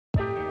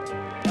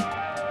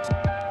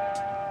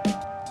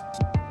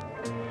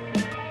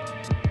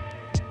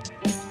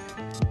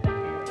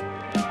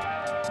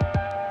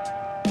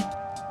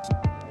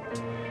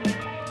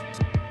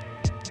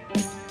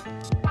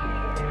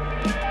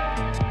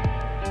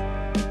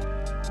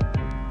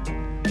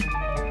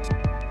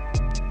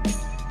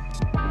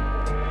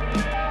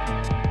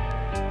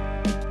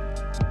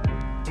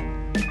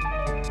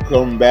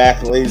Welcome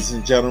back, ladies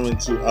and gentlemen,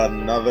 to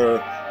another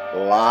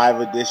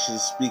live edition.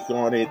 Speak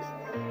on it,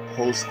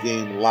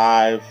 post-game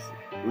live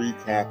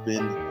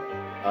recapping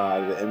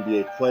the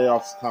NBA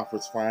playoffs,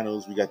 conference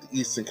finals. We got the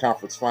Eastern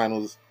Conference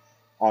Finals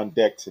on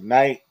deck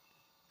tonight.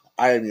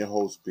 I am your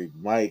host, Big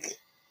Mike.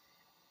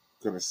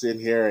 Gonna sit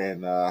here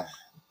and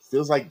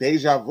feels like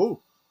deja vu.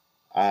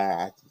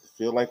 I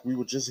feel like we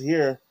were just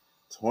here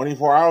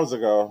 24 hours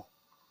ago,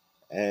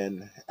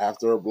 and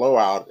after a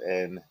blowout,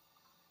 and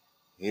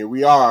here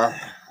we are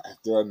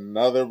after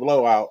another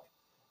blowout.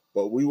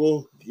 But we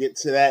will get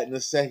to that in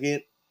a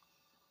second.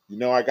 You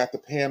know, I got the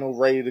panel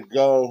ready to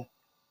go.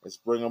 Let's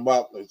bring them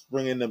up. Let's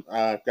bring in the.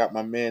 I've got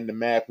my man, the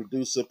Mad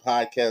Producer,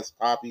 Podcast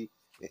Poppy,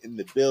 in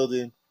the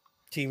building.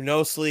 Team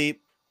No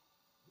Sleep.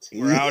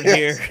 We're out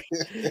here.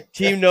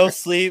 Team No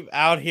Sleep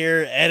out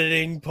here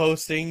editing,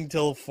 posting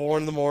till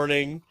 4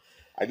 a.m.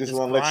 I just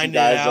want to let you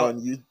guys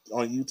on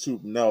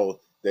YouTube know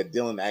that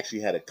Dylan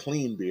actually had a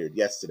clean beard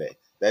yesterday.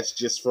 That's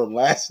just from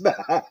last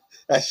night.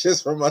 That's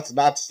just from us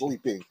not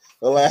sleeping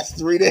the last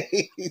 3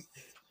 days.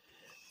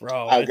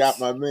 Bro, I got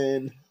my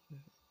man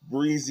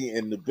Breezy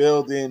in the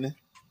building.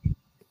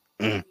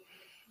 If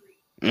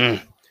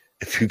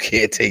you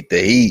can't take the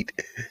heat.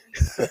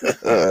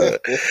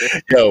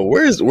 Yo,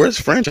 where's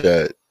French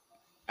at?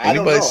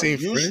 Anybody seen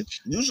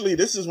French? Usually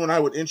this is when I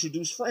would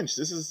introduce French.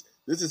 This is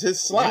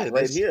his slot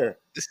right here.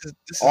 This is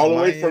all the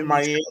way from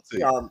Miami,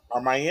 our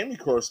Miami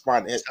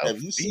correspondent. South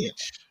Have you seen it?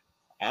 Beach.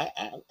 I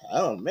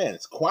don't know, man.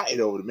 It's quiet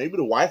over there. Maybe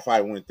the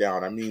Wi-Fi went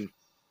down. I mean,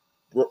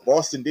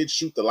 Boston did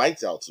shoot the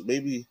lights out, so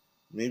maybe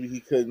he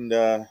couldn't.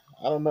 I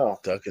don't know.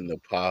 Ducking the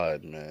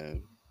pod,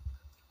 man.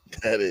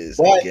 That is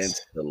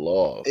against the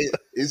law.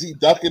 Is he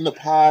ducking the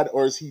pod,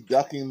 or is he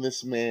ducking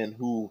this man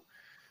who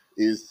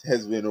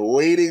has been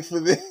waiting for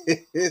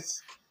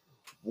this?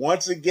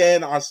 Once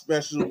again, our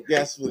special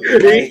guest for the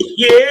night.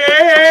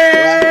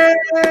 Yeah!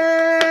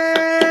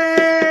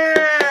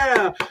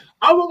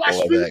 I will watch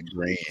that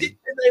green.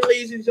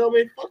 Ladies and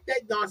gentlemen, fuck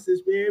that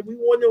nonsense, man. We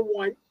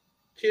 1-1.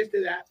 Cheers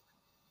to that.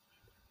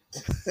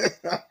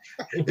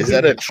 Is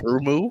that a true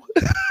move?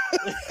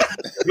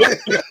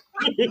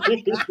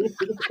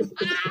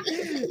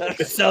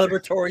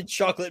 Celebratory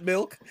chocolate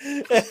milk.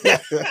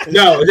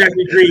 No, it's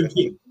actually green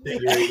tea.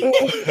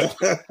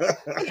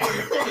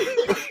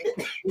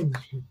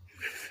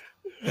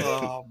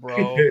 Oh,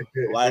 bro.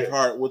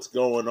 Blackheart, what's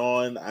going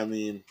on? I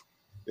mean,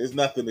 there's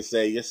nothing to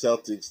say. Your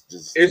Celtics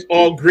just... It's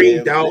all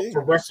greened out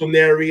for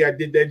WrestleNary. I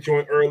did that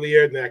joint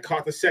earlier, and then I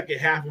caught the second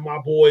half of my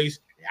boys.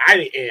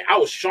 I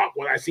was shocked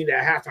when I seen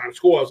that halftime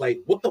score. I was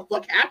like, what the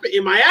fuck happened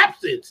in my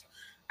absence?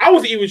 I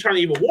wasn't even trying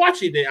to even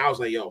watch it. Then I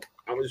was like, yo,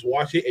 I'm going to just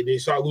watch it. And then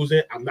start losing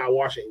it. I'm not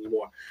watching it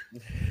anymore.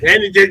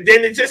 Then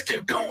it just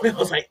kept going. I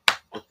was like,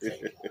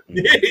 okay.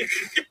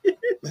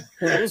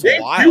 It was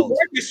wild.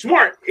 You're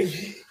smart.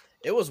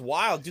 It was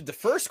wild, dude. The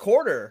first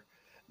quarter,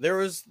 there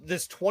was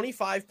this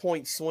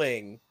 25-point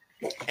swing,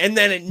 and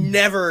then it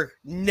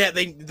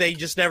they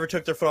just never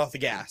took their foot off the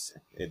gas.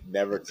 It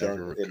never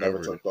turned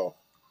off.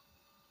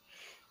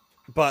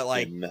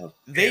 But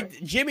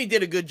Jimmy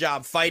did a good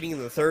job fighting in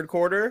the third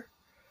quarter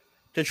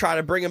to try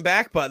to bring him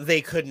back, but they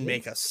couldn't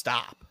make a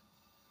stop.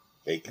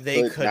 They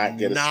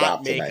could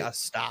not make a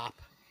stop.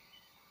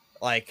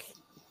 Like,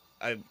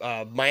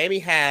 Miami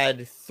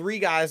had 4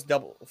 guys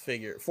double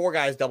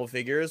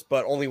figures,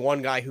 but only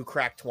one guy who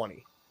cracked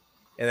 20,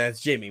 and that's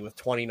Jimmy with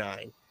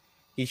 29.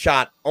 He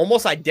shot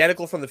almost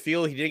identical from the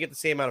field. He didn't get the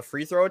same amount of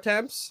free throw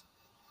attempts,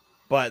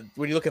 but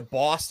when you look at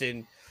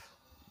Boston,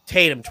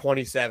 Tatum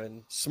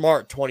 27,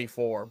 Smart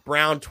 24,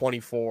 Brown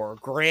 24,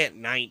 Grant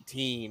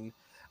 19,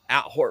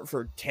 Al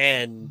Horford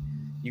 10.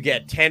 You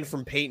get 10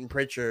 from Peyton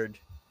Pritchard.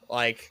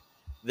 Like,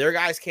 their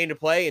guys came to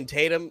play, and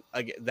Tatum,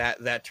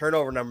 that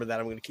turnover number that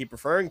I'm going to keep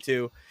referring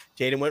to,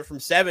 Tatum went from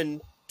 7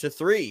 to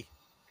 3,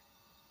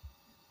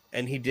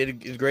 and he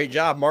did a great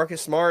job.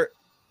 Marcus Smart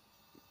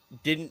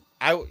did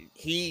the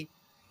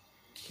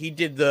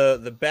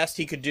best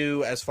he could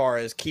do as far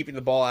as keeping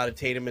the ball out of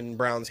Tatum and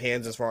Brown's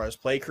hands as far as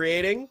play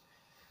creating,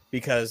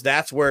 because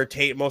that's where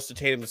most of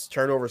Tatum's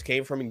turnovers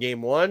came from in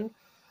game 1.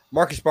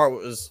 Marcus Smart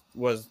was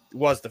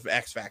the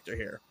X factor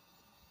here.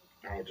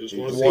 I just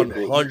want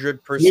to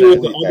 100%. He was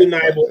the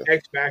undeniable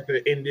X factor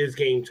in this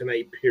game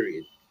tonight,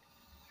 period.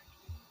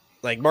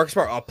 Like, Marcus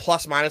Smart, a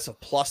plus-minus of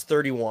plus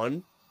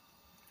 31.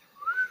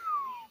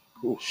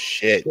 Oh,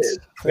 shit.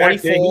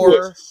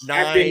 24,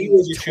 9,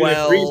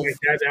 12, like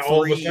that.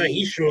 All of a sudden,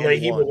 he's shooting like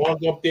he would walk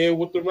up there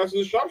with the rest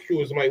of the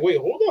sharpshooters. I'm like, wait,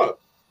 hold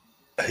up.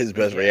 His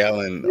best Ray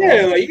Allen.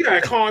 Yeah, like, you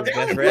gotta calm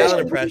down. Best Ray Allen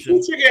impression.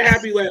 Too trigger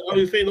happy. Like, I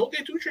was saying, don't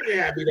get too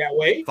trigger happy that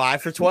way.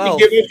 5 for 12.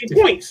 Give him 50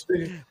 points.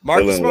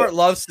 Marcus Smart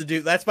loves to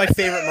do. That's my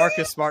favorite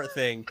Marcus Smart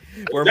thing.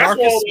 Where that's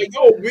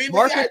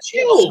Marcus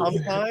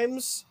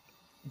sometimes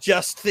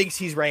just thinks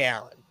he's Ray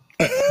Allen.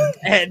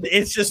 And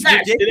it's just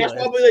ridiculous. That's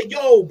why I'll be like,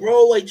 yo,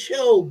 bro, like,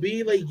 chill,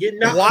 be like, you're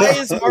not. Why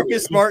is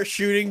Marcus Smart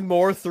shooting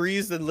more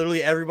threes than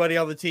literally everybody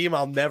on the team?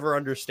 I'll never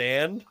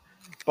understand.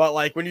 But,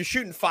 like, when you're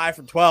shooting 5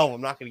 from 12,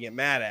 I'm not going to get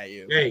mad at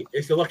you. Hey,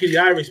 it's the lucky of the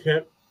Irish,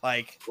 pimp.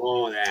 Like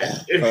all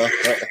that.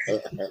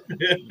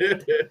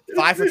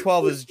 5 for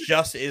 12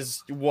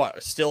 is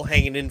what? Still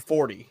hanging in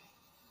 40.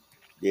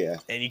 Yeah.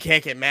 And you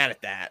can't get mad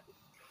at that.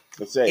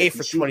 Let's say 8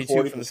 for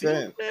 22 from the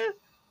field.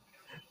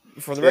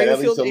 For the regular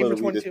field, 8 for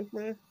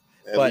 22.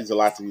 That leaves a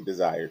lot to be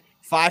desired.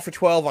 5 for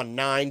 12 on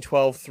 9,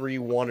 12, 3,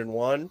 1, and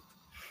 1.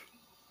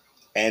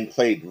 And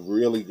played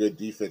really good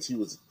defense.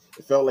 It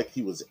felt like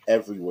he was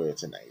everywhere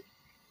tonight.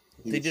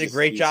 They did a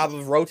great job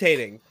of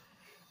rotating.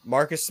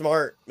 Marcus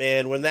Smart,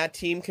 man, when that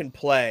team can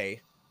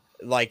play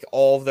like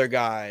all of their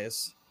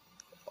guys.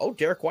 Oh,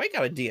 Derek White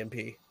got a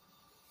DNP.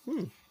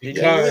 Didn't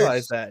even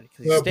realize that.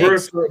 Because the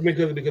birth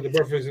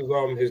is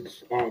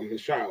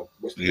his child.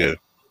 Yeah.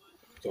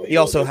 So he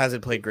also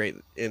hasn't played great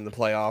in the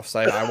playoffs.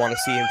 I want to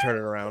see him turn it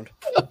around.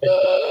 We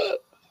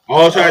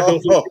got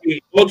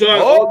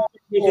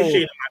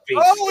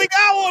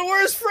one.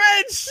 Where's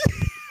French?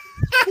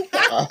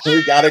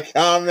 We got a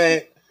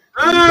comment.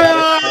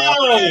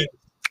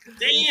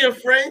 Damn,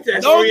 French.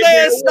 Don't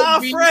they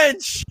stop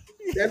French?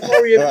 That's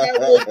Mario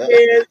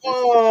man.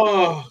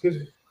 Oh.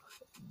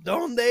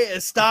 Don't they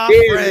stop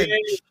French? Man.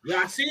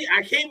 Yeah, see,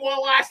 I came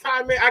on last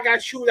time, man. I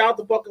got chewed out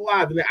the fucking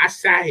live, and I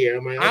sat here,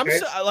 man.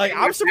 Okay?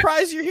 I'm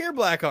surprised you're here,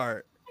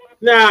 Blackheart.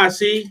 Nah,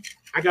 see,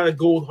 I got a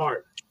gold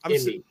heart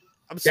in me.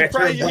 I'm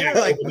surprised you're here.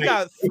 Like, we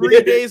got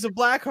 3 days of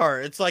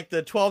Blackheart. It's like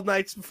the 12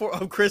 nights before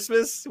of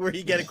Christmas, where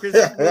you get a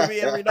Christmas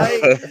movie every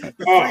night. The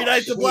 3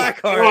 nights of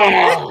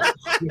Blackheart.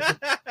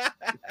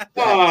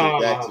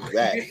 Back to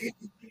back.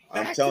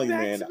 I'm telling you,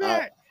 man.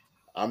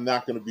 I'm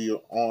not going to be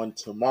on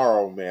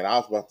tomorrow, man. I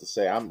was about to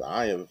say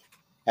I have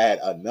had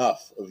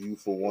enough of you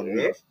for 1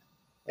 week.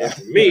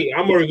 Me,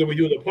 I'm already going to be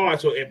doing the pod.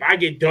 So if I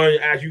get done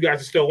as you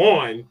guys are still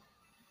on,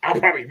 I'll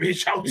probably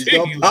reach out to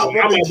you. I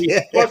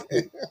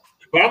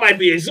might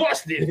be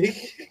exhausted.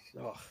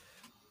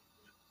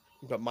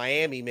 But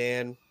Miami,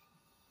 man,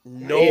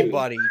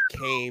 nobody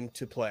came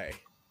to play.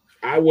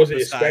 I wasn't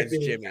expecting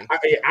Jimmy.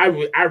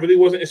 I really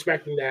wasn't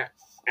expecting that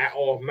at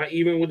all. Not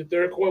even with the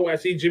third quarter where I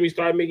see Jimmy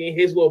start making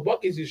his little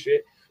buckets and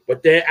shit.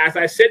 But then, as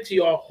I said to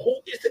y'all, who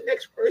is the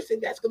next person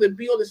that's going to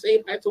be on the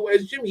same plateau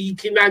as Jimmy? He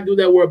cannot do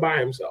that work by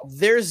himself.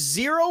 There's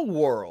zero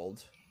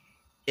world,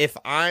 if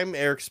I'm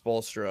Eric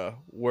Spoelstra,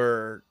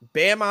 where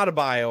Bam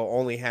Adebayo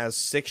only has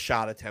 6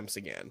 shot attempts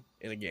again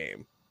in a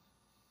game.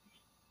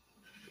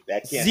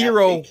 That can't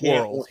zero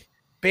world.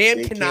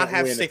 Bam cannot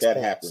have 6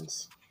 points.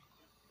 Happens.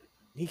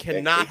 He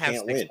cannot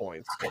have 6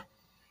 points.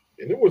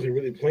 And it wasn't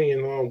really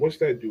playing on. What's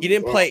that dude? He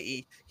didn't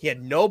play. He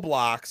had no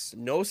blocks,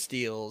 no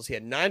steals. He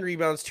had 9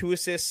 rebounds, 2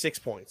 assists, 6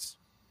 points.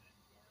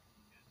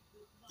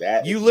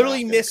 You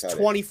literally missed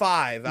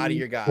 25 out of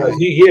your guys.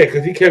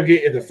 Because he kept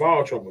getting into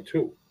foul trouble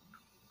too.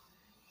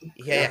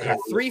 He had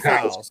 3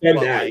 fouls.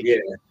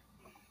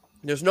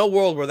 There's no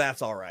world where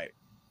that's all right.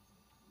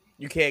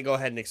 You can't go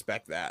ahead and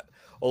expect that.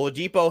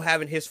 Oladipo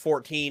having his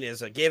 14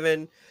 is a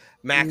given.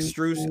 Max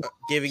Strus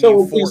giving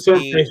you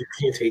 14.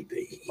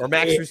 Or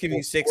Max Strus giving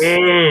you 6.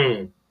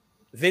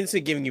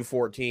 Vincent giving you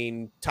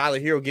 14. Tyler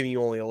Hero giving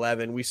you only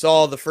 11. We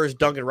saw the first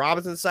Duncan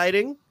Robinson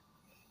sighting.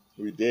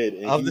 We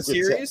did. Of the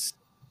series.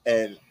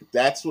 And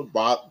that's what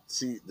Bob,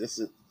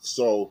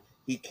 so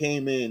he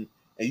came in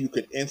and you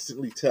could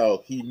instantly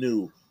tell he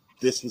knew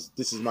this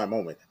is my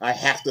moment. I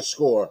have to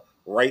score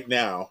right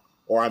now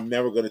or I'm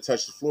never going to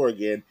touch the floor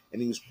again.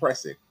 And he was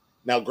pressing.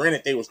 Now,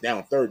 granted, they was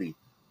down 30,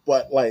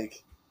 but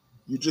like,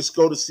 you just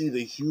go to see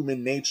the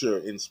human nature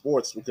in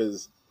sports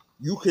because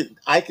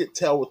I could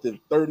tell within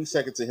 30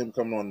 seconds of him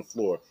coming on the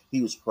floor,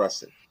 he was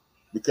pressing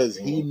because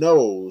he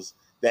knows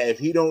that if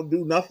he don't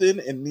do nothing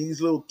in these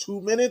little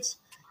 2 minutes,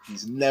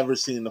 he's never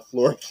seen the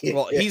floor again.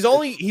 Well, he's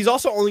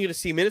also only going to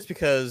see minutes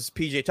because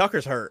PJ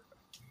Tucker's hurt.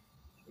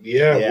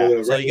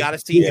 Yeah. So you got to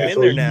see him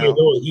in there now.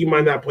 He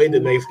might not play the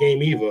next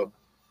game either.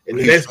 And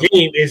the next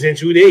game is in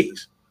 2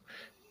 days.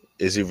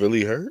 Is he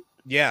really hurt?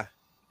 Yeah.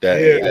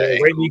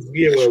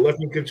 Left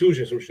knee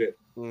contusion, some shit.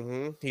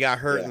 Mm-hmm. He got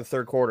hurt in the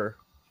third quarter.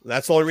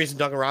 That's the only reason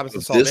Duncan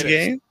Robinson saw this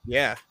minutes. game.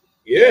 Yeah.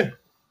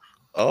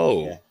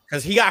 Oh,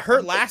 because he got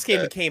hurt last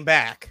game and came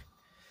back.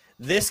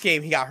 This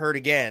game he got hurt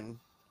again.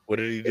 What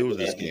did he do with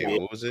this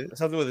game? What was it?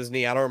 Something with his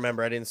knee. I don't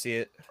remember. I didn't see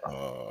it.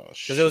 Oh,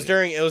 because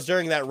it was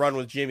during that run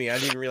with Jimmy. I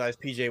didn't realize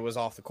PJ was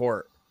off the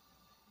court.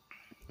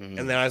 And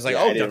then I was like,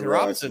 Duncan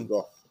Robinson.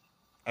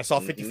 I saw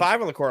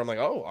 55 on the court. I'm like,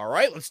 oh, all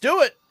right, let's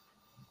do it.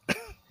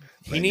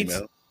 He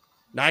needs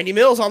 90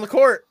 mils on the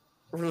court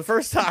for the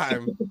first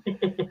time.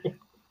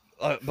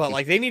 But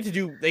like they need to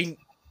do they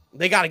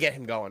got to get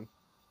him going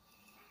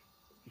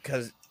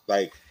because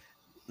like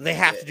they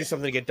have to do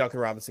something to get Duncan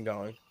Robinson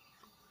going.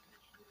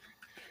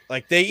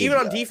 Like they even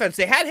on defense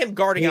they had him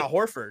guarding Al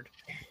Horford,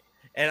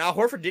 and Al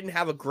Horford didn't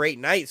have a great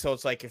night. So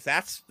it's like if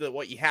that's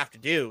what you have to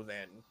do,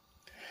 then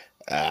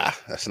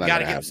that's not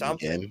gonna happen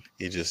again.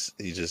 He just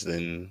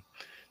didn't.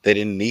 They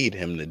didn't need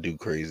him to do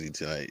crazy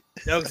tonight.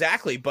 No,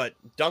 exactly. But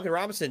Duncan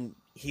Robinson,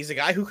 he's a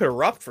guy who could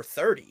erupt for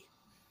 30.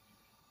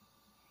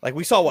 Like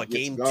we saw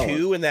game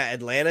 2 in that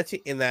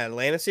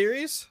Atlanta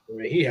series. I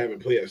mean, he haven't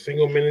played a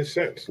single minute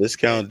since.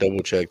 Discount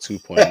double check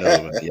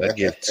 2.0. I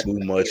give too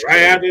much.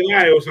 Right after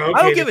that, it was okay,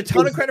 I don't give a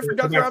ton of credit for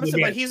Duncan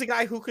Robinson, but he's a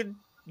guy who could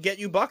get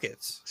you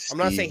buckets. I'm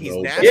not saying he's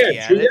nasty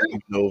at it.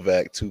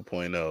 Novak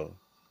 2.0.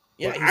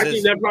 Yeah, I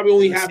think that probably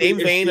only happened. Same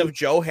vein of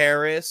Joe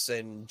Harris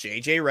and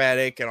JJ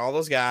Redick and all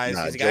those guys.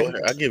 Nah, I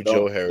give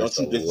Joe Harris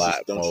a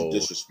lot more. Don't you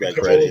disrespect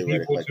JJ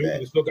Redick like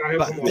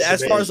that. But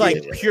as far as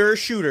like pure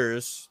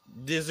shooters,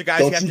 there's the guys.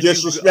 Don't you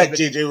disrespect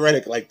JJ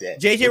Redick like that.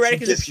 JJ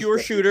Redick is a pure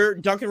shooter.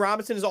 Duncan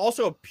Robinson is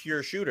also a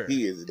pure shooter.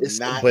 He is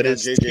not. But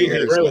it's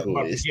JJ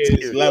Redick.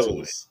 It's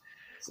levels.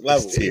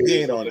 Levels.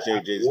 He ain't on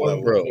JJ's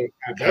level, bro.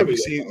 Have you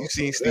seen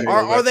Steve?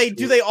 Are they?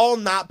 Do they all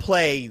not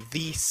play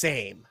the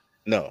same?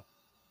 No,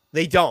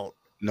 they don't.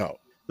 No.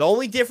 The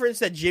only difference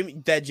that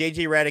JJ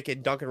Redick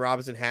and Duncan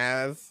Robinson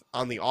have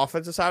on the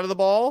offensive side of the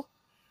ball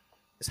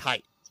is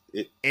height.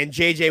 And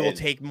JJ will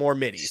take more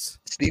middies.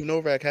 Steve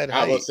Novak had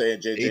height. I was saying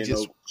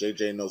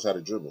JJ knows how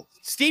to dribble.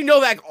 Steve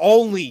Novak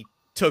only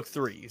took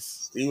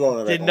threes. Steve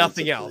Novak did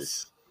nothing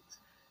else.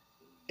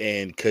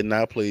 And could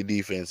not play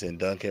defense, and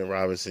Duncan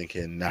Robinson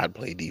cannot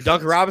play defense.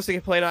 Duncan Robinson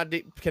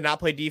cannot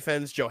play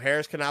defense. Joe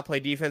Harris cannot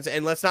play defense.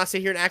 And let's not sit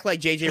here and act like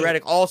JJ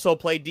Redick also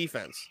played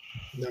defense.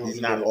 No,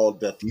 he's not all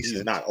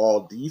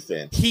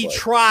defense. He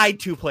tried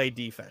to play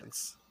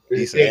defense.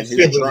 His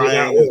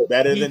trying is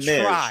better than this. He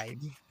tried.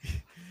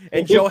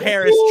 And Joe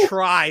Harris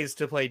tries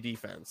to play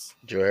defense.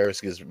 Joe Harris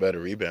gets better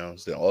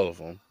rebounds than all of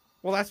them.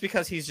 Well, that's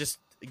because he's just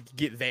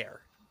get there.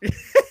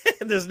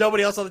 There's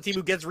nobody else on the team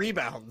who gets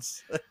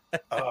rebounds.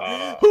 Who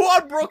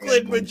on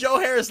Brooklyn when Joe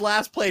Harris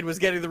last played was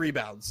getting the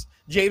rebounds?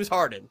 James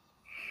Harden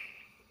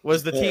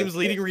was the team's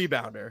leading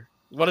rebounder.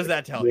 What does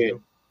that tell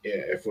you?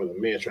 Yeah, for the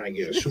man trying to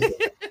get a shooter.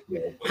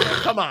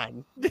 Come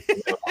on.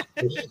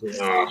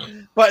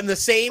 But in the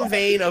same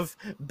vein of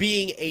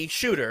being a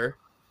shooter,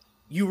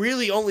 you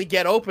really only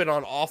get open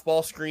on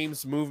off-ball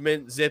screens,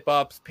 movement,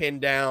 zip-ups, pin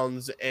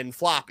downs, and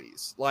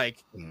floppies.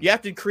 Like, you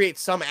have to create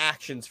some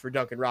actions for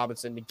Duncan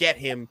Robinson to get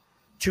him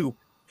to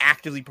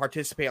actively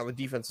participate on the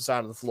defensive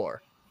side of the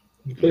floor.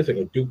 He plays like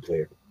a Duke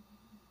player.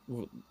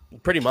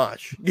 Pretty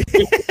much.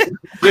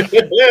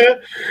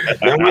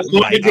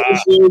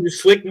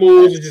 Slick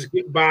moves and just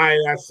get by,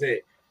 and that's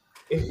it.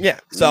 Yeah,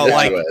 so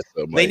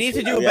they need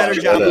to do a better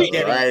job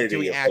of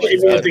doing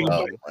actions.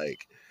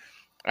 Like,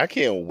 I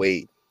can't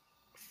wait.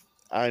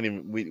 I ain't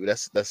even.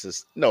 That's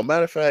just no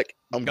matter of fact.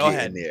 I'm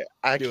getting there.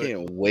 I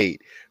can't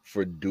wait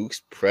for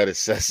Duke's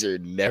predecessor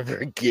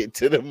never get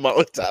to the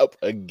mountaintop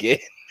again.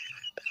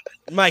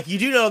 Mike, you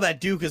do know that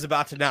Duke is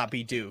about to not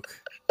be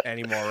Duke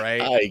anymore,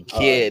 right? I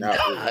can't.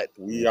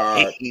 We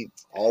are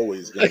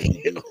always going to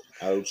be Duke.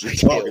 I know what you're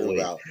talking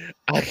about.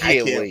 I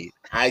can't wait.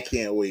 I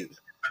can't wait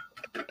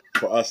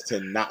for us to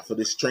not, for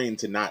this train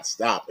to not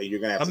stop, and you're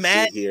gonna have to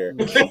sit here.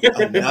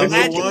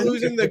 Imagine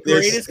losing the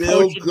greatest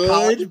coach in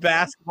college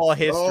basketball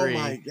history. Oh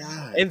my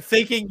God. And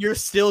thinking you're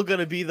still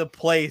gonna be the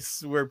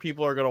place where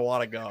people are gonna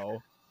want to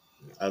go.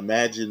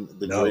 Imagine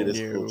the greatest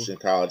coach in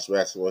college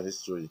basketball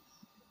history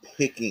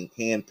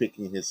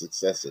handpicking his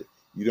successor.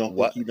 You don't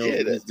think you know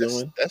what he's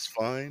doing? That's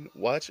fine.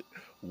 Watch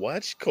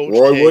Coach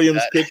Roy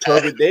Williams picked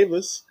Herbert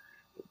Davis.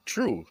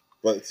 True.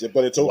 But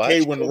it's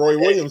okay when Roy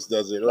Williams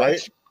does it, right?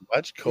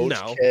 Watch Coach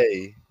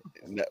K.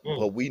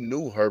 But we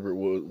knew Herbert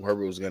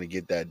was going to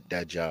get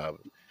that job.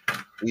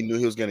 We knew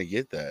he was going to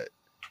get that.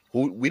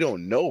 We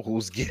don't know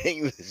who's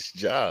getting this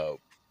job.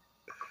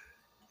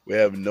 We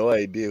have no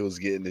idea who's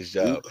getting this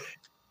job.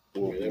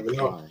 We'll be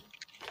fine.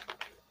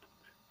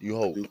 You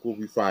hope. Duke will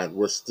be fine.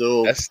 We're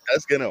still. That's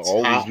going to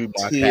always be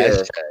my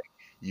hashtag.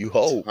 You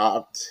hope.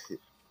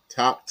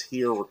 Top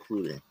tier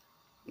recruiting.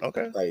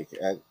 Okay. Like.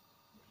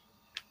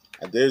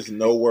 There's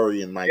no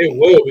worry in my game. It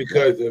will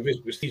because of his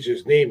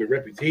prestigious name and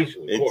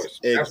reputation, of course.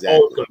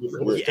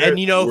 Exactly. And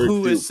you know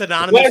who is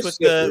synonymous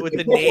with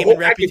the name and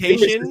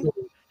reputation?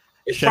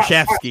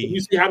 Krzyzewski.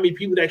 You see how many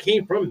people that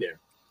came from there.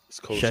 It's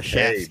Coach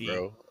K,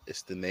 bro.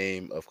 It's the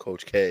name of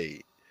Coach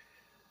K.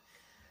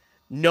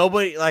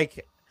 Nobody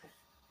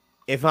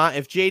if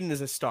Jaden is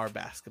a star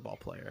basketball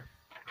player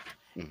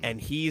and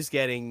he's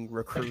getting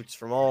recruits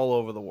from all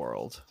over the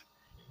world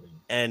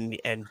and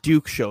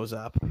Duke shows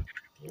up.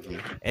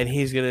 And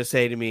he's going to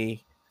say to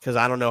me, because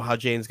I don't know how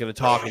Jane's going to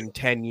talk in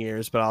 10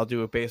 years, but I'll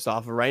do it based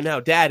off of right now.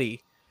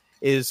 Daddy,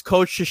 is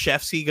Coach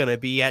Krzyzewski going to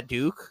be at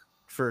Duke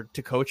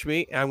to coach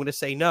me? And I'm going to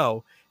say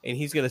no. And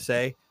he's going to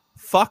say,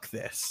 fuck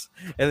this.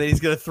 And then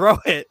he's going to throw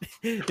it.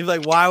 He's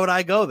like, why would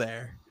I go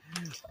there?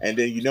 And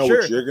then you know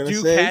what you're going to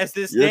say? Duke has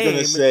this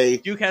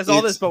name. Duke has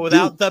all this, but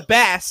without the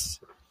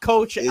best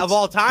coach of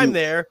all time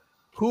there,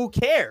 who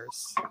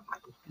cares?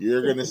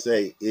 You're going to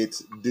say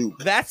it's Duke.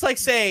 That's like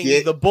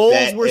saying the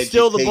Bulls were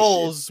still the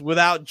Bulls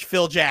without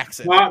Phil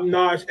Jackson.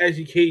 Top-notch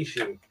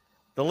education.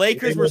 The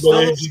Lakers were still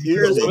the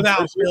Lakers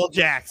without Phil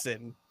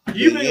Jackson.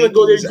 You ain't going to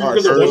go there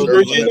because of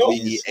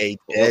a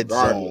dead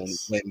zone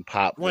when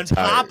Pop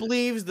retired. Pop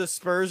leaves, the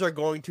Spurs are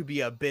going to be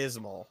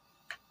abysmal.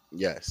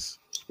 Yes.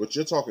 But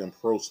you're talking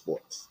pro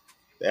sports.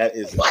 That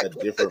is a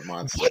different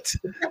monster.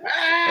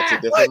 That's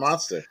a different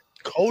monster.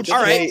 Coach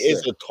K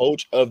is a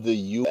coach of the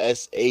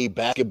USA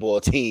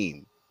basketball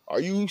team. Are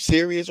you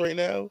serious right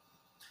now?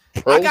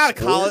 I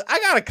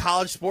got a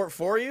college sport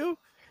for you.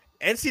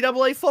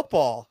 NCAA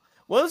football.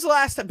 When was the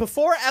last time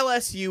before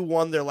LSU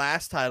won their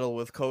last title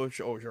with Coach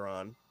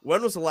Orgeron?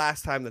 When was the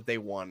last time that they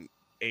won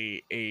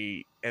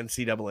a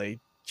NCAA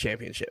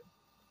championship?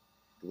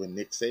 When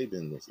Nick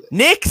Saban was there.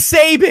 Nick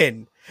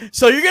Saban.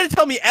 So you're going to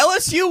tell me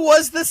LSU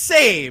was the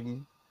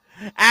same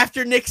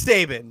after Nick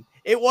Saban?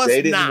 It was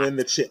They didn't not. win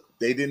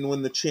they didn't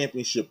win the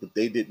championship, but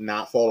they did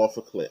not fall off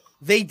a cliff.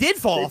 They did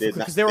fall off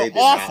because they were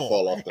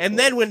awful. And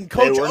then when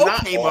Coach O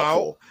came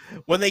out,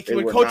 when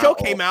Coach O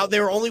came out, they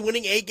were only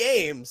winning 8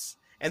 games.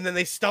 And then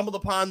they stumbled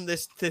upon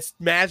this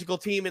magical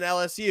team in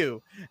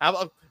LSU. How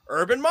about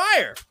Urban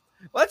Meyer?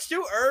 Let's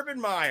do Urban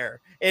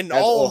Meyer in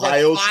all of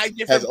 5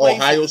 different places. Has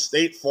Ohio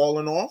State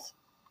fallen off?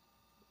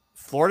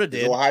 Florida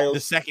did the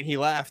second he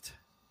left.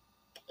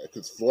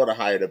 Because Florida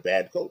hired a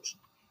bad coach.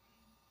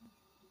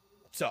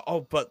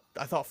 So, but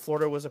I thought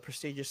Florida was a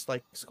prestigious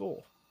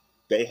school.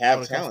 They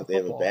have talent. They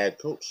have a bad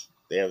coach.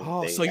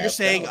 So you're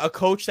saying a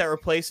coach that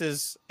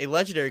replaces a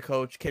legendary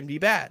coach can be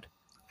bad?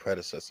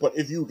 Predecessor. But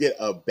if you get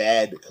a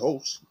bad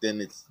coach, then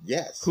it's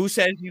yes. Who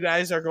says you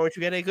guys are going to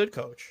get a good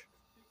coach?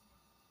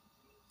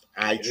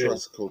 I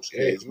trust Coach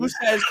K. Who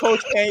says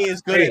Coach K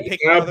is good at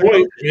picking other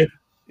coaches?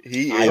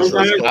 He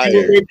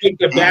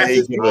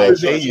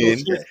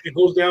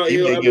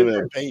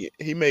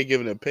may give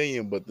an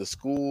opinion, but the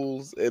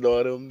schools and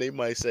all them, they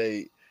might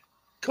say,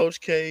 Coach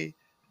K,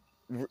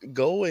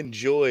 go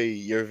enjoy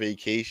your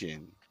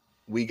vacation.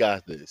 We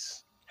got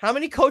this. How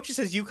many coaches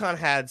has UConn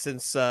had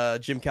since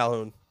Jim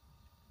Calhoun?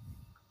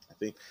 I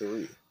think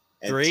 3.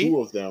 And 3? 2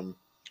 of them.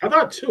 I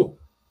thought 2.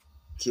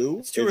 2?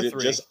 It's 2 or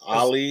 3. Just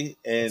Ollie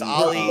and the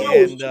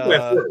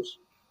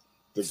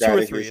guy 2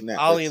 or 3.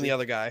 Ollie and the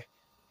other guy.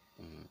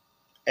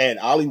 And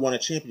Ollie won a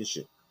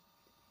championship.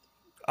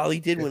 Ollie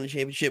did win a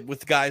championship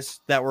with the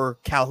guys that were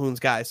Calhoun's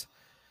guys.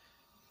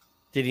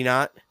 Did he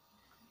not?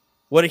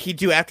 What did he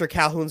do after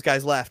Calhoun's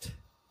guys left?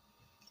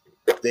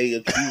 They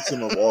accused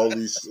him of all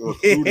these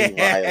recruiting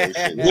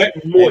violations.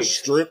 And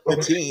stripped the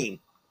team.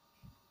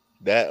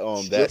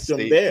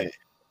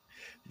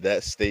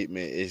 That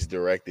statement is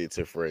directed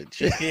to French.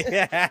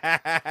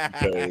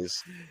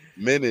 Because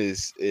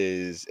Menace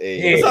is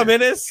a... What's up,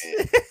 Menace?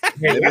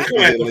 That's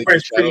why the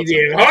French pretty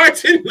damn hard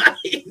tonight.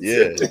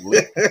 Yeah.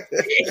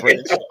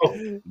 French.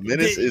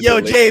 Menace is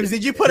James,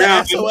 did you put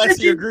an SOS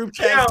in your group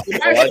chat?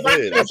 I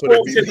did. I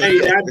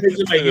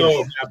put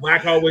yo,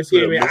 Black always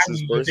here, man. We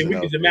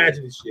just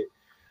imagine this shit.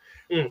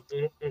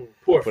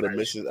 Poor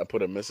French. I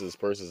put a Mrs.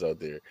 Persons out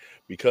there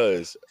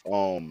because,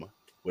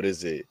 what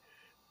is it?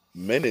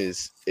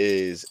 Menace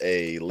is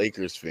a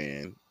Lakers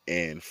fan,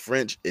 and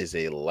French is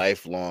a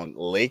lifelong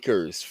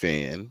Lakers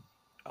fan.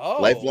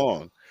 Oh,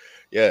 lifelong.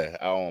 Yeah.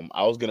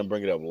 I was gonna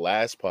bring it up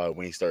last pod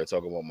when he started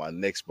talking about my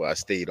Knicks, but I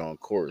stayed on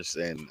course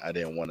and I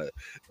didn't want to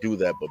do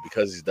that. But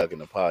because he's ducking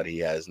the pod, he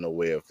has no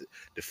way of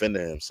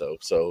defending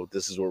himself. So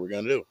this is what we're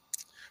gonna do.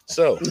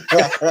 So he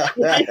was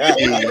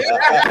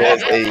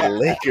a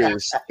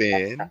Lakers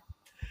fan,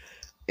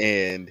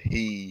 and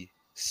he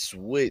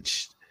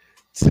switched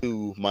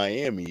to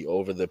Miami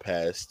over the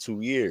past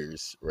 2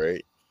 years,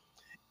 right?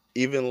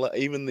 Even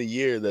the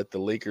year that the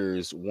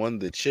Lakers won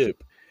the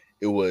chip,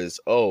 it was,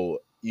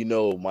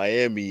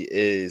 Miami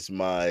is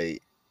my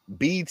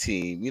B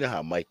team. You know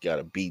how Mike got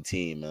a B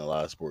team in a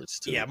lot of sports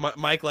too. Yeah,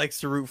 Mike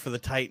likes to root for the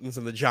Titans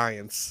and the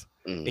Giants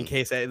in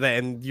case,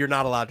 and you're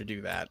not allowed to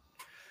do that.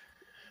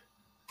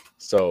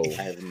 So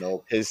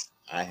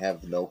I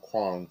have no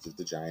qualms if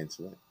the Giants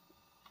win.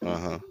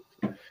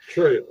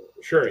 Sure.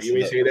 You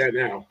may say that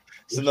now.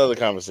 It's another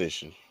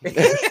conversation. But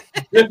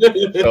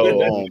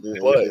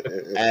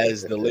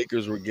as the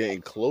Lakers were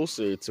getting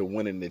closer to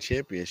winning the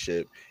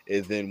championship,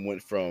 it then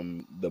went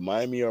from the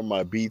Miami are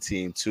my B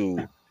team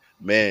to,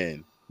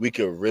 man, we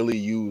could really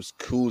use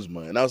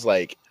Kuzma. And I was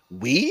like,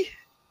 we?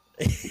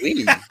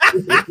 You know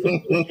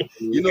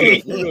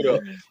the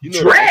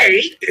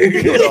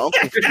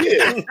Uncle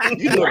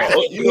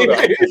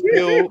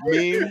Phil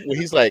meme where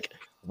he's like,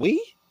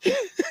 we?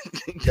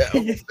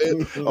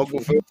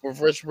 Uncle Phil for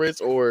Fresh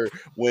Prince, or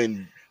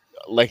when,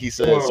 like he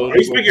said, are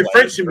you speaking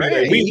French to me?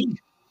 Like, we?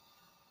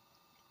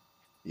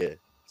 Yeah.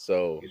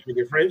 So you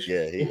speaking French?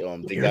 Yeah.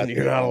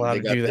 You're not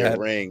allowed to do that.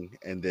 Ring,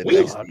 and then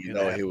next thing you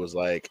know, he was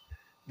like,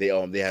 they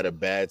had a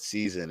bad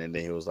season, and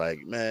then he was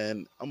like,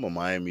 man, I'm a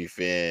Miami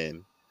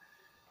fan,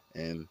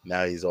 and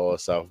now he's all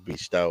South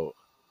Beached out.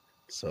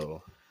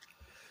 So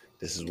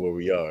this is where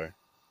we are.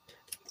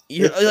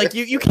 You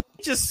can't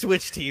just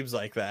switch teams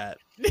like that.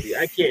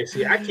 I can't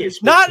see. I can't.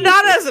 Not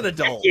as an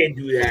adult. I can't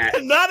do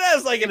that. Not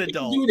as like an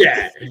adult. Do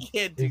that. You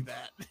can't do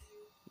that.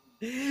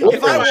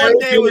 If I one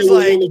day was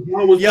like,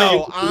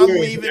 "Yo, I'm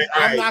leaving.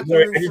 I'm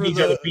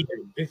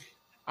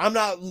I'm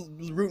not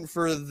rooting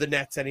for the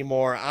Nets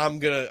anymore. I'm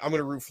gonna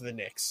root for the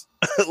Knicks.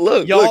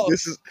 look,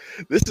 this is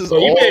so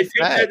all you better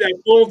take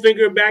that full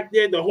finger back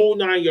there, the whole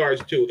 9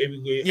 yards too.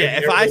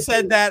 If I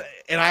said that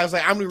and I was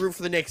like, I'm gonna root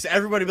for the Knicks,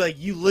 everybody would be like,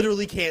 you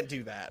literally can't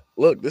do that.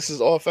 Look, this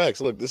is all facts.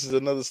 Look, this is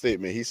another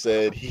statement. He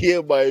said he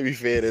a Miami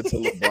fan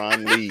until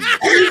LeBron leaves.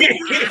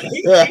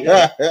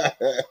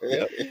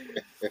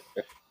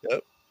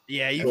 Yep.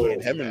 Yeah, you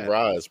can't. Him and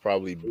Roz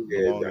probably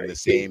belong in the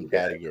same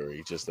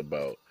category, just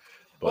about.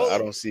 But I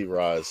don't see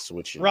Roz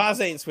switching. Roz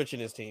ain't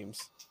switching his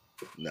teams.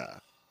 Nah.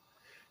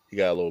 He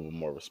got a little bit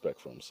more respect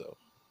for himself.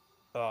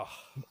 Oh,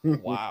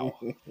 wow.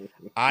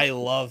 I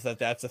love that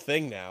that's a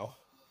thing now.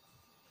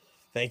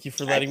 Thank you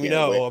for letting me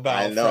know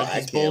about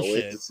French's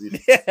bullshit.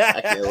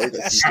 I can't wait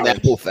to see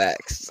Snapple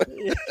facts.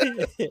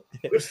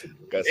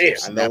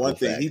 I know one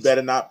thing. He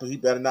better not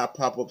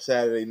pop up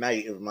Saturday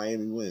night if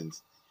Miami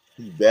wins.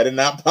 He better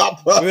not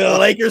pop up. The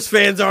Lakers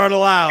fans aren't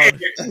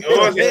allowed.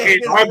 Our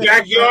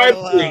backyard,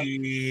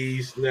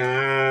 please.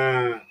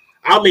 Nah.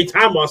 I'll make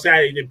time on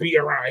Saturday to be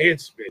around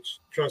his bitch.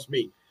 Trust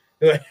me.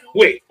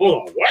 Wait,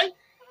 hold on. What?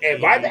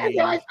 And my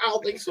backyard? I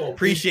don't think so.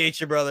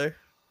 Appreciate you, brother.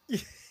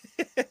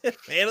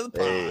 Fan of the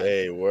pod.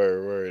 Hey,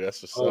 word.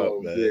 That's what's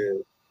up,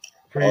 man.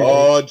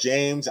 Oh,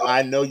 James,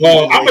 I know you.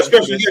 Well, I'm a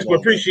special guest, but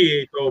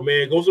appreciate it, though,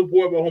 man. Go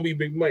support my homie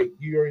Big Mike.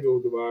 You already know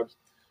the vibes.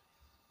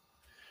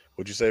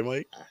 What'd you say,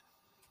 Mike?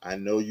 I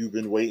know you've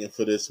been waiting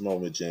for this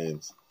moment,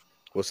 James.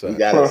 What's that? We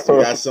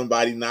got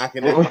somebody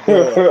knocking at the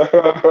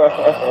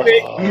door.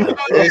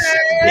 This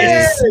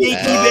sneaky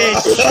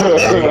bitch.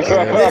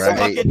 This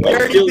fucking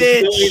dirty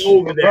bitch.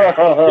 Over there.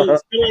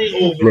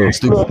 Little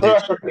stupid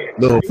bitch.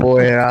 Little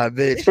forehead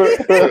bitch.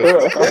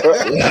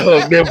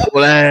 Little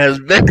nipple ass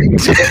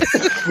bitch.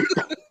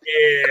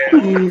 Yeah.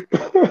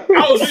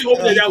 I was really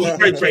hoping that was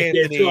right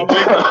there, too. I'm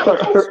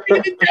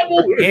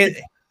like,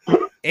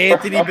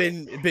 Anthony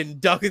been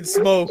ducking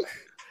smoke.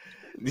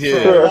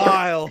 Yeah. For a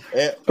while.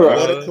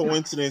 What a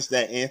coincidence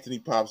that Anthony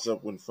pops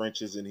up when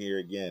French is in here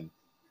again.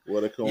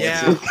 What a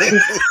coincidence. Yeah.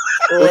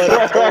 What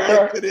a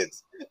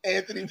coincidence.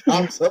 Anthony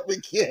pops up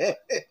again.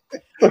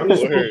 I'm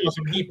just smoking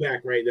some heat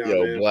back right now,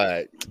 Yo, man.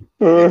 Black.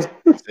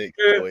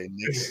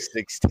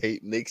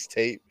 Knicks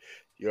tape.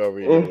 You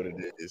already know what it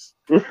is.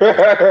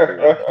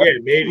 Yeah,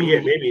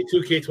 maybe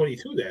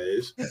 2K22 that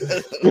is.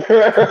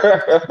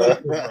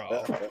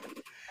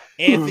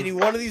 Anthony,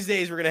 one of these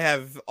days we're gonna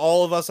have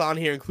all of us on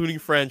here, including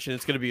French, and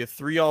it's gonna be a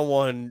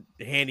 3-on-1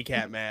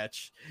 handicap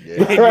match. Yeah.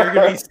 And you're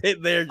gonna be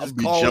sitting there just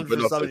calling for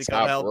somebody to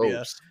come help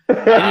ropes. You.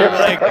 And you're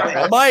like,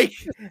 Mike,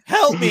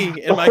 help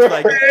me. And Mike's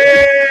like,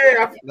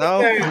 no.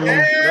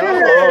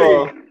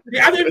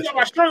 Yeah, I didn't even got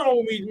my shirt on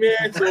with me,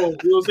 man. So you know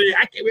what I'm saying?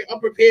 I can't wait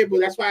unprepared, but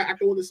that's why I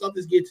go to the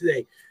Celtics get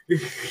today.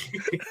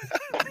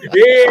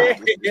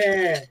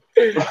 Yeah.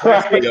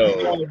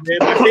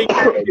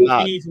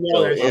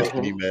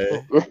 Anthony,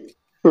 man.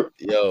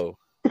 Yo,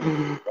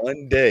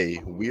 one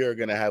day we are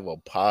gonna have a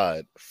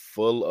pod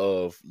full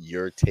of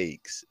your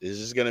takes. It's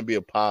just gonna be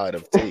a pod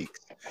of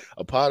takes,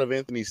 a pod of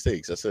Anthony's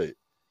takes. That's it.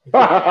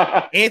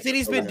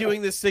 Anthony's been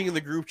doing this thing in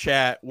the group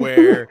chat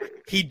where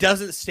he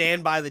doesn't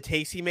stand by the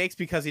takes he makes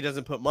because he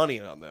doesn't put money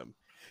on them.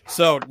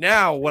 So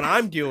now what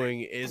I'm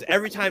doing is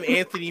every time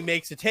Anthony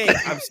makes a take,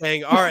 I'm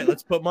saying, all right,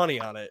 let's put money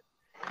on it.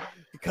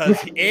 Because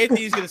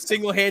Anthony's going to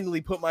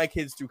single-handedly put my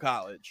kids through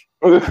college.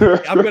 I'm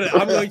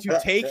going to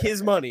take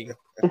his money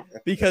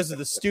because of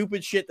the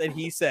stupid shit that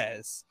he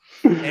says.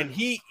 And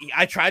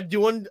I tried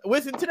doing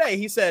with him today.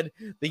 He said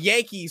the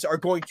Yankees are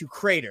going to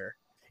crater.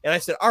 And I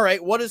said, all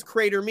right, what does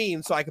crater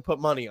mean so I can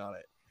put money on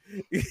it?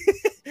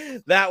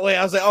 That way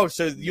I was like, oh,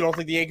 so you don't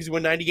think the Yankees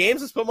win 90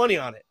 games? Let's put money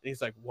on it. And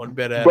he's like, one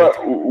bet at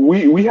But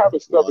we have a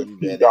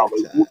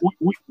 $17.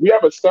 We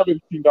have a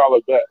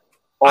 $17 bet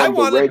on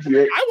the Reds.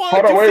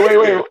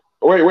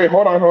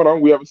 Hold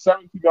on. We have a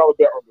 $17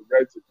 bet on the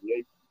Reds and the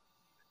Yankees.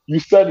 You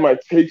said my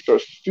takes are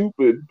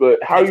stupid, but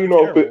how do you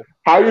know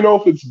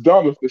if it's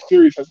dumb if the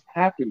series hasn't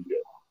happened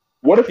yet?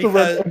 What if the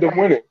Reds end up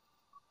winning?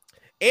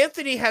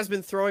 Anthony has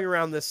been throwing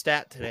around this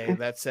stat today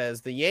that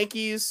says the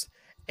Yankees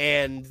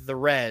and the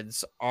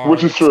Reds are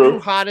the two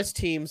hottest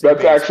teams.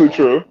 That's actually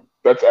true.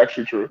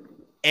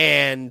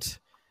 And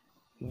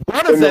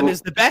one of them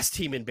is the best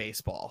team in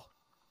baseball.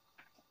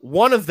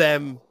 One of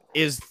them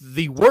is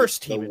the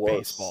worst team in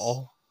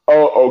baseball.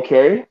 Oh,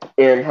 okay.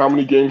 And how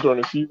many games are in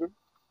a season?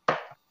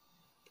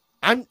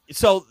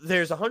 So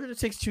there's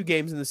 162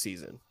 games in the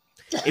season.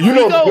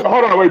 Hold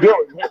on, wait,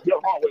 Dylan.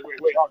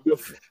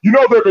 You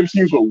know there have been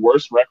teams with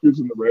worse records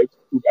than the Reds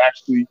who've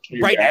actually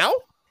came right back? now?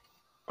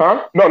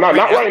 Huh? No, not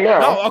right now.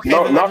 No, okay,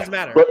 that doesn't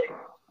matter. But,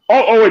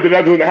 wait,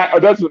 that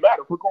doesn't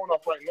matter. If we're going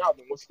off right now,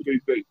 then what's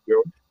today's date,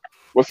 Dylan?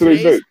 What's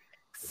today's date?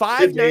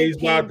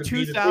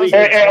 5/19/2000.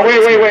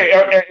 Wait.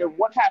 And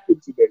what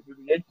happened today? Did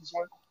the Yankees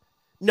win?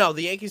 No,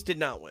 the Yankees did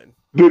not win.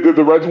 Did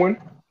the Reds win?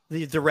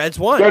 The Reds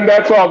won. Then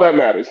that's all that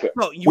matters.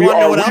 No, you want to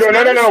know what else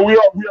matters? No. We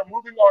are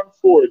moving on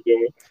forward,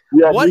 Dylan.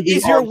 What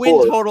is your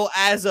win total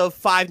as of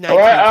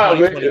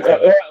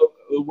 5/19/2020?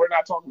 We're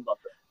not talking about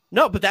that.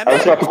 No, but that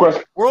matters. That's not the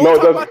question. We're only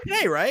talking about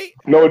today, right?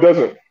 No, it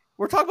doesn't.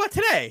 We're talking about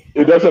today.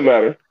 It doesn't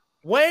matter.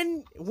 What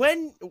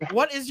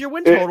is your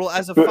win total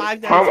as of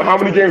 5? How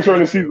many games are in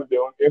the season,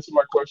 Dylan? Answer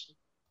my question.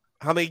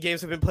 How many games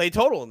have been played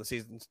total in the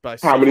season?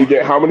 How many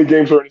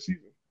games are in the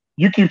season?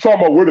 You keep talking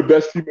about we're the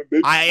best team in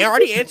baseball. I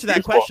already answered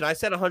that question. I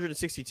said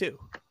 162.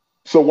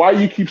 So why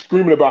you keep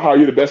screaming about how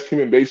you're the best team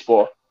in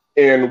baseball?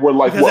 And we're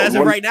like, because as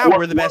of right now,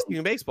 we're the best team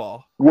in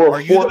baseball. Are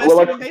you the best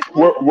team in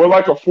baseball? We're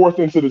like a fourth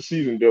into the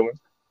season, Dylan.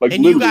 Like,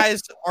 and you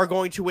guys are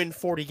going to win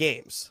 40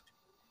 games.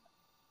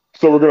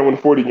 So we're going to win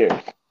 40 games.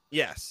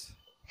 Yes.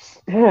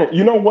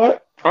 You know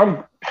what?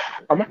 I'm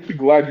actually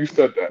glad you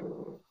said that.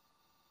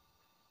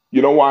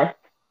 You know why?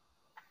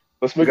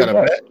 Let's make a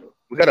bet.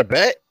 We got a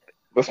bet.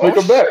 Let's make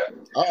a bet.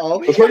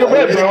 Let's make a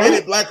bet,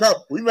 Dylan.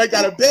 We might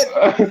got a bet.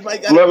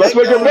 Let's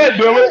make a bet,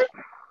 Dylan.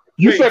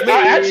 You said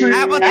actually.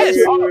 How about this?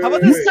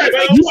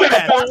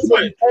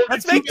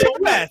 Let's make 2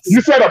 bets. You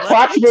said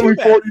approximately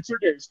 42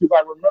 games because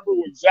I remember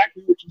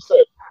exactly what you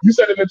said. You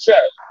said in the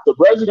chat the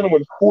Braves are going to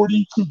win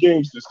 42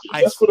 games this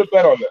year. Let's put a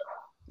bet on that.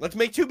 Let's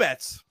make 2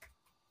 bets.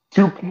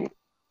 How many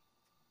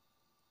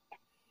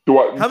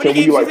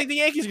games do you think the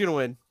Yankees are going to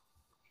win?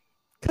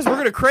 Because we're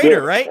going to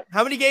crater, right?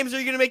 How many games are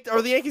you going to make?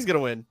 Are the Yankees going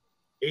to win?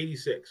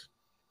 86.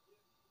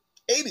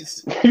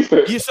 86.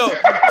 So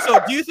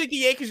do you think the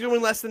Yankees are going to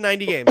win less than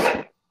 90 games?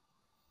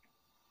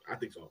 I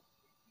think so.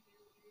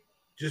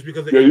 Just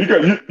because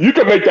you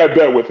can make that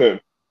bet with him.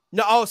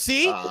 No,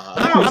 see?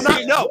 I'm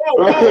not. No.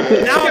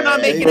 Now I'm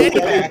not making any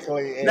bets.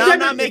 Now I'm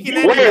not making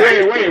any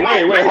bets. Wait.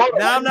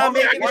 Now I'm not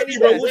making any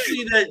bets.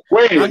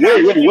 Wait.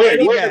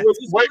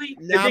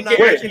 Now I'm not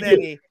making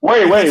any.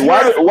 Wait.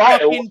 Why?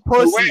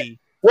 Pussy.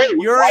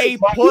 You're a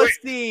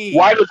pussy.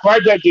 Why does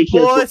my bet get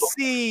canceled?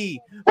 Pussy.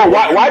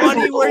 Why Put your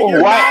money where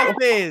your mouth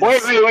is.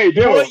 Wait,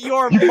 Dylan. Put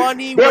your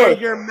money where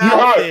your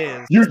mouth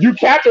is. You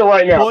capping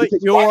right now. Put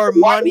your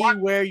money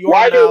where your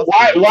mouth is.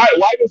 Why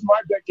does my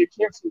bet get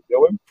canceled,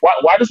 Dylan?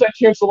 Why does that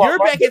cancel out? Your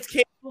bet gets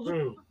canceled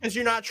because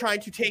you're not trying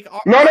to take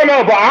off. No,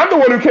 but I'm the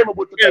one who came up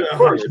with the bet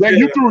first. Then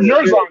you threw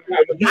yours on.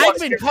 I've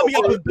been coming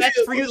up with bets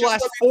for you the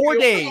last 4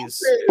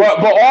 days. But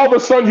all of a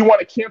sudden you want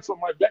to cancel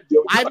my bet,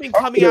 Dylan. I've been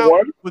coming out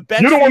with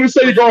bets. You're the one who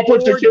said you're going to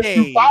put your kids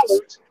through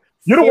college.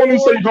 You're the one who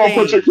said you're going to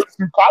put your kids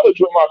through college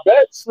with my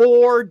bets.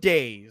 4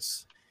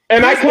 days.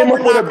 And I came up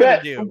with a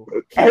bet. You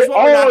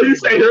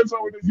say here's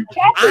what you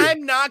capping.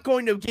 I'm not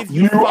going to give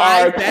you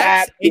 5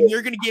 bets, and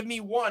you're going to give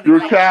me 1.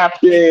 You're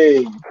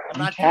capping. I'm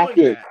not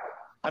doing that.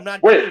 I'm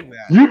not doing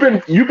that.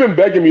 You've been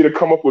begging me to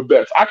come up with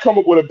bets. I come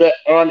up with a bet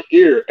on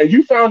air, and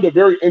you found a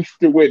very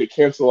intricate way to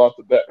cancel out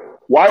the bet.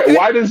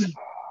 Why does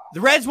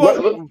the Reds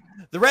won't?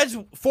 The Reds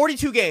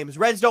 42 games.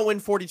 Reds don't win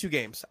 42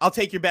 games. I'll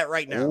take your bet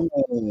right now.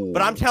 Ooh.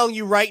 But I'm telling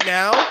you right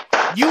now,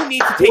 you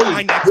need to take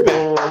my next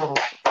bet.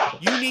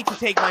 You need to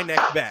take my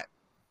next bet.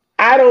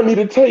 I don't need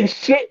to take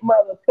shit,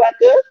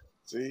 motherfucker.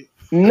 See?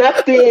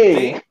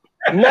 Nothing.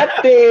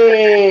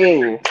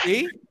 Nothing.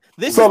 See?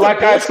 This so is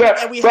like I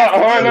said, we got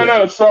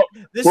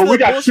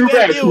 2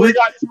 bets.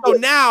 So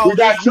now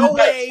there's no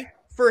way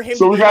for him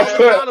to be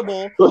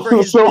accountable for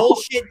his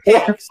bullshit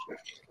takes.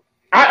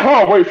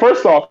 Wait,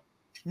 first off.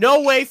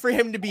 No way for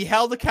him to be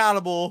held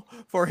accountable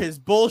for his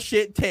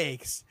bullshit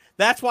takes.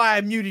 That's why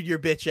I muted your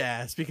bitch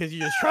ass, because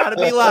you're just trying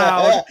to be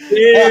loud for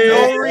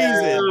no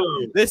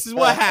reason. This is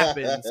what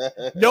happens.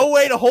 No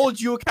way to hold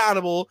you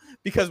accountable,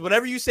 because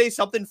whenever you say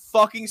something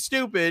fucking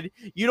stupid,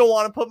 you don't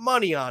want to put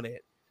money on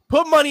it.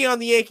 Put money on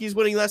the Yankees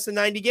winning less than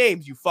 90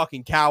 games, you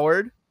fucking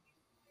coward.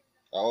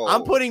 Oh.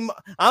 I'm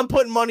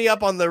putting money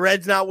up on the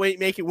Reds not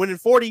winning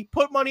 40.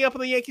 Put money up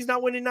on the Yankees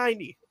not winning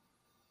 90.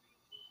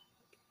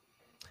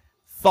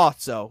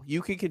 Thought so.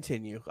 You can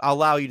continue. I'll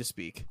allow you to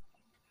speak.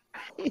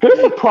 Here's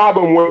the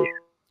problem with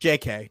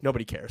JK.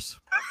 Nobody cares.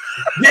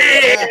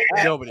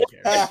 Nobody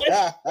cares.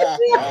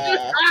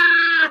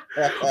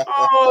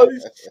 Oh,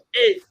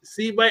 shit.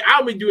 See, but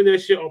I'll be doing that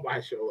shit on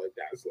my show like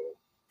that. So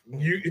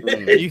you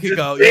can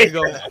go. You can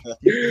go.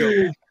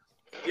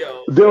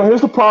 Yo. Dylan,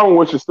 here's the problem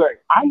with what you're saying.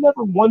 I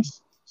never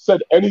once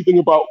said anything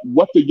about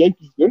what the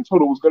Yankees' win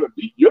total was going to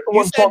be. You're the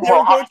one talking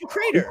about going to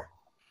crater.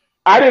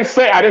 I didn't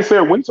say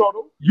a win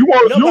total. You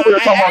were talking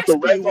about the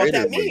Reds. What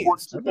that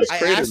means. I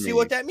asked you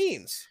what that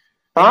means.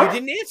 Huh? You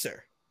didn't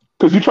answer.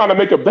 Because you're trying to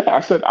make a bet. I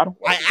said I don't.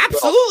 I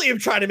absolutely am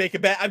trying to make a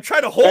bet. I'm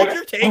trying to hold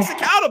your takes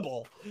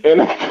accountable. And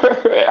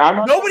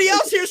nobody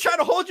else here is trying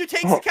to hold your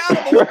takes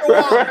accountable. What the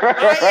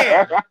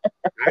wrong?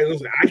 I am.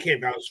 Listen, I can't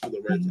vouch for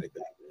the Reds like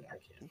that. I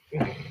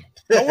can't.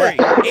 Don't worry,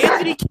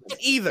 Anthony can't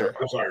either.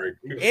 I'm sorry.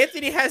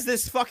 Anthony has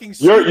this fucking.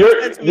 You're.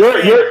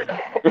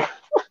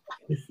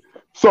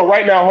 So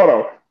right now, hold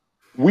on.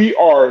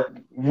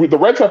 The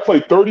Reds have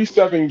played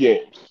 37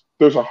 games.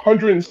 There's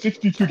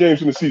 162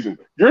 games in the season.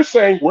 You're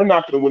saying we're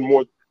not going to win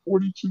more than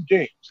 42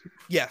 games.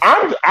 Yes.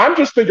 I'm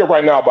just thinking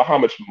right now about how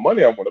much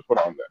money I want to put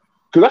on that,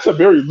 because that's a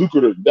very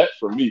lucrative bet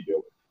for me, Dylan.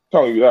 I'm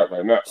telling you that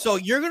right now. So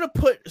you're going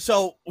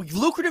to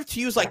lucrative to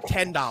you is like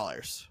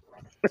 $10.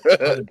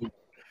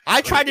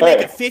 I tried to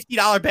make a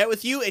 $50 bet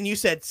with you, and you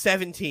said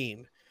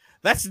 17.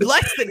 That's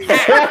less than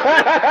half.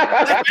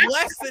 That's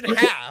less than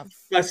half.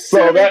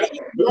 So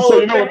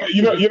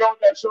you know what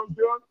that shows,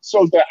 Dylan?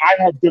 Shows that I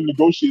have good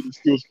negotiating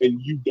skills and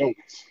you don't.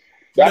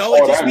 No,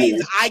 it just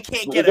means I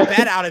can't get a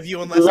bet out of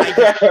you unless I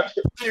get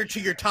cater to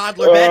your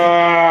toddler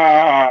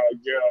betting.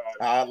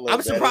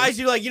 I'm surprised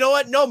you're like, you know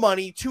what? No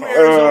money. 2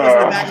 Arizonas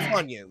and a bag of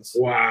Funyuns.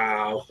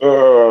 Wow.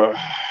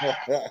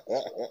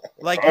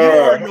 Like, you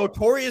are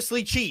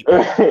notoriously cheap.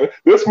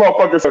 This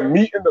motherfucker said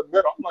meet in the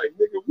middle. I'm like,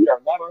 nigga, we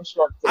are not on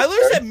Shark Tank. I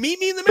literally said meet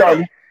me in the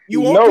middle. You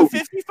won't do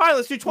 50? Fine,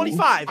 let's do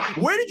 25.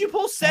 Where did you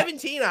pull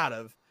 17 out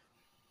of?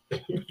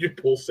 You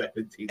pull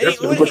 17.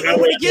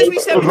 When he gives me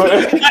 17,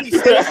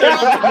 he's going to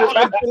give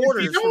me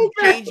quarters from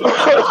changing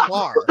my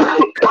car.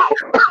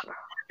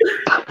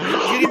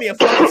 You give me a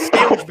fucking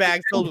sandwich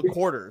bag filled with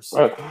quarters.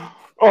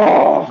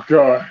 Oh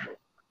god!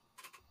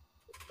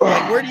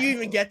 Like, where do you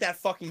even get that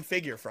fucking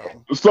figure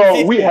from? So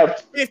 50, we have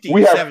 50,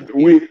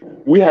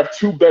 we have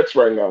 2 bets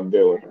right now,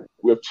 Dylan.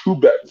 We have 2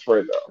 bets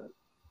right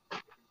now.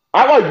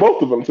 I like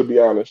both of them, to be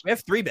honest. We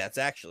have 3 bets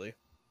actually.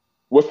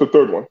 What's the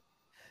third one?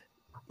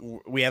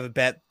 We have a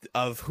bet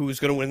of who's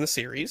going to win the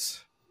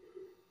series,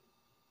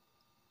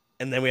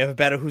 and then we have a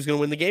bet of who's going to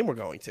win the game we're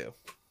going to.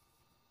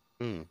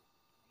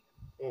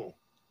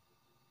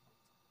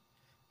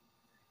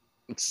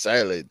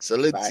 Silence.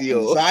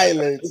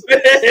 Silence.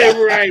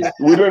 Right.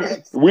 We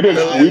didn't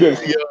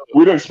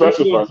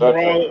specify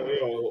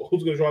that.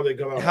 Who's gonna draw the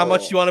gun? How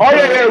much do you want to? Oh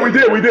yeah, we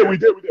did.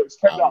 It's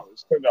 $10.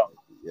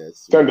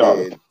 Yes,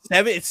 $10.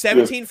 It's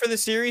 17 for the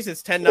series.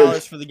 It's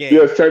 $10 for the game.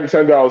 Yes,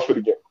 $10 for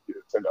the game. Yeah,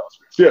 $10.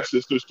 Yes,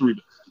 there's 3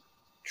 bets.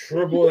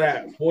 Triple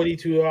that,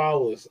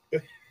 $42.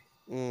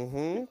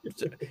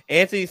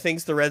 Anthony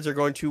thinks the Reds are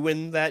going to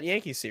win that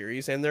Yankee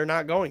series, and they're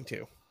not going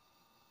to.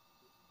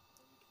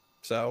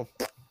 So,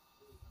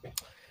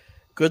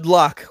 good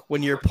luck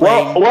when you're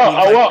playing.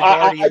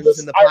 I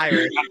just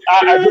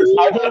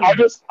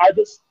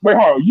wait.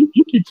 Hold on. You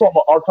keep talking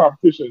about our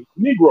competition,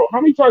 Negro.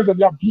 How many times have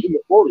y'all beaten the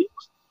Orioles?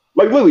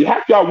 Like literally,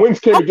 half y'all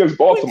wins came against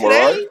Baltimore,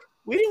 right?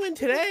 We didn't win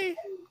today.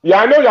 Yeah,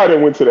 I know y'all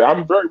didn't win today.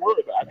 I'm very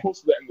worried. I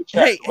posted that in the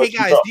chat. Hey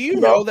guys, do you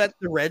know that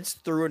the Reds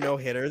threw a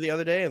no-hitter the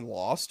other day and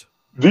lost?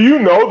 Do you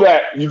know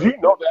that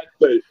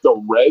the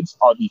Reds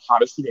are the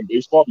hottest team in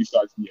baseball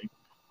besides the Yankees?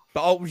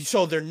 Oh,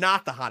 so they're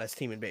not the hottest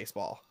team in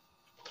baseball.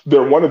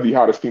 They're one of the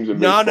hottest teams in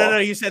baseball. No.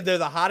 You said they're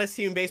the hottest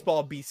team in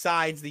baseball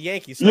besides the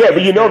Yankees. So yeah,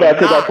 but you know that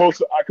because I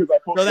posted.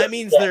 So that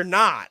means they're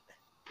not.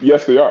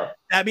 Yes, they are.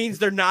 That means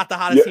they're not the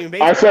hottest team in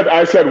baseball.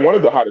 I said one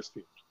of the hottest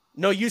teams.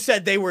 No, you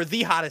said they were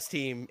the hottest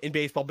team in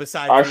baseball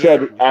besides. I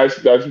said one.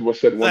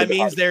 So that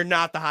means they're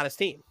not the hottest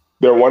team.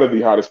 They're one of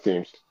the hottest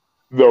teams.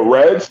 The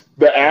Reds,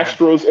 the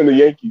Astros, and the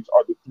Yankees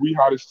are the 3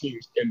 hottest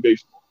teams in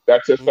baseball.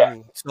 That's a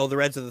fact. So the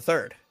Reds are the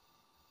 3rd.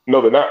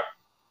 No, they're not.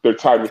 They're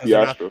tied with the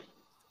Astros.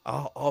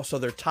 So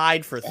they're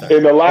tied for 3rd.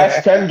 In the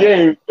last 10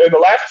 games,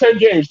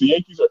 the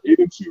Yankees are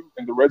 8-2,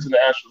 and the Reds and the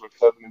Astros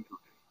are 7-3.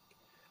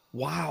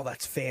 Wow,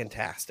 that's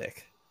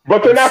fantastic.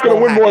 But they're not going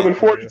to win more than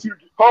 42.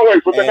 Oh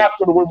wait, but they're not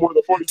going to win more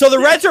than 42. So the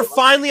Reds are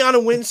finally on a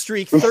win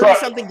streak,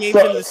 30-something games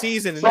into the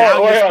season, and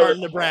now you're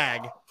starting to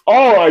brag.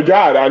 Oh my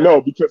god, I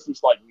know, because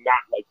it's like not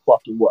like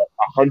fucking what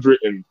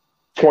 120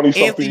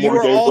 something Anthony, more you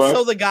were games also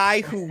left. the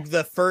guy who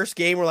the first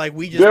game were like,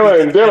 we just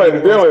Dylan,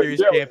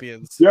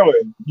 champions.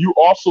 Dylan, you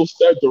also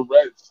said the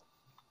Reds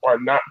are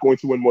not going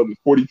to win more than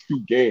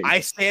 42 games.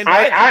 I stand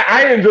by that.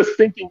 I am just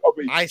thinking of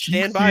I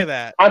stand by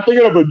that. I'm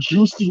thinking of a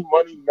juicy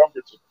money number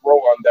to throw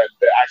on that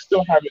bet. I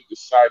still haven't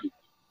decided.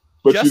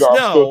 But just I'm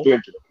still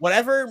thinking.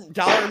 Whatever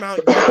dollar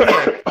amount you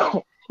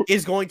pick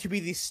is going to be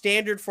the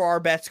standard for our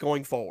bets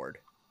going forward.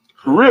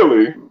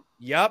 Really?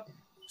 Yep.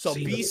 So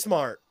be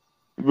smart.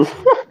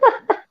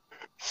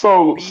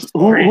 So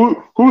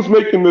who's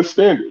making this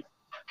standard?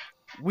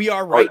 We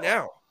are right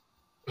now.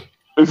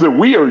 Is it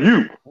we or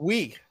you?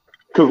 We.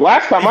 Because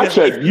last time I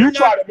checked, you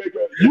tried to make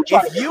a.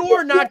 If you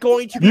are not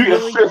going to be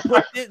willing to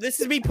put this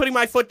is me putting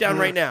my foot down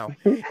right now.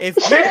 If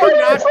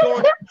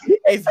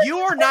you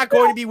are not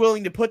going to be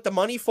willing to put the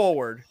money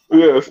forward,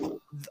 yes,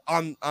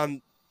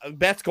 on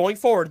bets going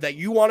forward that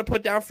you want to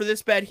put down for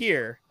this bet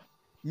here,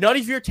 none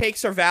of your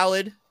takes are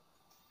valid,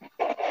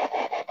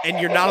 and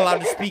you're not allowed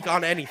to speak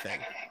on anything.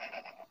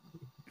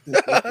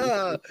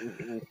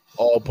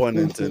 All pun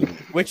intended.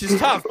 Which is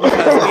tough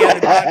because we had a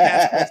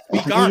podcast to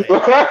speak on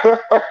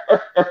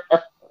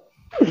it.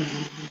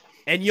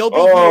 And you'll be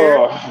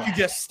here to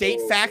just state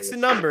facts and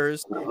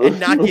numbers and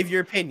not give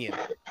your opinion.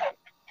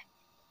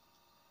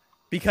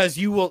 Because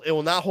it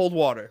will not hold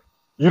water.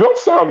 You don't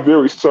sound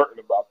very certain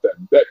about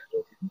that bet.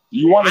 Do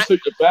you want to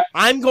take it back?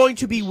 I'm willing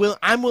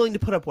to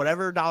put up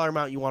whatever dollar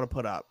amount you want to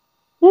put up.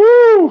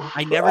 Woo!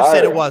 I never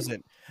said it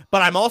wasn't.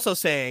 But I'm also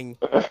saying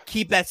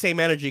keep that same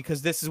energy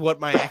because this is what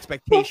my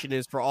expectation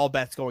is for all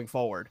bets going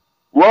forward.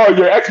 Well,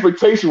 your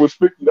expectation was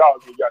 $50 and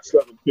you got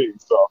 17,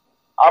 so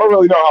I don't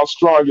really know how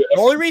strong your.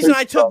 The only reason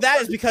I took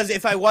that is because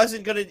if I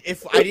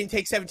didn't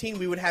take 17,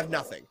 we would have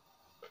nothing.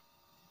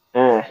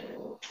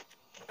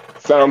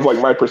 Sounds like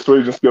my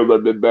persuasion skills are a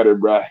bit better,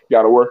 bruh.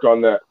 Got to work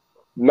on that.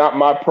 Not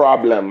my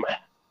problem.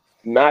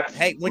 Not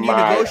hey, when you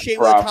negotiate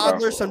with a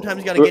toddler, sometimes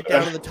you got to get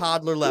down to the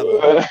toddler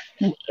level.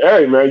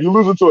 Hey, man, you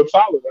losing to a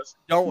toddler. That's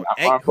not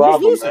my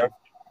problem, losing? man.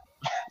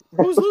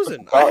 Who's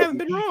losing? I haven't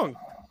been wrong.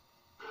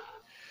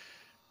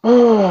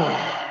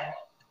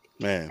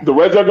 Man, the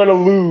Reds are gonna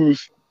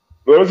lose.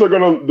 The Reds aren't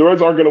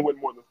gonna win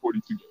more than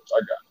 42 games. I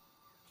got it.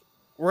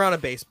 We're on a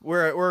base.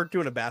 We're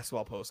doing a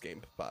basketball post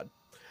game pod.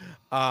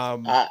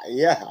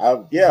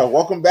 Yeah.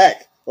 Welcome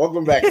back,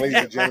 ladies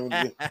and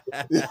gentlemen.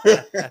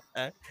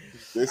 I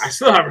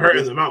still haven't hurt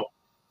him out.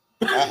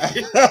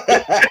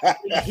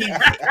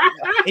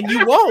 And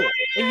you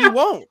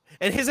won't.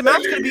 And his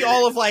amount's gonna be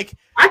all of like.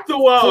 I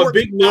threw out a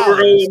big number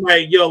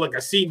earlier, like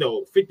a C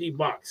note,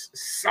 $50,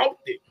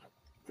 something.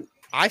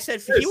 I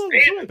said he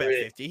won't bet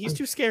 50. He's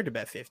too scared to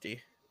bet 50.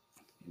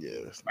 Yeah.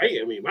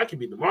 I mean, I could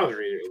be the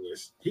moderator in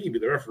this. He could be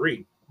the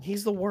referee.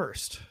 He's the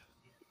worst.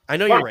 I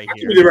know you're right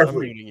here. Be the referee. I'm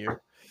reading you.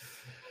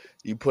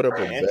 You put up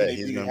a bet.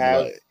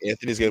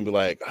 Anthony's gonna be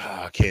like,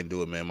 I can't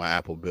do it, man. My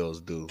Apple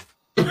bill's due.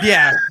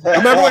 Yeah.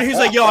 Remember when he was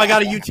like, "Yo, I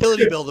got a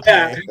utility bill to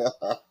pay."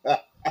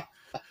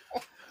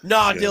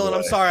 Nah, Dylan,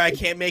 I'm sorry, I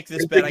can't make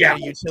this bet. I got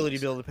a utility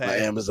bill to pay. My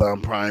Amazon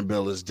Prime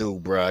bill is due,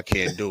 bro. I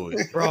can't do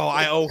it. Bro,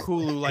 I owe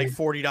Hulu like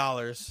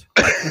 $40.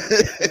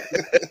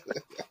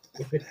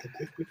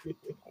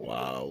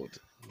 Wild,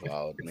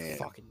 man.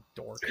 Fucking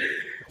dork.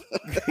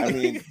 I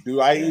mean, do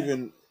I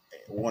even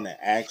want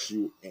to ask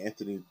you,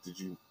 Anthony,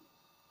 do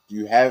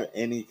you have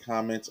any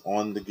comments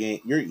on the game?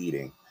 You're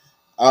eating.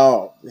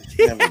 Oh,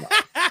 never mind.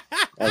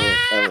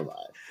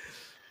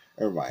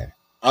 Never mind.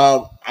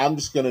 I'm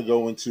just gonna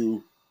go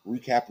into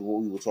recapping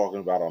what we were talking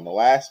about on the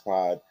last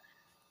pod,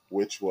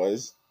 which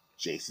was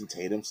Jason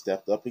Tatum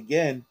stepped up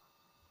again.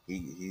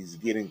 He's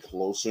getting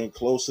closer and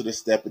closer to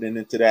stepping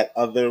into that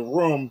other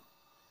room.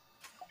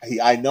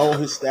 I know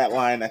his stat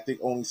line, I think,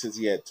 only says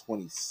he had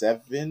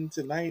 27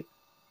 tonight.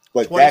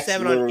 But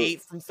 27 on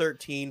 8 from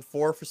 13,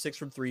 4 for 6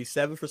 from 3,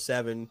 7 for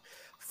 7,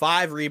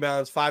 5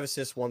 rebounds, 5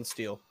 assists, 1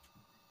 steal.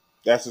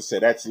 That's what I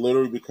said. That's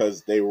literally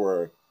because they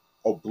were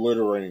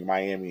obliterating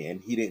Miami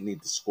and he didn't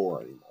need to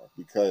score anymore.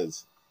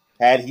 Because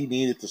had he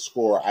needed to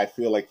score, I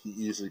feel like he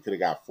easily could have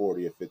got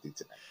 40 or 50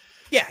 tonight.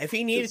 Yeah, if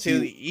he needed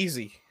to,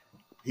 easy.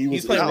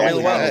 He's playing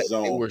really well.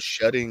 They were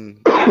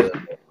shutting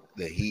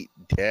the Heat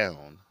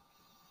down.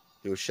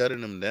 They were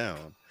shutting them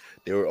down.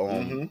 They were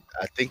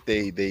I think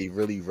they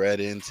really read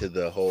into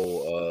the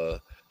whole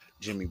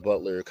Jimmy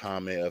Butler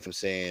comment of him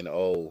saying,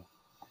 "Oh,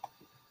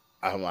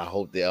 I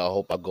hope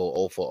I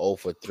go 0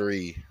 for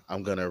 3.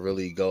 I'm gonna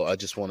really go. I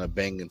just want to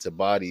bang into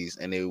bodies."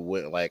 And they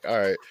went like, "All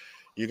right,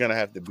 you're gonna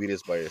have to beat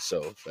us by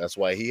yourself." That's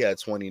why he had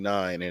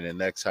 29, and the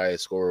next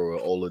highest scorer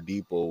was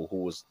Oladipo,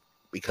 who was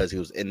because he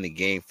was in the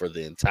game for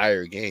the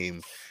entire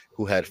game,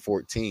 who had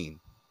 14.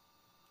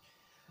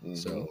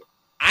 So.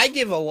 I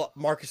give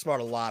Marcus Smart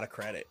a lot of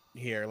credit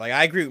here. Like,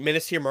 I agree with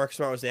Minutes here. Marcus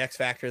Smart was the X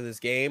factor of this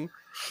game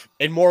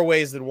in more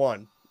ways than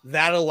one.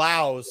 That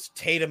allows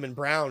Tatum and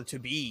Brown to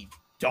be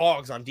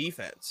dogs on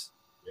defense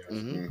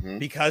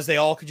because they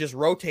all could just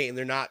rotate and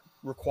they're not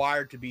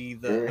required to be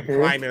the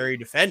primary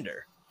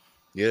defender.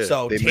 Yeah.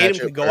 So Tatum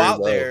could go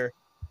out there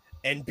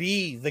and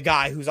be the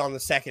guy who's on the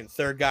second,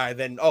 third guy.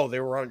 Then, they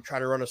were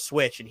trying to run a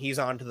switch and he's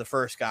on to the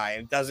first guy.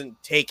 And it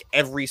doesn't take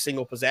every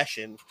single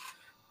possession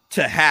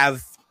to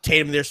have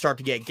Tatum there start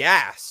to get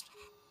gassed.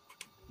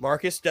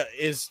 Marcus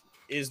is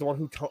the one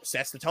who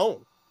sets the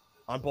tone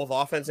on both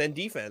offense and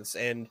defense.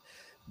 And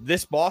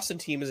this Boston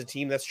team is a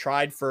team that's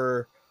tried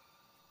for,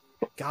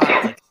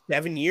 like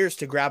 7 years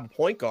to grab a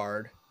point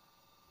guard.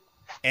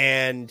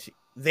 And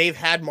they've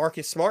had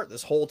Marcus Smart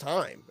this whole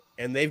time.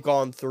 And they've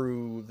gone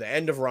through the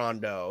end of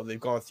Rondo. They've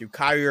gone through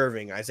Kyrie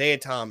Irving, Isaiah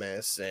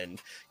Thomas,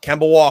 and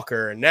Kemba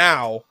Walker. And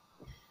now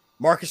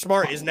Marcus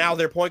Smart is now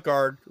their point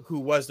guard who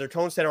was their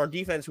tone setter on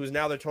defense, who is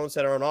now their tone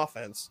setter on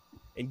offense,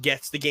 and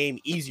gets the game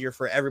easier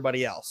for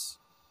everybody else,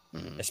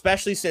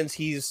 especially since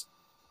he's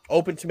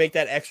open to make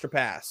that extra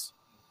pass.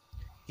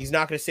 He's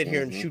not going to sit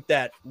here and shoot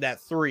that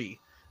three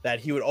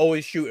that he would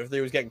always shoot if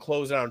they was getting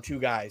closed out on 2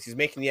 guys. He's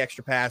making the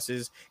extra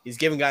passes. He's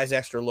giving guys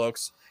extra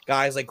looks.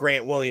 Guys like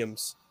Grant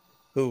Williams,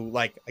 who,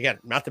 like, again,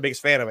 not the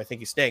biggest fan of. I think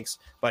he stinks,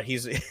 but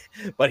he's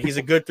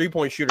a good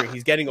 3-point shooter.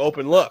 He's getting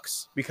open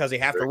looks because they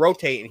have to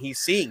rotate, and he's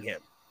seeing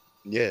him.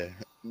 Yeah,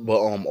 but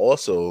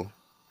also,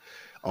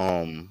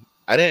 I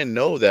didn't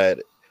know that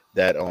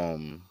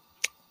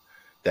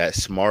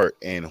Smart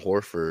and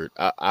Horford,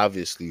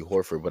 obviously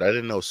Horford, but I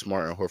didn't know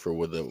Smart and Horford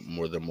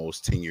were the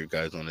most tenured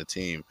guys on the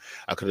team.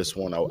 I could have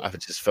sworn I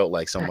just felt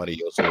like somebody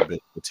else would have been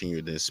more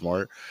tenured than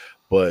Smart,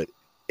 but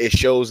it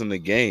shows in the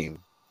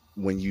game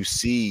when you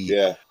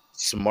see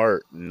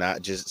Smart,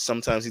 not just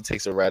sometimes he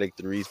takes erratic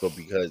threes, but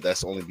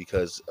that's only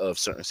because of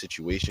certain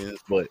situations.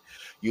 But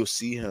you'll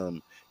see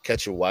him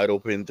catch a wide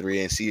open 3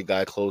 and see a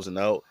guy closing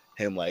out,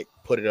 him like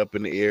put it up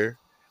in the air,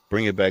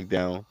 bring it back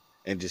down,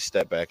 and just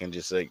step back and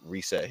just like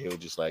reset. He'll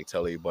just like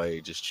tell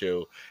everybody just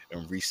chill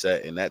and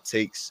reset, and that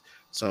takes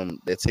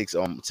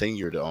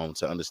tenure to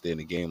understand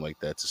the game like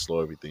that, to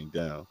slow everything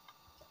down.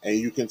 And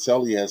you can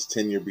tell he has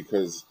tenure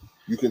because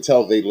you can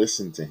tell they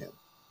listen to him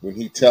when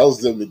he tells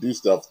them to do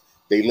stuff.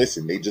 they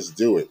listen. They just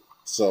do it.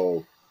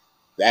 So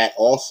that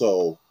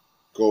also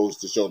goes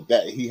to show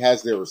that he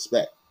has their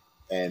respect.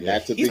 And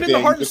that's a big thing. He's been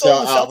the heart and soul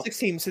of the Celtics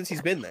team since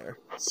he's been there.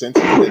 Since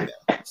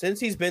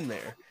he's been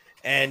there.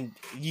 And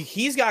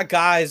he's got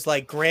guys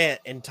like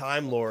Grant and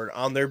Time Lord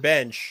on their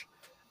bench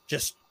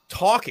just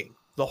talking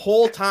the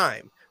whole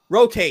time.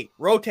 Rotate,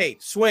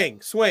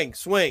 swing.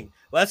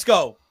 Let's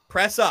go.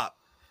 Press up.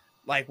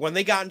 Like when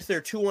they got into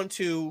their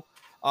 2-1-2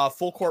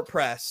 full court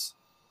press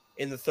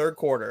in the third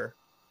quarter,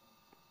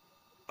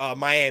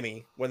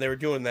 Miami, when they were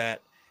doing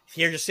that,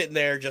 you're just sitting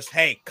there just,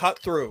 hey, cut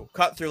through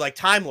like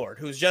Time Lord,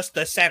 who's just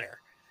the center,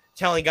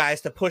 telling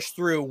guys to push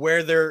through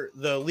where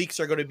the leaks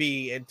are going to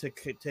be and to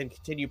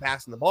continue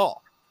passing the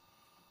ball.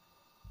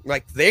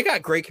 Like, they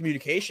got great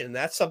communication.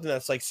 That's something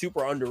that's like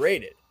super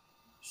underrated.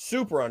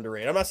 I'm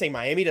not saying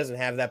Miami doesn't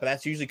have that, but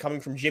that's usually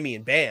coming from Jimmy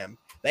and Bam.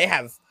 They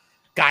have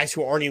guys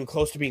who aren't even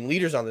close to being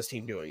leaders on this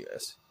team doing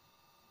this.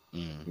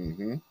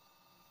 Mm-hmm.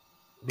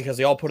 Because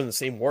they all put in the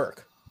same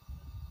work.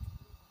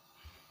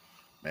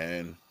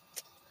 Man,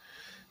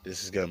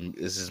 this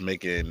is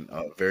making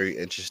a very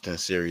interesting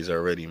series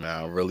already,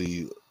 man.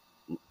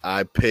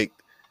 I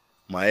picked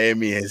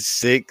Miami in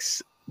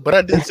 6, but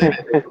I did say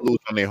that they lose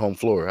on their home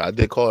floor. I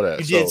did call that.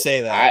 You did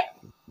say that.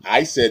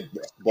 I said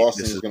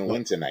Boston was going to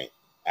win tonight.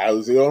 I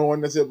was the only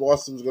one that said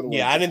Boston was going to win.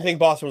 Yeah, I didn't think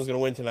Boston was going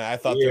to win tonight. I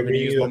thought they were going to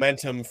use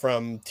momentum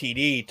from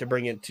TD to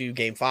bring it to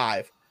Game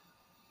 5.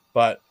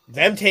 But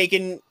them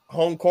taking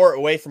home court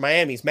away from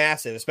Miami is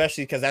massive,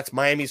 especially because that's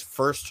Miami's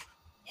first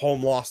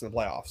home loss in the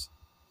playoffs.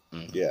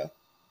 Yeah.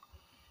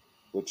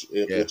 Which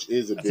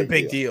is a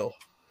big deal.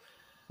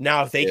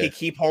 Now, if they could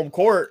keep home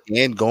court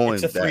and going,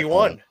 it's a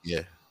 3-1.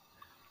 Yeah.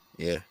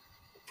 And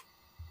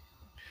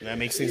that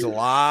makes things a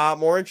lot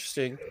more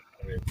interesting.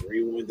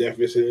 3-1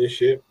 deficit and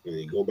shit, and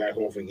then go back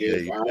home for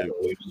Game 5. Or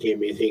if you can't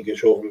maintain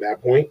control from that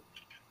point,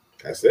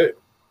 that's it.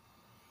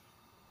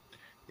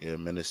 Yeah,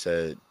 Minute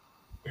said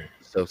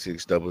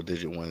Celtics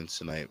double-digit wins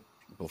tonight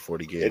before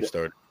the game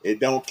started.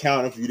 It don't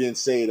count if you didn't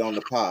say it on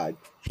the pod.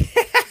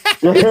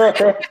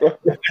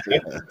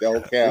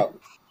 Don't count.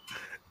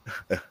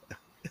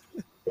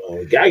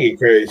 Gotta give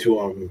credit to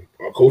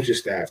our coaching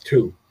staff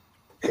too,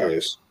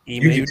 because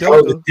you can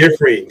tell the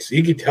difference.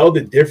 You can tell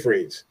the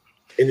difference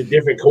in the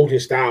different coaching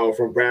style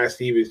from Brad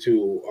Stevens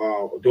to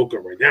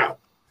Udoka right now.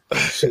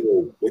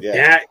 So with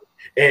that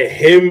and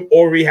him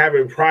already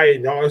having prior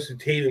knowledge to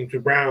Tatum to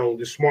Brown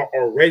to Smart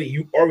already,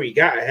 you already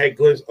got a head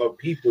glimpse of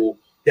people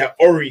that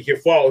already can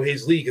follow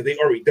his league because they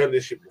already done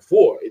this shit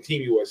before in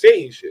Team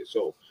USA and shit.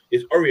 So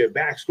it's already a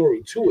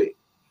backstory to it.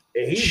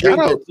 And he shout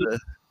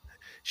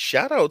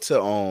out to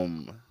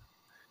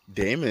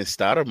Damon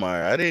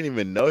Stoudemire. I didn't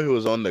even know he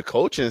was on the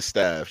coaching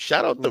staff.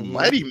 Shout out to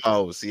Mighty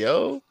Mouse,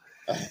 yo.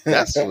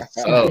 That's what's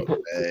up,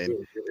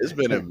 man. It's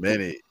been a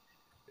minute.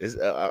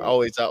 I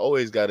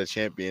always got to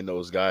champion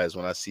those guys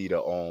when I see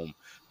the old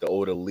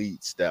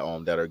elites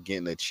that are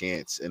getting a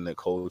chance in the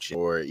coaching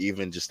or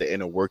even just the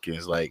inner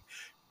workings, like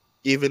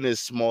even as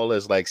small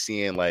as like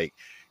seeing like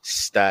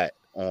Stat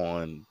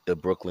on the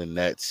Brooklyn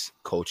Nets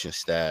coaching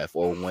staff,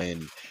 or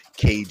when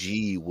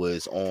KG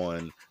was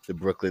on the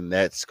Brooklyn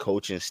Nets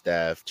coaching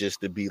staff,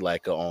 just to be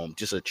like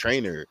just a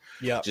trainer,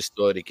 just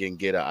so they can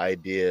get an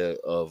idea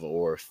of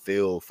or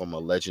feel from a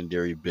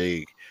legendary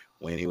big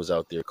when he was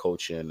out there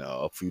coaching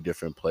a few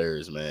different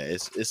players. Man,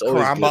 it's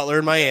always Caron Butler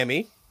in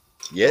Miami.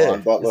 Yeah,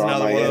 Butler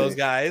another one of those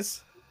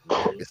guys.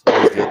 It's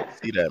always good to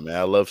see that, man.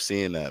 I love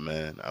seeing that,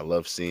 man. I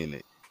love seeing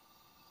it.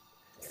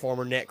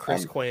 Former net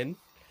Chris Quinn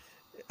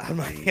on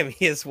Miami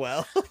as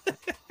well.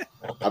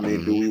 I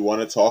mean, do we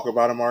want to talk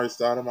about Amari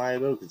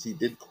Stoudemire though? Because he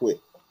did quit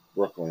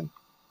Brooklyn.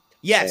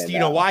 Yes. Do you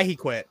know why he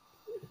quit?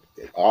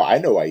 Oh, I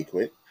know why he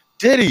quit.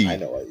 Did he? I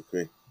know why he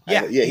quit.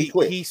 Yeah, he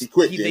quit. He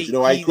quit. James. You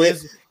know why he quit?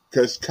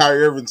 Because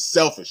Kyrie Irving's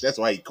selfish. That's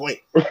why he quit.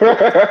 You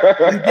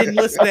didn't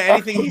listen to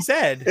anything he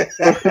said.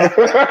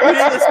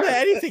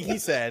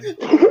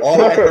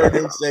 All I heard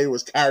him say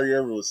was Kyrie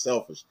Irving was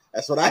selfish.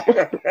 That's what I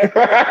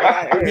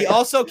heard. He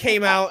also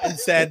came out and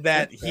said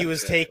that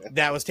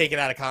that was taken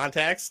out of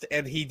context,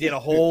 and he did a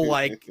whole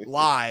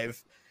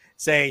live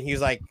saying he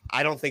was like,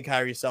 I don't think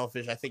Kyrie's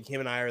selfish. I think him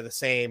and I are the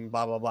same,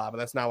 blah, blah, blah. But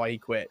that's not why he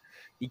quit.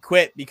 He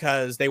quit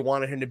because they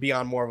wanted him to be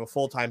on more of a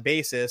full-time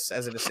basis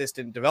as an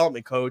assistant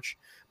development coach.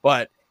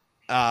 But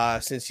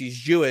since he's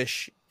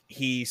Jewish, they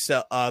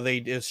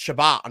do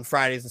Shabbat on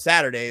Fridays and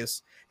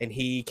Saturdays, and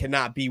he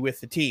cannot be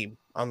with the team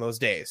on those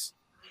days.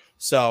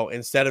 So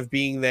instead of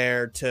being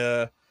there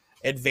to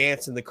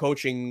advance in the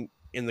coaching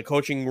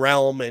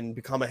realm and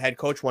become a head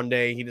coach one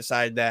day, he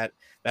decided that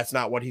that's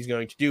not what he's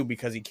going to do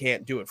because he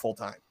can't do it full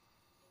time.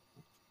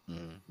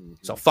 Mm-hmm.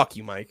 So fuck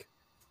you, Mike.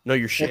 Know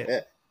your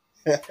shit.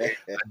 I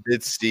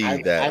did see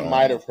that. I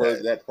might have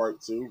heard that part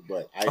too,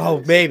 but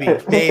maybe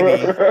just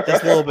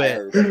a little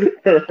bit.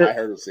 I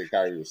heard him say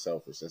Kyrie was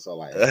selfish. That's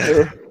all I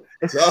heard.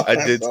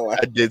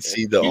 I did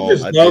see the. He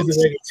just loves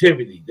the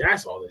negativity.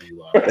 That's all that he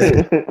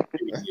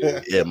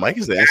loves. Yeah, Mike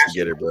is the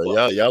instigator,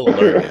 bro. Y'all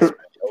learn this. Man.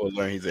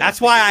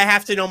 That's why I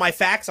have to know my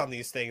facts on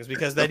these things,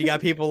 because then you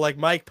got people like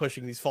Mike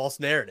pushing these false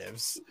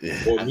narratives.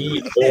 Or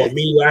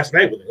me last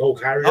night with the whole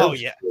Kyrie.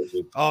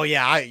 Oh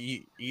yeah.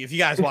 If you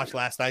guys watched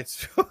last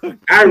night's,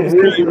 I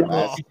really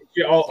want to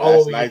see all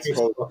over your face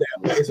about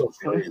that. It's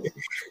okay.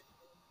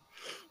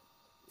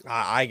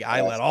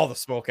 I let all the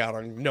smoke out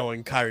on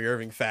knowing Kyrie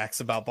Irving facts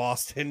about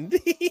Boston.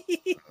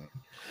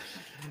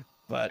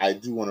 But I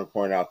do want to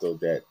point out though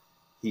that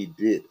he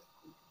did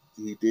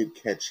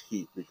catch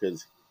heat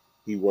because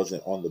he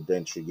wasn't on the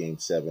bench for Game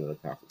 7 of the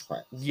conference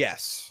finals.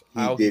 Yes,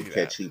 he did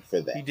catch heat for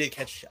that. He did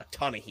catch a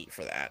ton of heat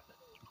for that.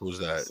 Who's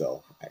that?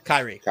 So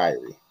Kyrie.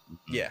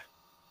 Yeah,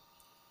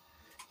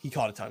 he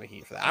caught a ton of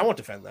heat for that. I won't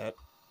defend that.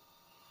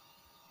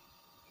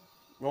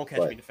 Won't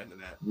catch me defending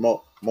that.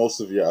 Most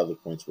of your other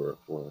points were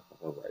right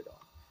on.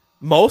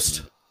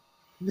 Most?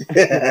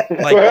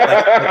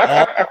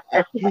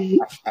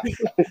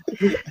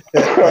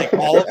 like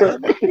all of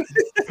them?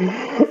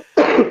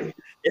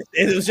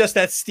 It was just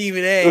that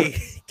Stephen A.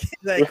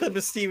 that clip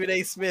of Stephen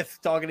A. Smith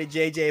talking to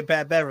JJ and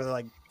Pat Bever. They're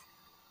like,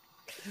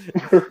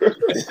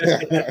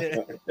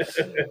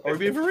 are we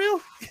being for real?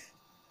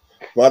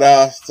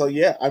 But so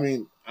yeah, I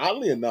mean,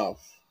 oddly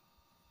enough,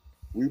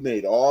 we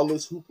made all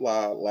this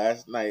hoopla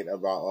last night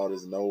about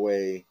there's no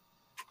way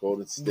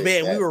Golden State.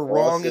 Man, we were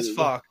wrong as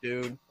fuck,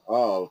 dude.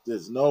 Oh,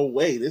 there's no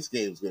way this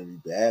game's gonna be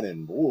bad,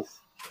 and woof.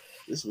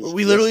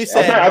 We literally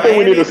said. I think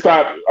we need to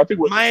stop. I think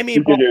Miami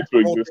get into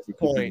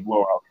existence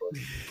blowout.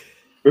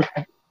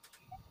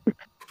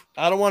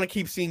 I don't want to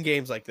keep seeing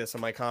games like this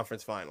in my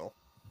conference final.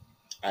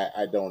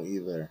 I don't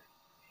either.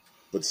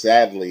 But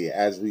sadly,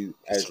 as we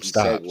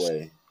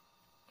segue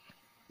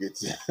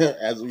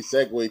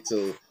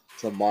to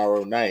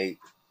tomorrow night,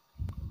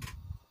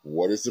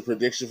 what is the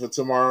prediction for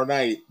tomorrow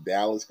night?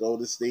 Dallas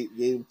Golden State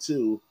Game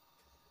 2.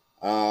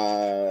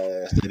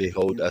 I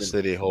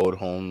said they hold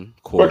home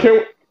court,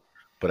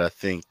 but I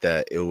think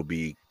that it will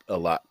be a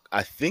lot.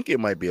 I think it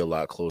might be a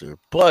lot closer.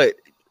 But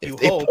if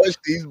they punch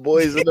these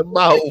boys in the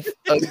mouth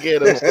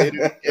again, I'm saying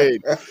it again.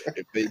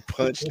 If they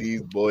punch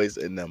these boys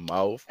in the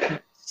mouth,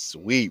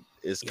 sweep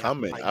is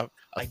coming.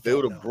 I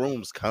feel the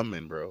broom's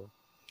coming, bro.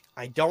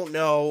 I don't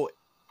know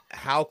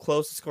how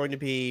close it's going to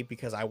be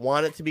because I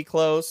want it to be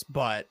close,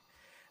 but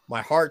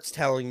my heart's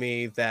telling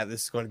me that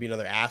this is going to be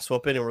another ass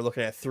whooping, and we're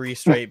looking at 3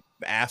 straight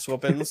ass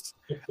whoopings.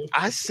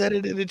 I said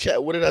it in the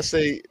chat. What did I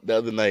say the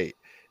other night?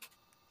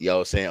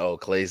 Y'all saying, "Oh,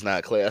 Clay's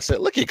not Clay." I said,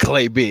 "Look at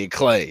Clay being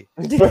Clay."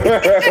 Look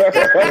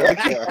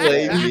at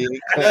Clay being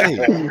Clay.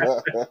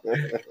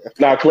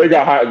 Nah, Clay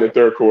got hot in the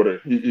third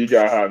quarter. He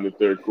got hot in the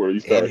third quarter.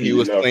 He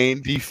was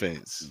playing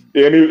defense.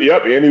 And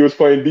he was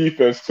playing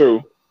defense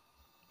too.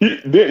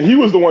 He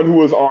was the one who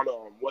was on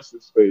what's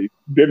his face,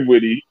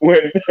 Dinwiddie,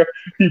 when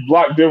he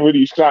blocked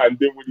Dinwiddie's shot, and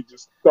Dinwiddie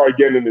just started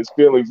getting in his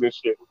feelings and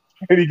shit,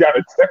 and he got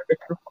a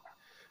technical.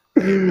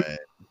 Hey, man,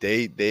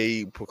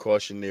 they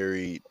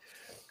precautionary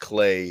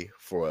Clay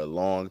for a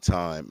long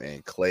time,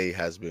 and Clay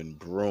has been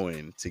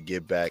brewing to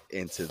get back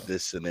into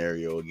this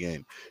scenario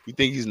again. You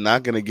think he's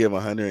not going to give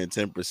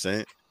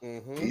 110%?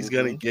 He's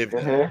going to give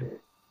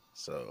it.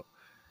 So,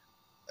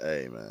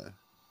 hey, man.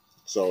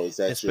 So is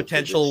that his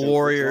potential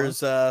Warriors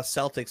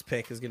Celtics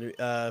pick is going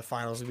to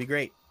finals would be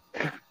great.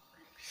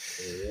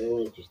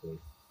 Oh, interesting.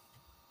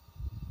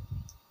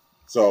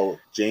 So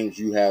James,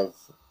 who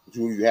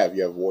you have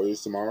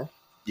Warriors tomorrow?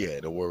 Yeah,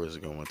 the Warriors are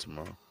going to win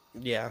tomorrow.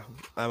 Yeah,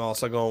 I'm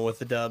also going with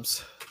the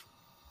Dubs.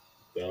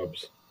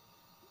 Dubs.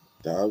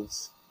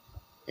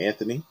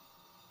 Anthony?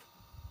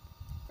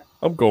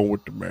 I'm going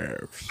with the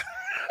Mavs.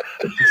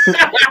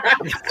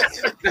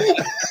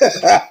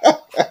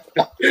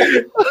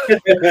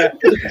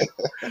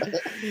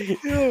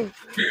 Yo,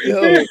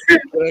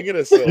 can I get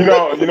a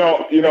solo?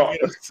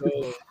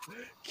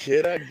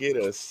 Can I get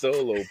a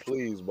solo,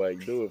 please,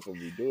 Mike? Do it for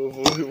me.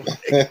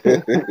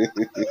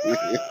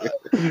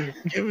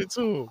 Give it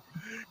to him.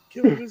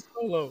 Give him a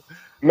solo.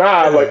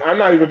 Nah,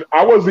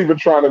 I wasn't even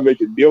trying to make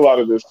a deal out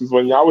of this because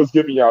when y'all was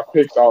giving y'all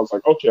picks, I was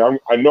like, okay,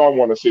 I know I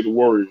want to say the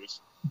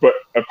Warriors, but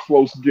a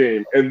close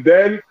game. And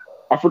then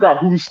I forgot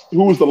who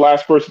was the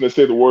last person to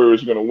say the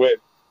Warriors are going to win.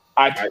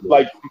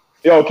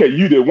 Okay,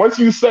 you did. Once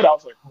you said, I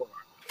was like, hold on.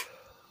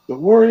 The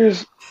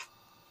Warriors.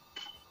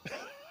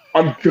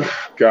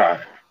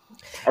 God.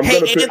 Hey,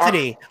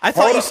 Anthony, I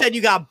thought you said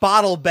you got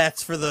bottle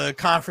bets for the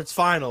conference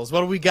finals.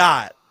 What do we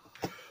got?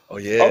 Oh,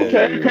 yeah.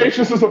 Okay,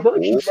 patience is a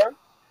virtue, man.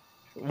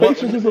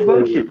 Patience is a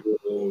virtue.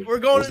 We're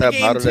going to the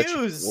game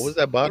twos. What was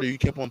that bottle you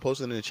kept on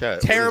posting in the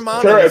chat?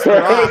 Terramana.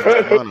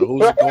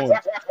 Who's it going?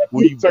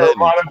 Who you betting?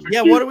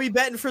 Yeah, what are we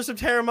betting for some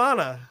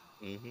Terramana?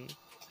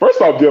 First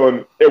off,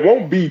 Dylan, it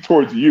won't be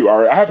towards you. All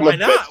right, Why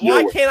not?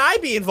 Why can't I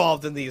be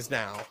involved in these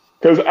now?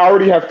 Because I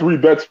already have 3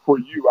 bets for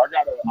you. I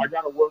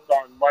gotta work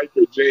on Mike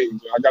or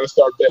James. I gotta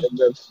start betting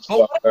them.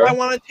 I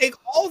want to take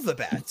all the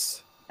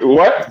bets.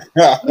 What?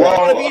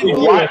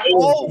 Why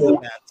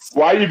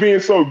are you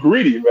being so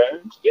greedy,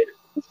 man?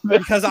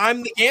 Because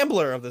I'm the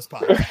gambler of this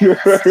podcast.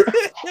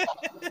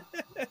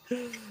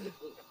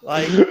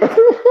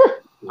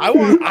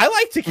 I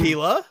like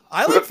tequila.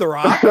 I like The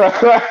Rock.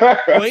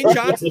 Dwayne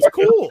Johnson's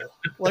cool.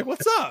 Like,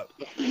 what's up?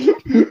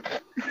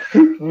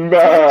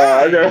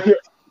 Nah,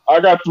 I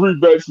got 3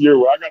 bets here.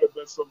 I got to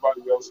bet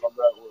somebody else on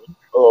that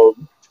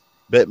one.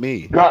 Bet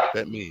me.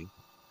 Bet me.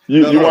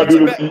 You want to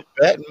do the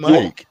bet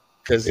Mike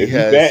because he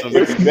has.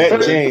 If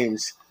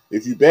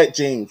you bet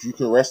James, you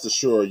can rest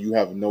assured you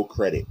have no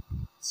credit.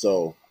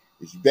 So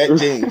if you bet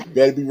James, you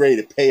better be ready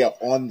to pay up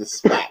on the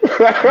spot.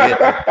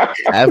 Yeah.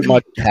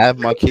 Have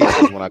my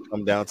cases when I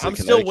come down to. I'm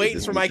still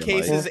waiting for my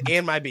cases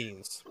and my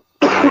beans.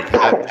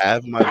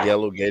 Have my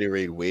yellow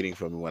Gatorade waiting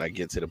for me when I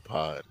get to the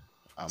pod.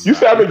 You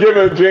still haven't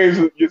given James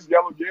his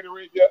yellow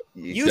Gatorade yet?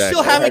 Exactly. You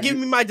still haven't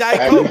given me my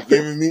Diet Coke. Have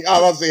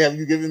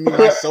you given me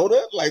my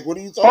soda? Like, what are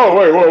you talking about? Oh,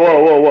 wait,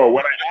 whoa.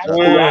 When I asked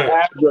for your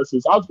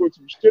addresses, I was going to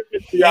ship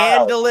it to your house.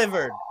 Hand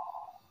delivered.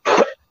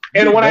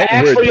 And when I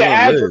asked for your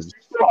address,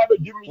 you still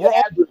haven't given me your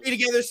address. We're all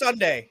together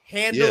Sunday.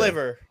 Hand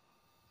deliver.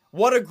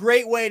 What a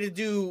great way to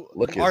do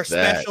our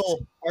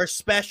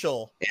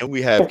special. And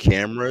we have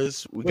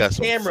cameras. We got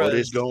some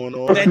footage going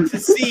on. Then to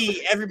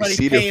see everybody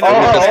paying.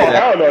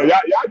 Hell no. Y'all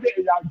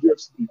getting y'all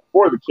gifts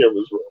before the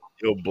cameras roll.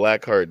 Yo,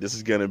 Blackheart, this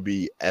is gonna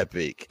be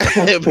epic.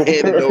 I'm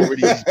handing over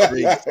these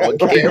drinks on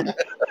camera.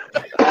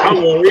 I'm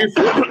gonna read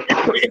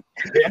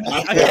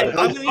I'm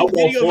gonna need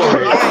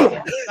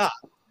videos.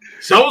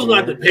 Someone's gonna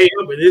have to pay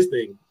up in this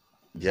thing.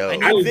 Yo, I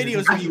need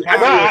videos of you. I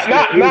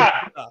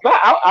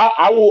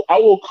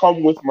will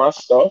come with my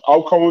stuff.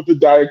 I'll come with the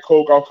Diet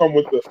Coke. I'll come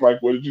with the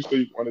what did you say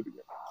you wanted to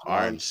get?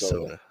 Orange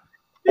soda.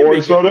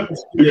 Orange soda?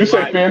 Did you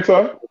say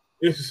Fanta?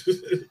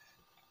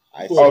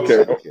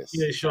 Okay.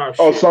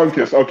 Oh,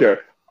 Sunkist. Okay.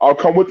 I'll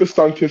come with the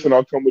Sunkist and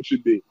I'll come with your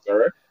beans. All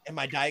right. And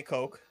my Diet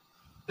Coke.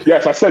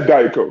 Yes, I said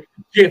Diet Coke.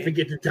 Can't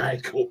forget the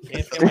Diet Coke.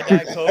 Can't forget my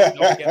Diet Coke.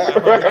 Don't forget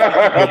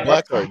my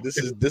Blackheart,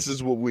 this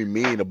is what we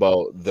mean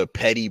about the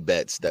petty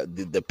bets, that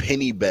the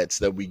penny bets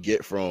that we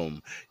get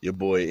from your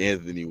boy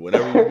Anthony.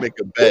 Whenever we make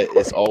a bet,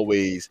 it's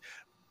always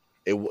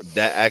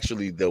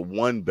the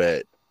one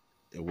bet.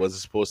 It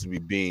wasn't supposed to be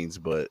beans,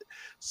 but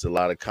it's a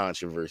lot of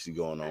controversy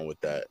going on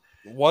with that.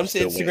 Once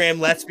Instagram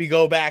lets me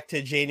go back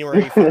to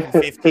January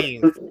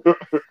 15th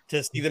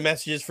to see the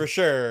messages for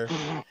sure,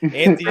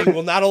 Anthony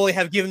will not only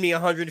have given me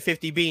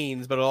 150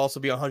 beans, but it'll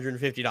also be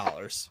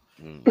 $150.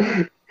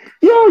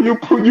 Yo, you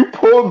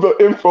pulled the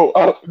info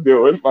out,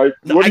 Dylan. Like,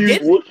 no,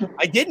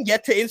 I didn't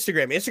get to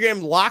Instagram.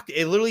 Instagram locked.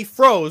 It literally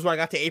froze when I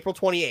got to April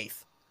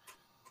 28th.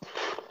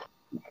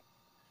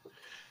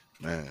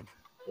 Man.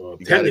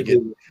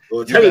 Technically,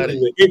 with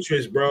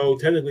interest, bro.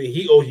 Technically,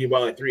 he owes you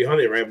about like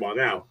 300 right about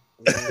now.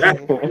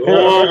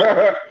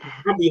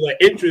 I'll be like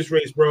interest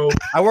rates, bro.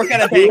 I work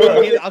at a bank.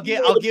 I'll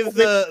give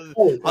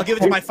it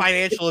to my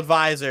financial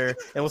advisor,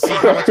 and we'll see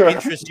how much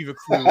interest you've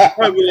accrued. We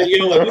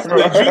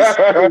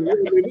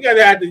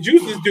gotta have the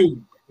juices,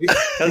 dude.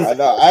 I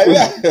know.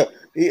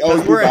 He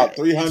owes you about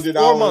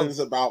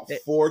 $300, about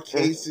 4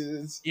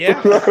 cases.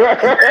 Yeah.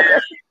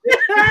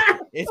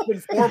 It's been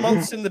 4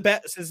 months since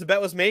the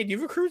bet was made.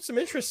 You've accrued some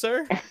interest,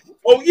 sir.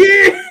 Oh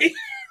yeah.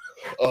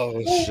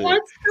 Oh shit!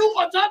 What's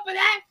on top of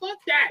that? Fuck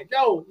that!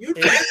 No, you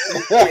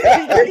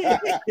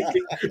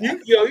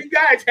you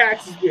got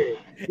taxes, man.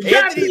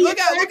 Anthony, look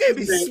at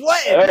me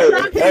sweating.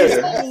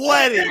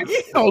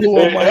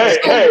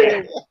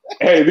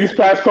 Hey, these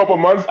past couple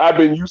months, I've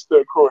been used to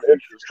accruing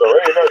interest, so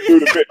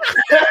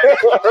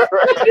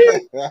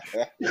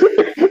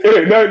it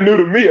ain't nothing new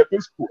to me at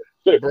this point.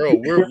 Bro,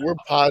 we're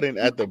potting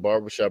at the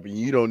barbershop and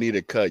you don't need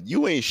a cut.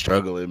 You ain't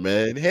struggling,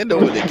 man. Hand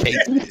over the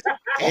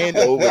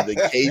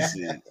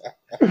cases.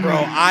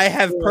 Bro, I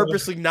have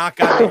purposely not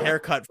gotten a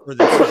haircut for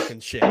this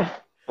fucking shit.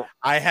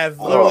 I have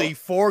literally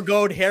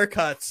foregoed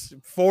haircuts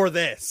for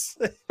this.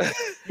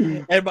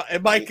 And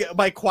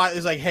Mike quietly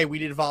is like, hey, we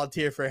need to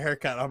volunteer for a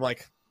haircut. I'm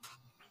like,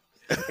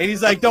 and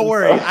he's like, don't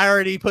worry, I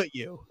already put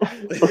you.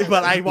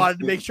 But I wanted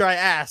to make sure I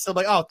asked. So I'm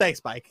like, oh,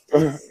 thanks, Mike.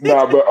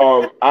 Nah, but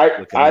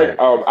I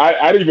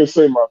didn't even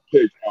say my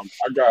pick.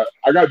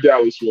 I got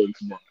Dallas winning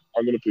tomorrow.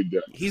 I'm gonna pick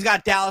Dallas. He's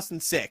got Dallas in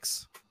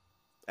 6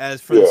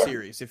 as for the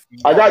series.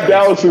 I got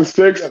Dallas in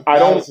 6. So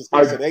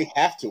they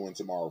have to win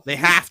tomorrow. They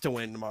have to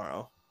win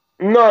tomorrow.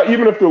 No,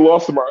 even if they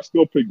lost tomorrow, I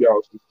still pick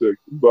Dallas in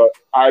 6. But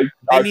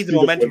they need the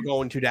momentum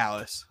going to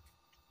Dallas.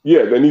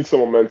 Yeah, they need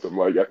some momentum,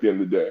 like, at the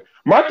end of the day.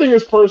 My thing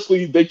is,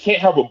 personally, they can't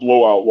have a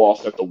blowout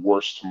loss at the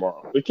worst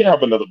tomorrow. They can't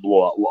have another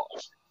blowout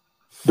loss.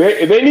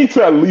 They need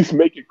to at least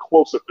make it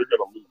close if they're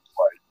going to lose.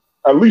 Like,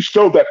 at least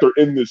show that they're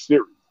in this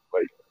series,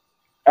 like,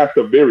 at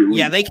the very least.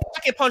 Yeah, they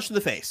can't get punched in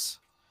the face.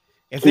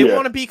 If they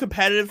want to be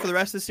competitive for the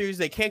rest of the series,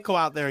 they can't go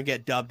out there and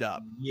get dubbed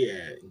up.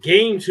 Yeah,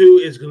 Game 2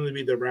 is going to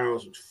be the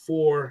rounds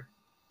 4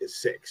 and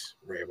 6,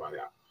 right about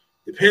now.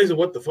 Depends on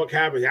what the fuck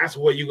happens. That's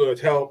what you're going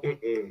to tell.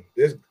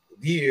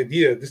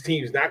 This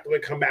team is not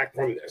going to come back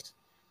from this.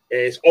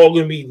 And it's all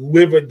going to be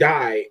live or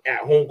die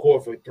at home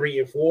court for 3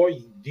 and 4.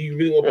 Do you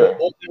really want to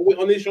put all that weight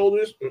on their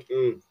shoulders?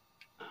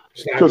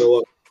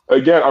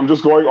 Again, I'm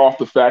just going off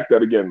the fact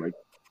that, again, like,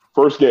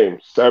 first game,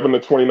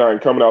 7-29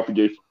 coming out the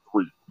gate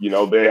for 3. You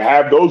know, they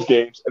have those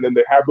games, and then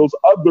they have those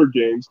other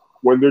games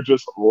when they're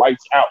just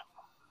lights out.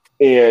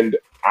 And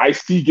I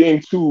see game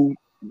 2,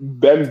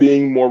 them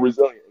being more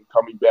resilient and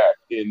coming back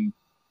and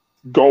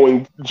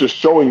just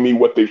showing me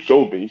what they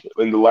showed me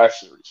in the last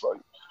series.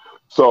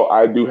 So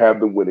I do have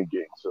them winning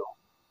game 2.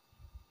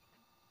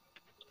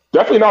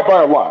 Definitely not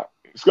by a lot.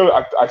 It's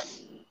gonna. I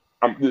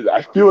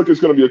feel like it's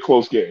gonna be a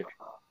close game.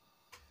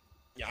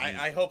 Yeah,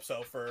 I hope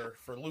so for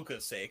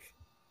Luka's sake.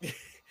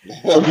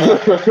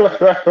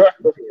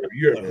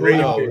 You're a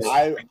great.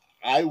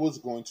 I was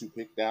going to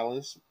pick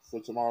Dallas for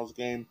tomorrow's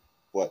game,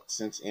 but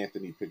since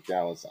Anthony picked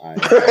Dallas, I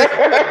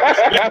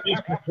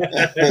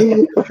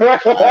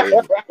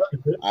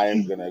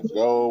am gonna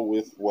go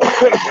with what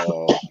I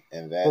know,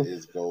 and that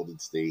is Golden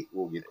State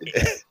will get the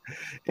dub.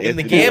 In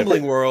the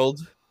gambling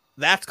world,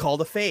 that's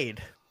called a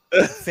fade.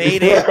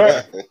 Fade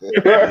Anthony.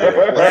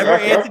 Whatever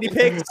Anthony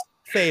picks,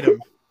 fade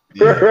him.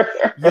 Yeah.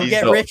 You'll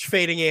get rich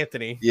fading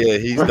Anthony. Yeah,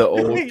 he's the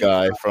old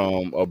guy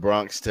from A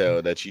Bronx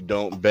Tale that you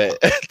don't bet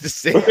the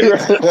same.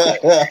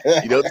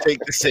 You don't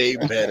take the same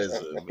bet as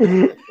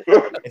him.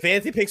 If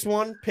Anthony picks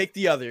one, pick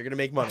the other. You're gonna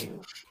make money.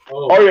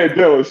 Oh yeah,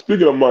 Dylan.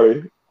 Speaking of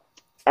money,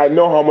 I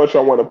know how much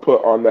I want to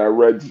put on that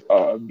Reds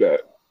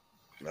bet.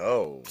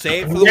 No. Say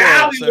it for the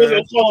now world, we're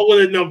gonna call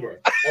with a number.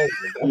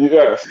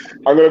 Yes,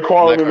 I'm gonna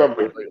call in the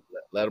number.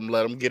 Let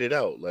him get it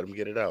out. Let him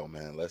get it out,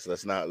 man.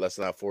 Let's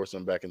not force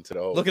him back into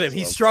the hole. Look at him.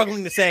 He's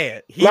struggling to say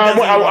it.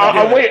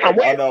 I'm waiting.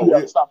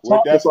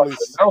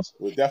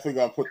 We're definitely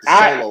gonna put the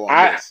solo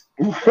on this.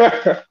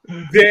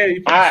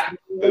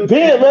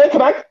 Damn, man.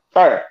 Can I?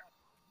 All right.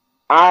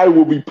 I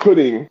will be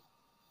putting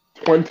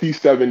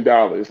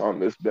 $27 on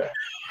this bet.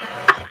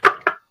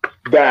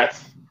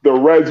 That's the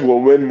Reds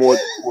will win more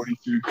than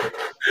 42.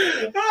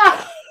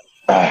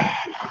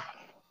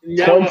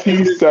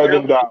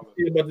 $27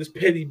 about this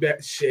petty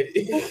bet shit.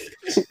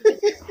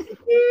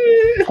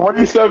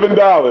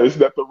 $27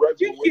 that the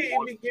Reds will win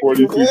more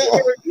than 42.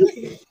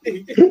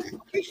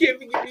 You can't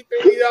be giving me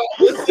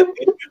 $30.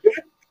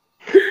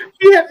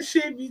 You have to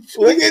shave me.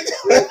 $27.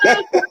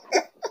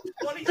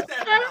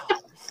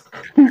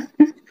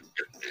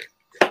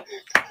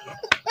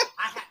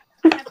 I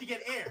have to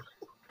get air.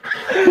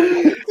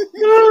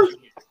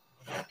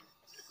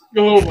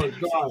 Oh my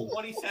god!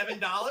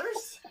 $27.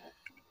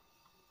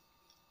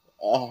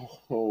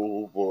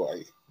 Oh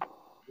boy.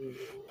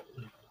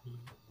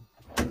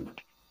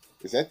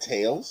 Is that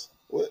Tails?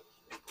 What?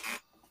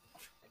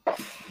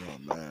 Oh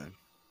man.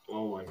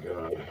 Oh my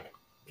god.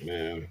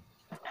 Man.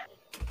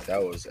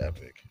 That was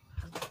epic.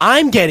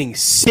 I'm getting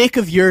sick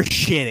of your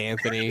shit,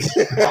 Anthony.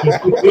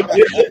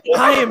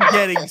 I am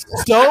getting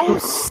so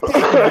sick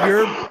of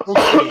your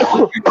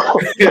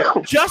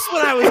bullshit. Just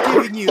when I was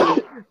giving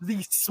you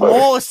the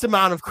smallest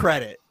amount of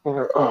credit,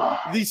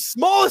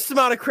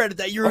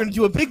 that you were going to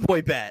do a big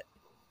boy bet,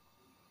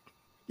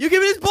 you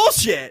give me this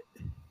bullshit.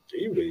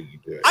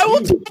 I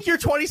will take your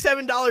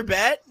 $27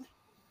 bet.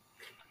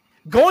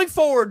 Going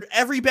forward,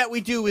 every bet we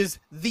do is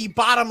the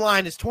bottom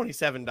line is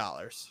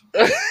 $27.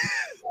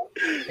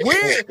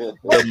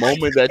 The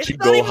moment that you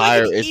go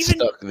higher, it's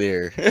stuck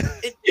there.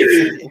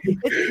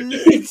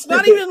 It's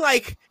not even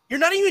like you're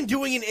not even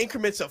doing in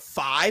increments of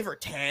 5 or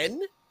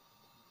 10.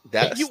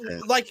 That's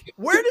like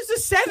where does the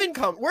 7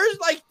 come? Where's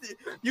like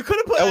you could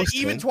have put like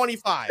even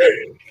 25.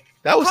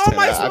 That was 10.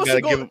 I gotta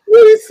give him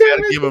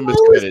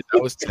his credit.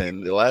 That was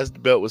 10. The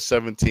last bet was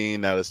 17.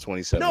 Now it's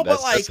 27. No,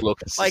 but like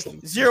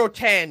 0,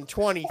 10,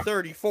 20,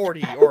 30,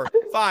 40, or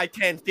 5,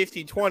 10,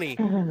 15, 20.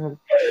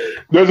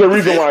 There's a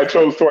reason why I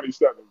chose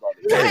 27.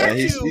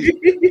 He's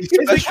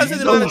because of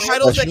the amount of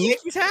titles that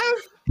Yankees have.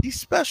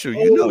 He's special.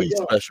 You know he's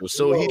special.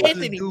 So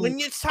Anthony, when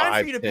it's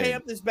time for you to pay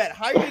up this bet,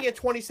 how are you going to get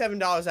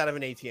 $27 out of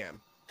an ATM?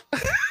 I'll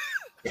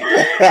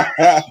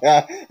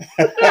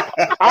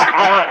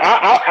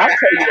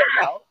tell you right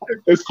now.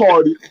 It's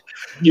called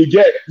you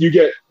get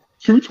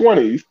 2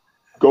 20s,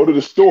 go to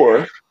the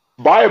store,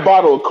 buy a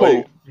bottle of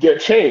Coke, get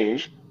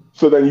change,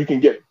 so then you can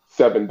get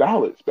 $7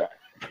 back.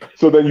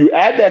 So then you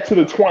add that to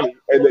the 20,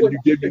 and then you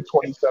give me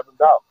 $27.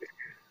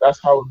 That's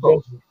how it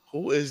goes.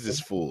 Who is this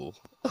fool?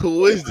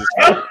 Who is this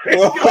fool?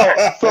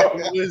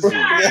 Who is he?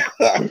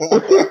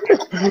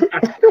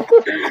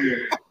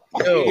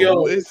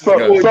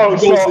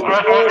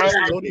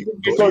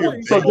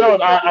 Dylan,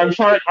 I'm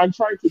trying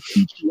to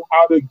teach you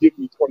how to give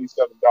me $27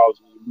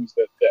 when you lose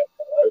that bet.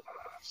 All right?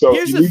 So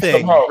here's the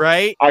thing,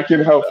 right? I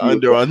can help you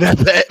under on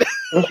that bet.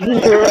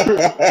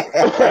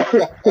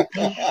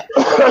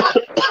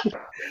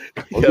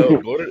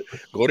 Yo,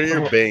 go to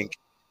your bank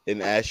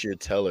and ask your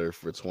teller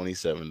for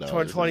 $27.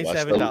 For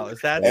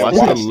 $27. That's watch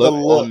the look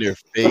on their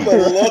face. The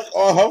look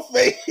on her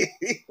face.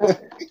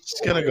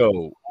 She's gonna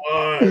go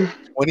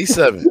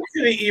 27.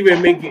 You didn't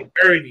even make it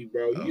 30,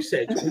 bro. You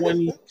said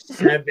 $27.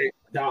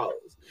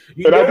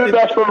 And I did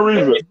that for a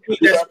reason.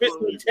 That's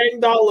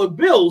 $10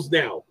 bills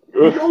now.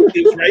 You know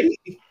this, right?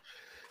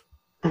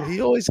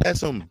 He always had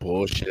some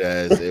bullshit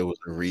as it was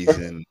a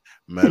reason.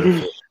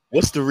 Metaphor.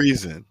 What's the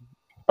reason?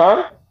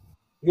 Huh?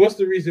 What's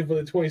the reason for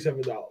the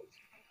 $27?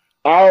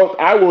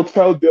 I will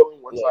tell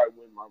Dylan once I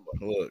win my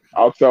money. Look.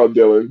 I'll tell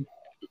Dylan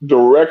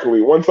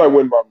directly. Once I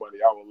win my money,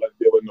 I will let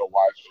Dylan know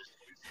why I chose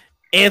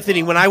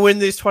Anthony, when I win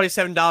this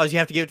 $27, you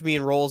have to give it to me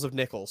in rolls of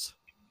nickels.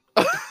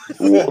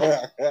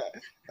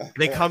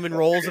 They come in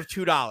rolls of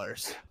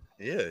 $2.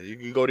 Yeah, you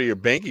can go to your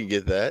bank and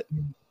get that.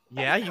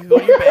 Yeah, you can go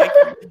to your bank.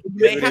 You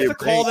may have to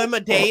call them a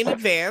day in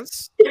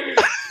advance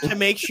to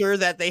make sure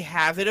that they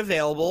have it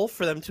available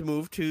for them to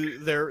move to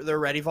their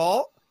ready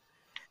vault.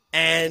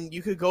 And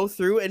you could go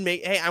through and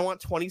make, hey, I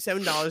want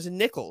 $27 in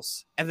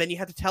nickels. And then you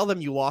have to tell them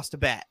you lost a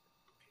bet.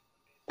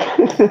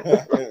 And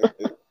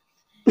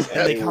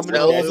they come in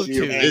rolls of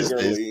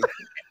 $2.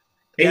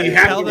 And you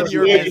have to tell them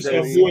you're a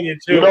business. You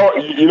know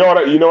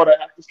what I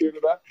have to say to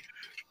that?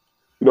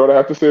 You know what I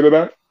have to say to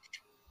that?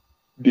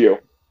 Deal.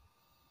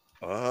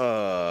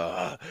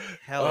 Hell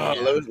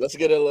yeah. Let's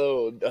get a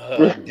little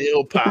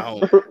deal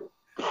pound.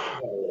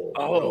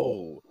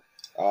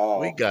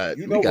 We got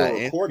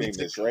recording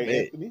this, right,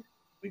 Anthony?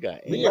 We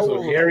got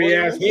some hairy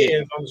ass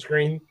hands on the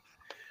screen.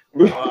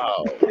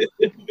 Wow.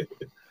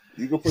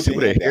 You can put see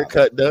what a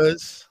haircut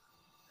does?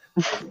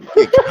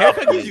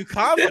 Haircut gives you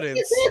confidence.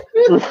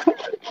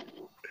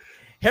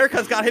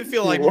 Haircut's got him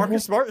feel like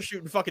Marcus Smart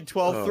shooting fucking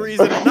 12 threes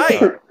in a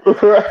night.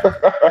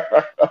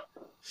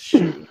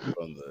 Shooting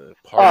from the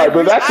park. I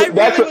really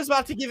was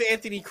about to give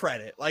Anthony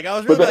credit. Like, I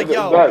was really like,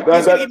 yo,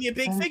 he's going to give me a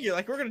big figure.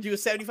 Like, we're going to do a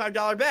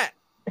 $75 bet.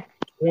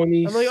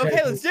 I'm like,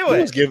 okay, let's do it.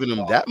 Who's giving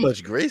him that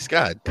much grace?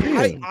 God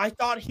damn. I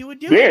thought he would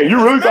do it. Damn,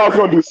 you really thought I was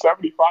going to do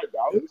 $75?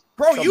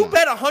 Bro, you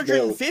bet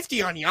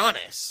 $150 on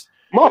Giannis.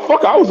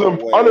 Motherfucker, I was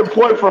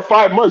unemployed for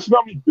 5 months. You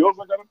know how many bills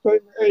I gotta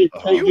pay?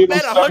 Hey, you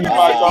bet $150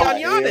 on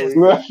Giannis.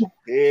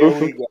 Here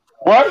we go.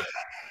 What?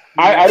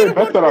 I didn't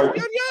bet that on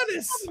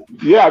Giannis.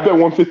 Yeah, I bet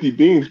 150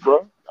 beans,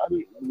 bro.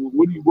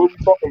 What are we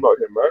talking about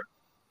here, man?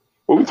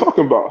 What are we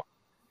talking about?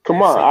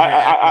 Come on,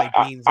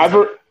 I've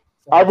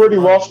already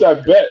lost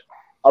that bet.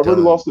 I've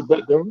already lost the bet,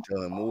 Dylan.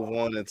 Move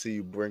on until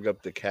you bring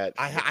up the cat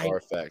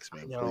facts,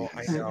 man. No,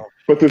 I know.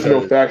 But there's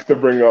no facts to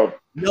bring up.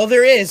 No,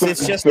 there is.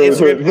 It's just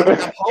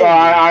Instagram.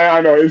 I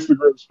know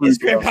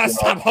Instagram can't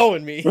stop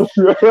hoeing me.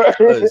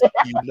 Because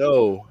you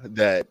know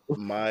that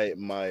my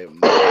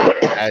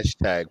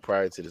hashtag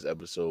prior to this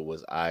episode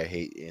was I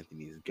hate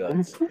Anthony's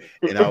guts,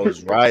 and I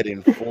was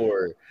riding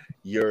for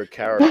your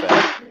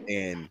Carafax,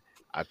 and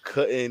I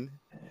couldn't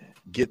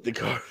get the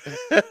car.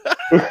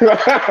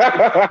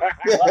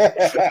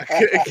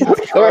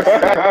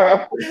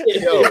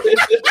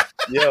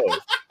 Yo,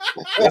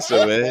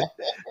 listen, man.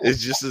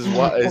 It's just as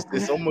wild.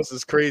 It's almost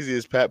as crazy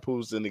as Pat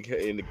Poos in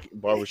the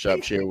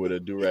barbershop chair with a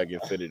do-rag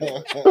and fitted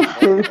in.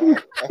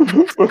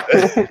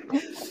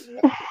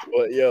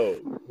 But yo,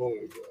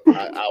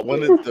 I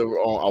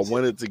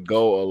wanted to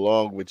go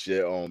along with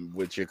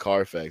your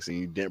Carfax, and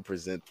you didn't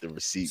present the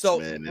receipts, so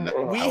man. And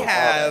we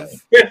have.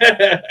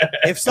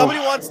 If somebody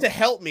wants to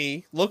help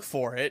me look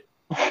for it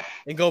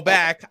and go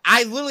back,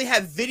 I literally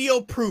have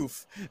video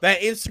proof that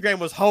Instagram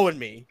was hoeing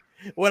me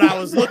when I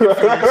was looking for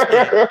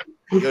this.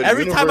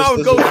 Every time I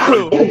would go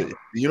through,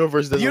 the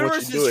universe doesn't want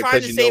you to do it.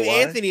 Trying to save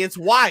Anthony. It's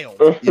wild.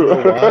 You know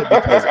why?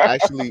 Because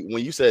actually,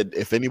 when you said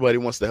if anybody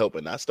wants to help,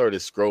 and I started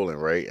scrolling,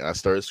 right? And I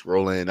started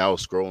scrolling. I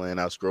was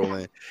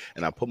scrolling,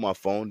 and I put my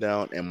phone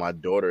down, and my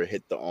daughter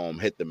hit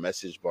the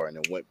message bar, and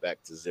it went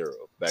back to zero,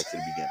 back to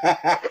the beginning.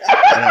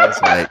 And I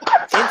was like,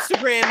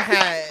 Instagram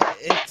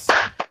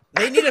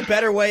they need a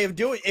better way of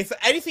doing it. If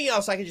anything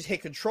else, I can just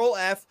hit Control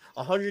F,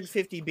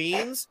 150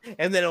 beans,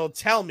 and then it'll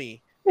tell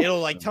me.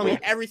 It'll tell me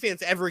everything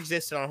that's ever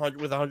existed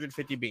with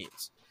 150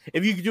 beans.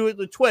 If you do it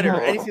with Twitter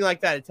or anything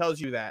like that, it tells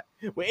you that.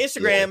 With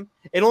Instagram,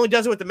 it only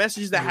does it with the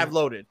messages that have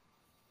loaded.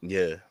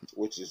 Yeah,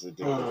 which is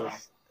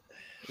ridiculous.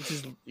 Which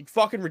is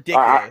fucking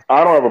ridiculous.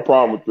 I don't have a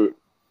problem with it.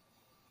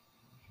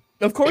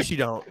 Of course you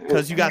don't,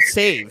 because you got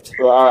saved.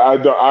 I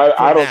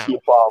don't see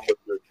a problem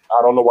with it.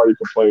 I don't know why you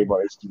complain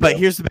about Instagram. But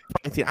here's the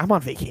big thing: I'm on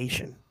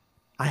vacation.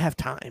 I have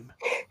time.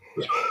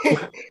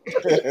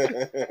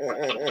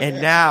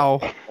 And now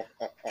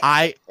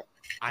I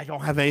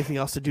don't have anything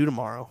else to do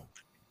tomorrow.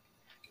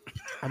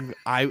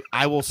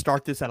 I will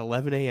start this at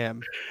 11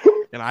 a.m.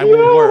 and I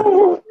will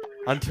work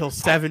until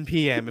 7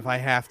 p.m. if I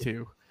have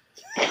to.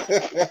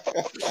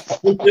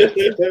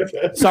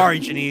 Sorry,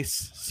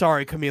 Janice.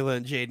 Sorry, Camila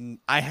and Jaden.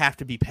 I have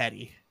to be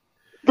petty.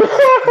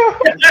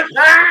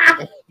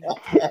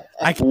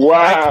 I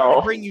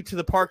can bring you to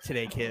the park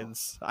today,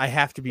 kids. I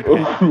have to be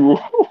petty.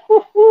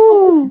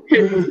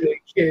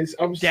 Kids,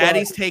 I'm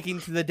Daddy's sorry.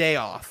 taking the day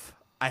off.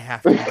 I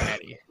have to be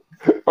petty.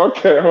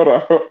 Okay, hold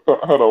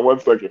on 1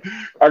 second.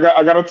 I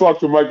got to talk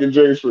to Mike and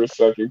James for a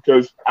second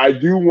because I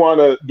do want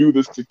to do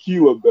this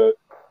tequila bet.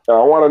 And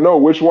I want to know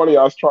which one of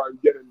y'all's trying to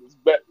get in this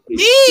bet.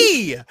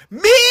 Me,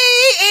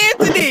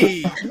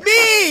 Anthony,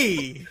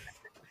 me.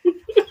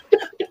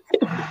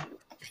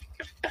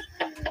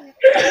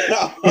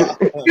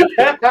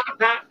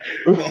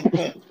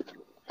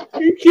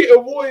 You can't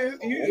avoid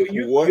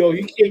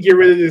you can't get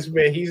rid of this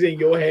man. He's in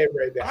your head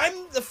right now. I'm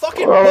the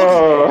fucking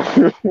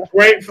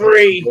rent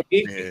free. What do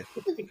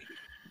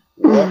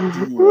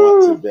you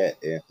want to bet,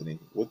 Anthony?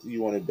 What do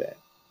you want to bet?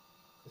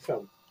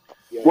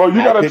 Well,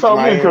 you gotta tell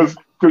me because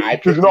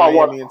you know I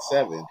want Miami in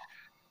 7.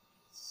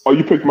 Oh,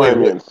 you picked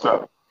Miami in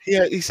 7.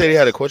 He said he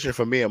had a question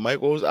for me and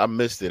Mike. What was I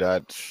missed it?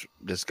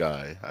 This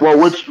guy.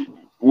 Which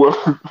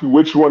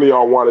one of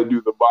y'all want to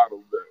do the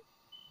bottle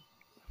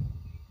bet?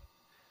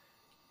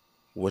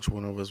 Which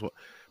one of us?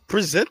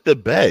 Present the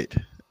bet.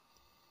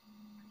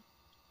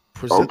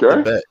 Present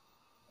the bet.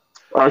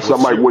 All right, so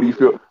Mike, what do you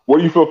feel? What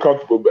do you feel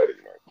comfortable betting?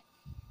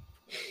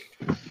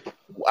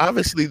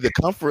 Obviously, the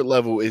comfort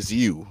level is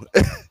you.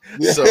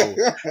 So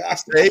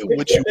say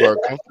what you are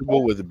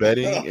comfortable with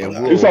betting,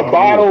 and it's a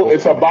bottle.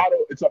 It's a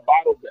bottle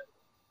bet.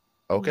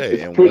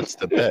 Okay, and what's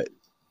the bet?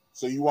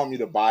 So you want me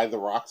to buy the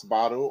Rocks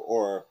bottle,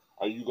 or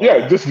are you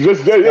going just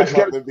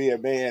up and be a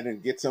man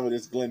and get some of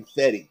this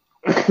Glenfiddich?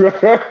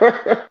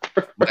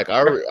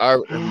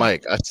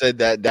 Mike, I said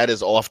that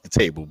is off the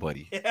table,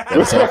 buddy.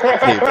 That's off the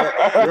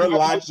table.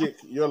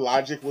 Your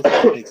logic with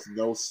that makes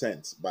no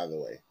sense. By the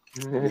way,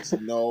 it makes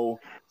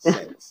no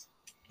sense.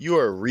 You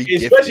are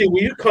re-gifting. Especially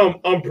when you come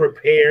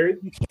unprepared.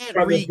 You can't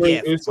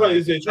re-gift.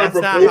 That's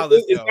not how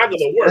this goes. It's not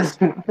gonna work.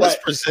 Let's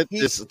present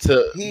this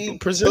to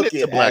present it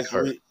to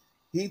Blackheart.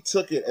 He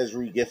took it as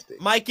regifting.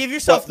 Mike, give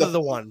yourself the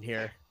one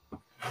here.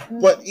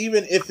 But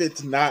even if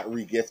it's not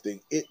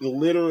regifting, it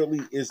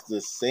literally is the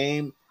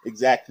same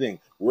exact thing.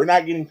 We're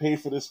not getting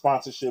paid for this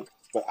sponsorship,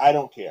 but I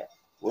don't care.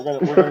 We're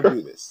gonna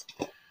do this.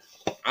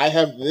 I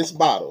have this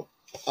bottle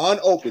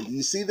unopened. Do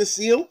you see the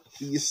seal?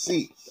 Do you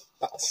see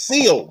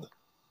sealed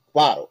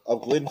bottle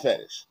of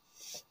Glenfiddich?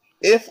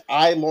 If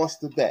I lost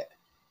the bet,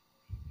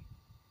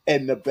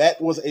 and the bet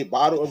was a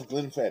bottle of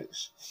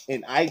Glenfiddich,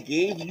 and I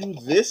gave you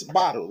this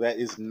bottle that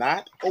is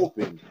not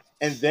open,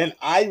 and then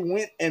I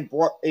went and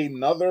bought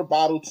another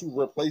bottle to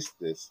replace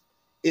this,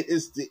 it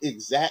is the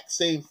exact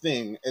same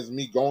thing as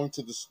me going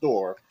to the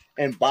store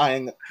and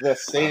buying the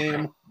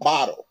same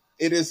bottle.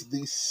 It is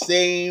the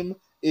same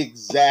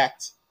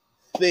exact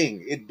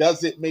thing. It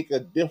doesn't make a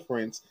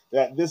difference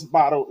that this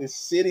bottle is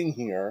sitting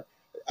here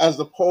as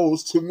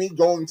opposed to me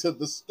going to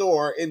the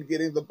store and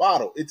getting the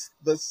bottle. It's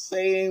the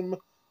same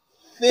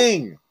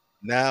thing.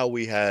 Now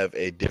we have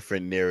a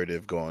different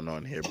narrative going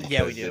on here.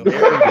 Yeah, we do.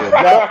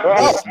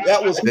 That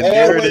was the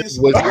narrative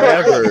was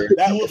never.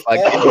 If I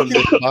give him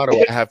this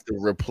bottle, I have to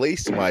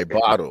replace my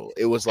bottle.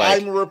 It was like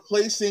I'm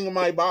replacing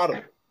my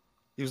bottle.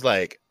 He was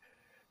like,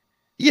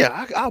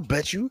 "Yeah, I'll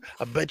bet you.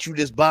 I bet you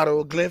this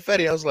bottle of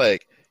Glenfiddich." I was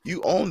like,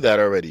 "You own that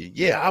already."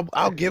 Yeah,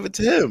 I'll give it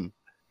to him.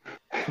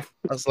 I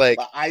was like,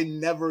 but I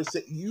never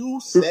said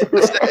you said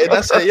that. And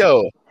I said,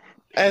 "Yo,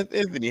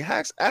 Anthony,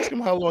 ask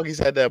him how long he's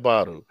had that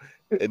bottle."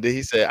 And then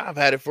he said, "I've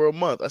had it for a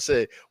month." I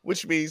said,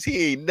 which means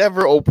he ain't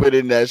never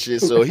opening that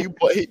shit. So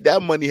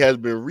that money has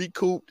been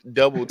recouped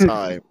double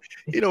time.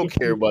 He don't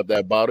care about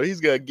that bottle. He's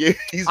gonna give.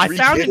 I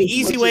found an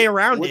easy way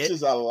around it.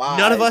 Is a lie.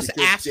 None of us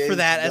asked for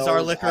that as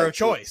our liquor of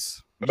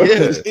choice.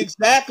 Yeah,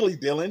 exactly,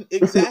 Dylan.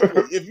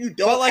 Exactly. If you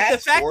don't, but like the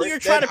fact that you're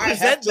trying to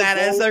present that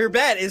as your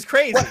bet is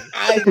crazy. But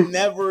I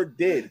never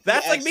did.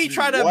 That's like me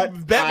trying to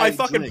bet my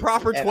fucking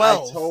proper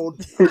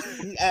 12.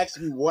 He asked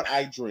me what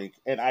I drink,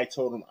 and I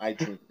told him I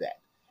drink that.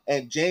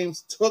 And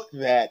James took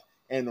that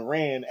and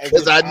ran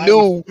because I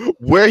knew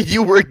where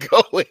you were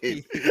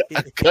going.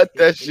 I cut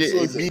that shit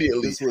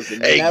immediately. This was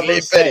never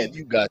said.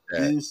 You got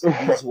that. These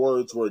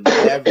words were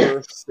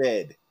never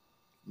said.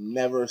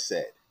 Never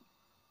said.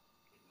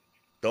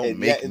 Don't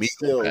make me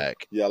go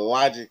back. Your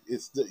logic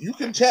is still, you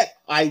can check.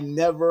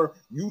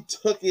 You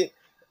took it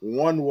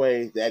one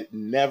way that it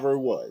never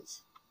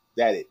was.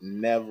 That it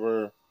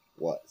never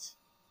was.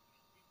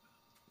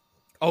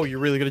 Oh, you're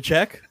really gonna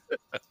check?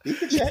 You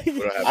can check.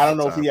 I don't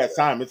know if he has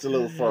time. It's a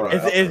little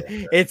further.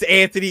 It's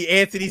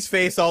Anthony's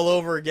face all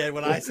over again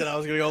when I said I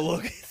was gonna go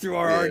look through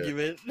our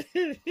argument.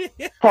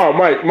 Oh,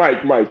 Mike.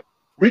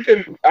 We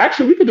can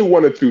do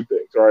one of two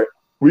things, all right?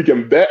 We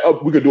can bet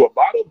we can do a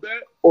bottle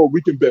bet, or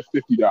we can bet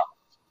 $50.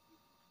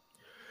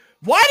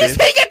 Why does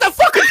he get the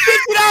fucking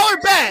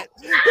 $50 bet?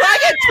 But I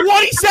get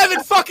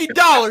 $27 fucking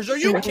dollars. Are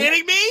you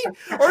kidding me?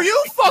 Are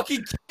you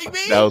fucking kidding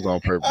me? That was on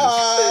purpose.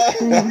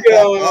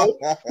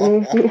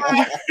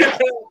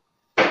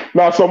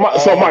 No, so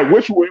Mike,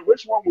 which one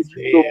would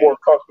you feel more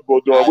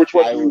comfortable doing? Which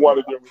one do you want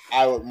to do?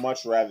 I would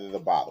much rather the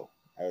bottle.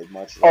 I would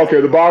much rather.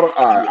 Okay, the bottle.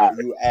 All right.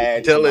 You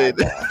add. Tell it.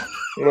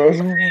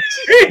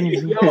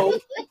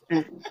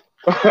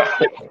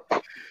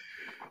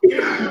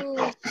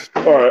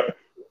 All right.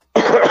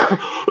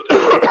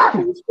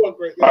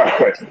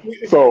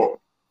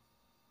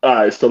 All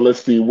right. So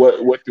let's see. What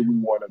do we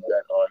want to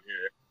bet on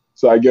here?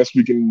 So I guess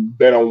we can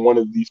bet on one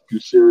of these two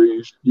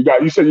series. You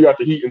said you got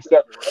the Heat in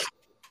 7, right?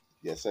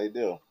 Yes, I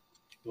do.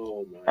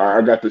 Oh man! All right,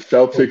 I got the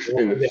Celtics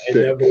in the 6.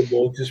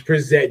 Inevitable. Just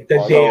present the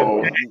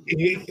damn.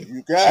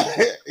 You got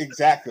it.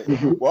 Exactly.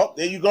 Well,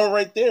 there you go,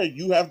 right there.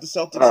 You have the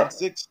Celtics in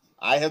 6.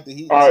 I have the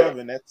Heat in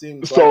 7. That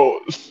seems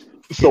so.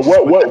 So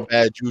what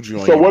bad juju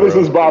on so you, what bro. Is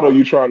this bottle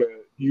you trying to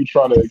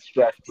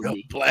extract from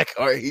me?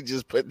 Blackheart, he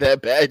just put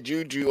that bad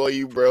juju on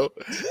you, bro.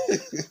 Hey,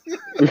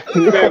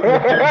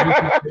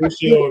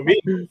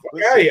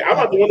 I'm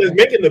not the one that's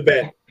making the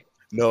bet.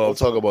 No, I'm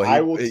talking about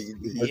your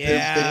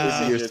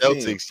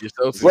Celtics. Your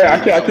Celtics. Wait, I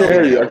can't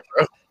hear you.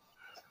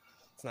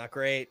 It's not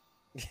great.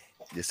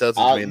 The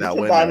Celtics may not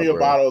win. You can buy me a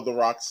bottle of the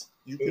Rocks.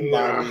 You can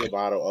buy me a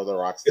bottle of the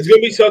Rocks. It's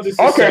gonna be Celtics.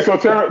 Okay, so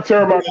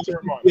Terramana.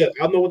 Yeah,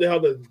 I don't know what the hell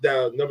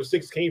the number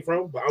 6 came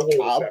from, but I'll go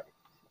with 7.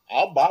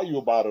 I'll buy you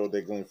a bottle of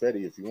the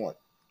Glenfiddich if you want.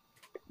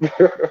 No.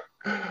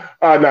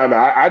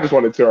 I just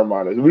wanted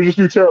Terramana. We just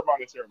do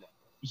Terramana.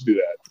 Just do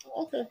that.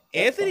 Okay.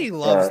 Anthony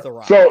loves the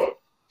Rocks.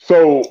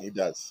 So he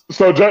does.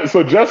 So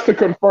just to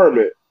confirm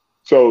it,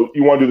 so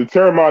you want to do the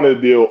Terramana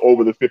deal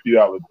over the $50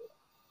 deal?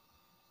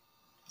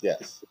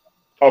 Yes.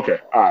 Okay.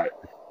 All right.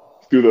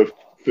 Let's do the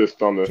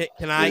fist on the.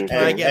 Can I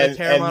get a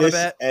Terramana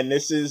bet? And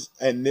this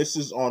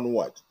is on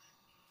what?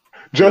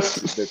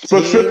 Just the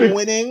specific team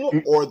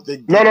winning or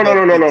the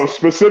no.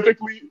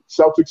 Specifically,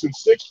 Celtics in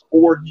 6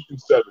 or Heat in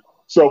 7.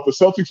 So if the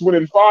Celtics win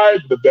in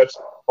 5, the bet's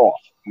off.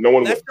 No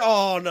one wins.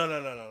 Oh no.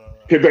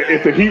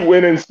 If the Heat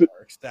win in,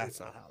 that's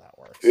not how that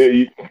works.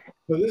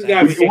 So this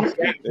guy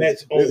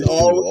that's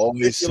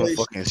always some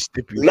fucking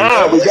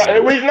stipulation.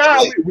 We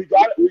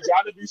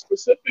gotta be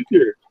specific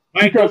here.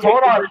 Because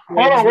hold on,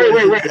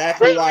 wait.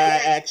 Exactly why I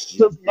asked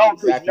you.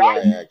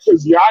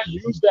 Because y'all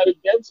used that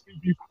against me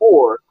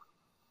before.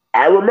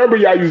 I remember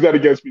y'all used that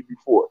against me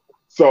before.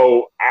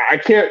 So I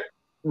can't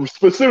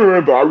specifically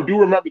remember. I do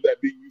remember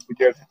that being used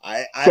against me.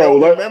 I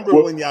don't remember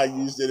when y'all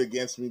used it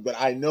against me, but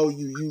I know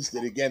you used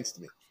it against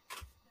me.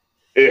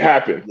 It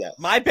happened. Yes.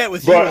 My bet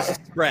with you was a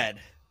spread.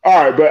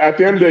 All right, but at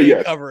the end of the day,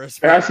 yes.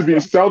 It has to be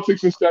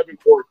Celtics in 7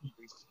 or Heat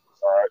in 6.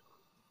 All right.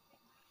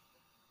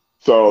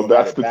 So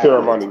that's the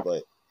Terramana.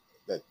 But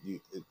that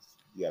you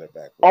got it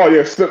back. Oh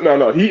yes,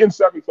 no. Heat in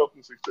 7, Celtics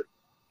in 6.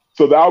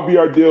 So that'll be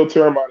our deal.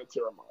 Terramana.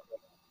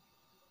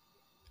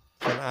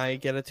 Can I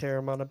get a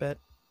Terramana bet?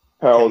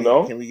 Hell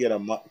no. Can we get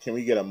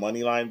a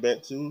money line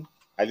bet too?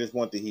 I just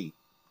want the Heat.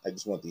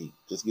 Just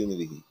give me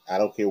the Heat. I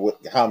don't care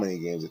how many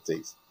games it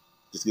takes.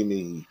 Just give me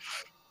the Heat.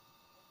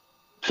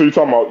 So you're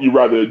talking about you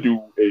rather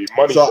do a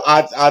money? So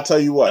I'll tell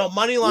you what. No,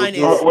 money line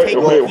is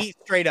taking the Heat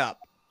straight up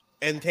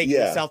and taking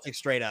the Celtics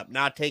straight up,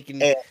 not taking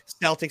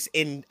Celtics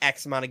in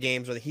X amount of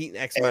games or the Heat in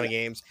X amount of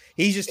games.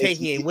 He's just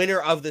taking a winner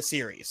of the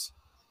series.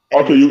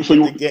 Okay, if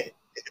you get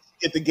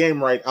the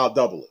game right, I'll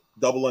double it.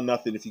 Double or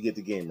nothing if you get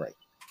the game right.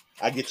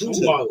 I get you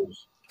 2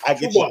 bottles. I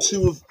get you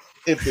 2.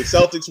 If the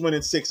Celtics win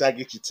in 6, I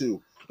get you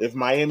 2. If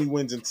Miami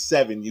wins in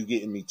 7, you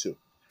getting me 2.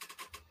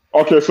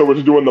 Okay, so we're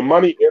just doing the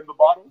money and the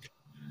bottle?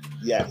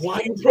 Yes. Why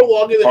are you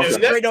prolonging it? Okay.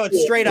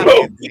 It's straight up,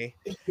 Anthony.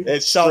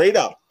 It's straight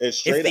up.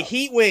 If the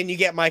Heat win, you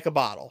get Mike a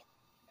bottle.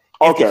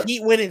 Okay. If the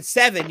Heat win in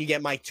 7, you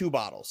get Mike 2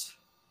 bottles.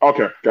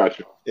 Okay,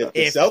 gotcha. If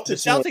the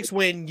Celtics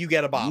win, you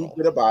get a bottle.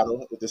 You get a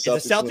bottle. If the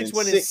Celtics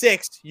win in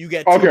 6, you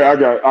get 2 Okay,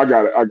 bottles. I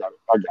got it.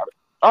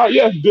 All right,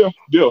 yeah,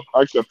 deal.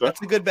 I accept that.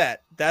 That's a good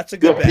bet. That's a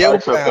good bet.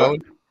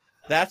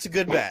 That's a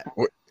good bet.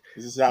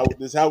 This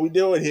is how we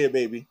do it here,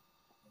 baby.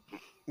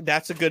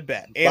 That's a good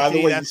bet. By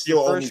the way, that's you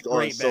still your owe me first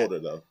orange great soda,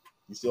 bet. though.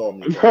 You still owe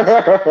me.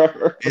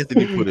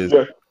 Anthony put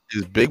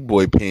his big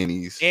boy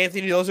panties.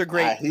 Anthony, those are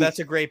great. That's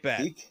a great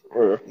bet. He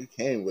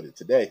came with it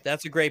today.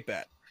 That's a great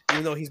bet.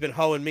 Even though he's been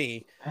hoeing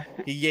me,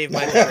 he gave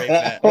Mike a great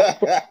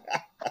bet.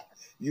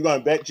 You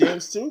gonna bet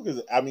James too?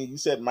 Because you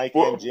said Mike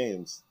and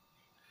James.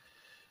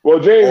 Well,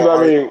 James,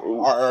 are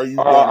you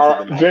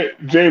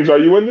James? Are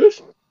you in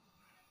this?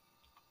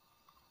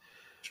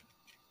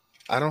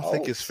 I don't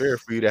think it's fair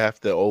for you to have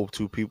to owe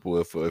 2 people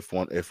if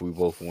we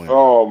both win.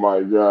 Oh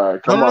my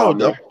God! Come on.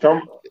 Do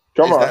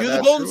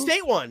the Golden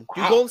State one.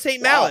 Do Golden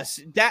State Malice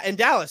and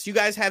Dallas. You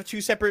guys have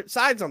 2 separate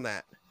sides on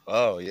that.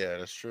 Oh yeah,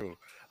 that's true.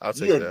 I'll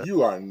take that.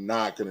 You are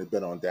not going to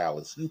bet on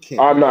Dallas. You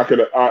can't. I'm not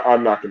gonna bet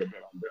on Dallas.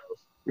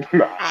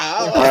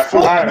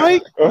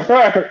 Mike?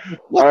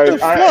 What the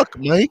fuck,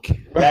 Mike?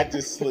 That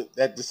just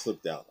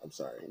slipped out. I'm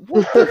sorry.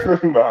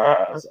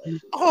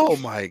 Oh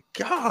my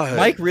God!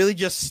 Mike really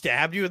just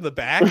stabbed you in the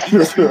back.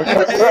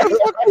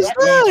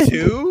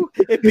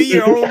 It'd be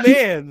your own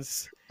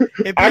man's.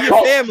 It'd be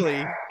your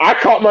family. I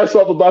caught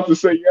myself about to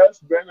say yes.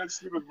 Then as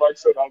soon as Mike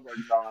said, I'm like,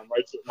 nah.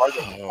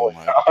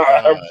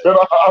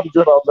 I'm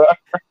good on that.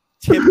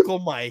 Typical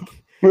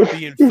Mike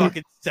being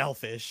fucking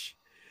selfish.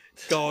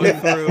 Going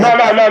through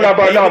but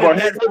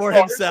for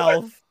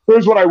himself.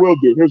 Here's what I will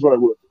do.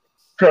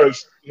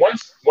 Because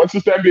once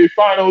it's the NBA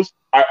Finals,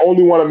 I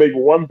only want to make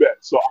one bet.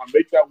 So I'll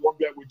make that one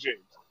bet with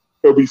James.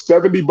 It'll be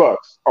 $70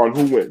 on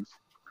who wins.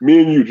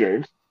 Me and you,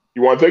 James.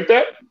 You want to take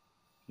that?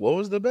 What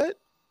was the bet?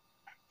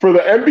 For the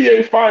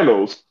NBA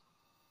Finals,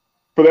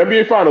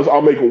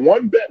 I'll make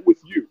one bet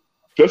with you.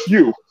 Just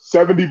you.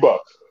 $70.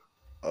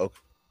 Okay.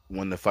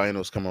 When the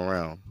finals come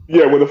around.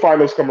 Yeah, when the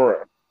finals come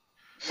around.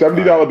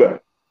 $70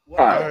 bet. All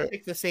right.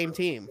 Pick the same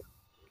team.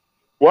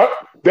 What?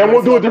 Then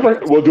we'll do a different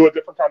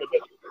kind of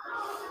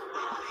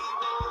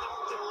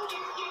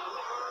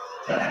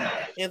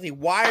bet. Anthony,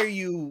 why are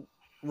you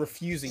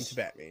refusing to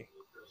bet me?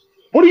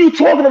 What are you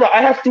talking about?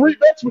 I have 3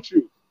 bets with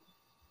you.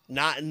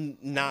 Not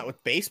with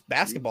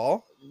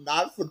basketball.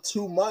 Not for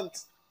 2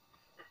 months.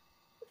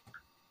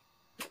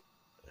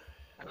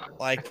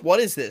 Like, what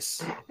is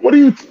this? What are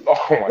you?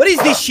 What is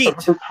this shit?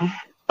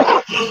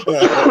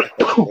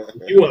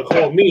 You want to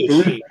call me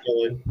a sheep,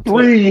 Dylan?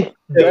 3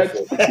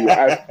 bets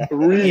at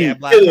 3. Yeah,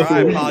 Black Girl, I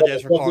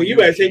apologize for calling you.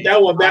 Better take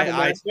that one back on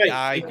last night.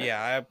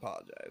 I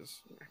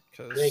apologize.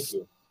 Thank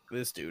you.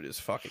 This dude is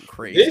fucking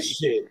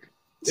crazy.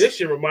 This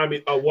shit remind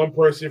me of one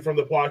person from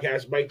the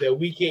podcast, Mike, that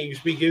we can't even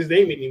speak his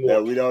name anymore.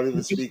 Yeah, we don't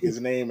even speak his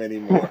name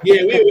anymore.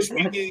 Yeah, we don't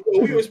speak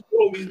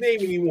his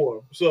name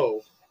anymore.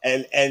 So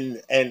and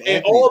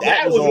all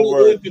that was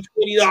over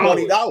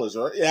 $20,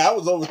 right? Yeah, that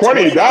was over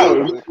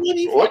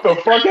 $20. What the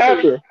fuck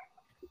happened?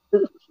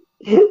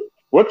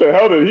 What the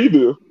hell did he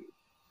do?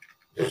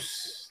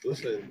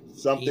 Listen,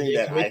 something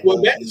that I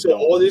bet. So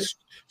all this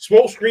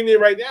smoke screening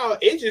right now,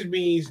 it just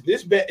means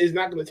this bet is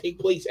not going to take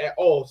place at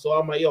all. So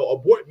I'm like, yo,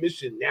 abort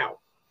mission now.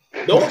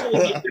 No one's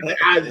going to get them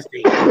out of this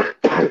thing.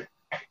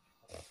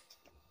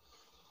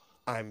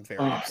 I'm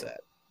very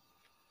upset.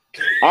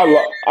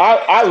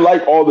 I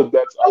like all the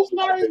bets. I'm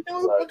sorry, dude,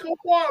 but come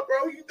on,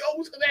 bro. You know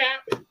what's going to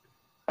happen.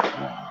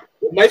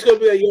 Mike's going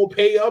to be like, yo,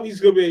 pay up. He's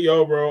going to be like,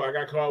 yo, bro, I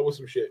got caught with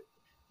some shit.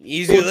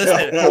 Easy,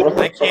 listen.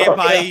 I can't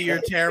buy you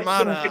your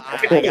Terramana.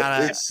 I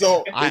gotta. It's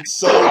sold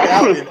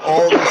out in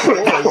all the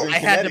stores. I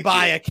had to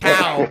buy a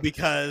cow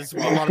because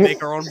we want to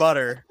make our own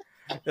butter.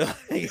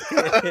 Like it's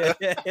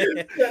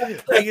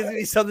gonna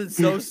be something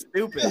so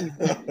stupid.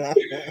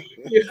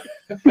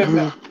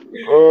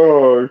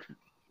 Oh,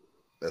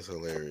 that's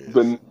hilarious.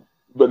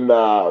 But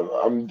nah,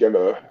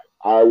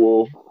 I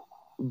will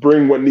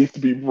bring what needs to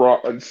be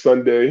brought on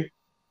Sunday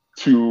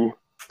to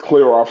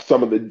clear off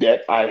some of the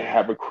debt I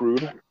have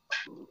accrued.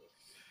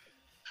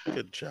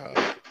 Good job.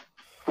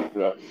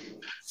 Yeah.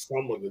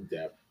 Some of the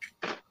debt.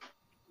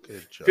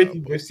 Good job.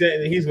 50%,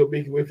 and he's gonna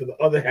make you wait for the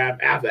other half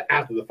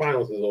after the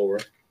finals is over.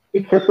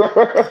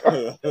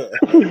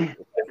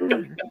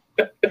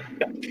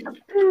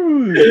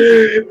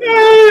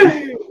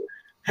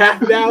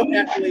 Half now,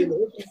 half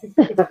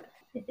later.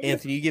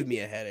 Anthony, you give me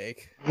a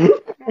headache.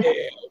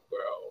 Yeah,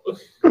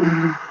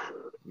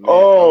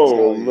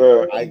 bro.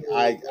 Man,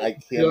 I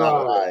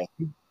cannot lie.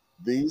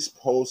 These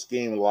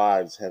post-game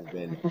lives have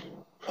been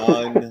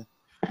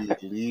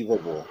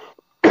unbelievable.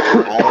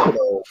 I don't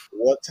know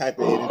what type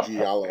of energy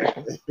y'all are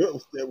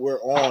that we're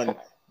on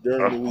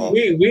during the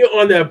week. We're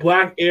on that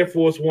Black Air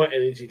Force One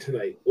energy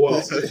tonight. Well,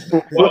 this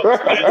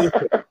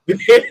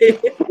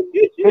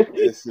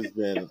has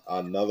been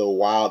another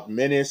wild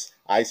menace.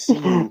 I see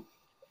you.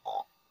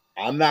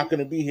 I'm not going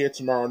to be here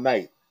tomorrow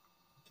night,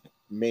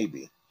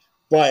 maybe,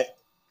 but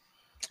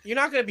you're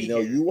not going to be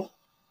here. You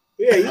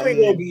ain't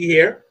going to be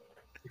here.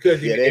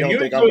 Because they don't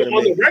think I'm going to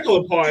make the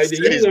regular part,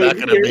 then he's not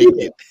going to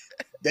make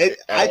it.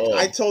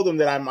 I told them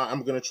that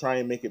I'm going to try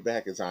and make it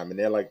back in time, and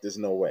they're like, "There's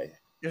no way."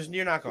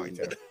 You're not going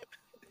to.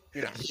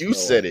 You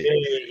said it.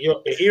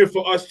 And even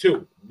for us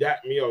too.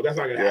 That's not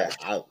going to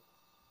happen.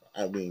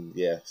 I mean,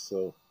 yeah.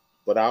 So,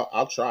 but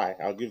I'll try.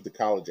 I'll give the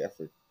college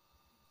effort.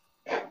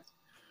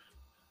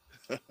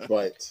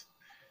 But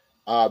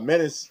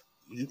Menace,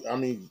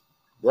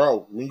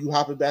 bro, when you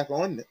hopping back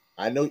on,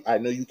 I know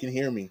you can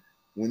hear me.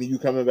 When are you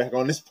coming back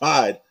on this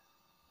pod?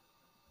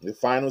 The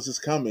finals is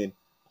coming.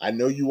 I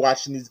know you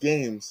watching these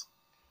games.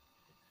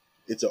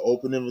 It's an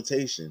open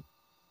invitation.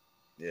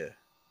 Yeah.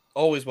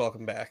 Always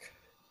welcome back.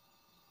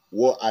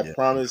 Well, I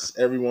promise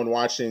everyone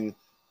watching,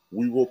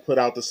 we will put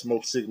out the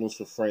smoke signals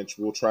for French.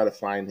 We'll try to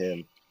find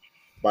him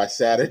by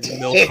Saturday.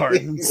 Milk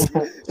cartons.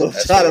 We'll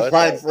try to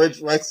find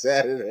French by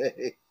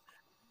Saturday.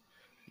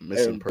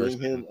 Missing and person,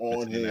 bring him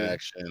on in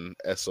action,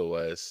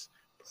 SOS,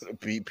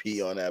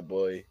 BP on that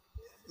boy.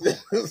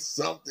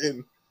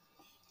 Something,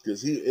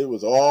 because it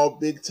was all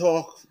big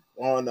talk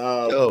on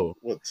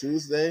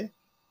Tuesday.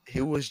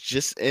 He was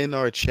just in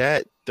our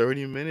chat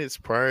 30 minutes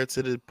prior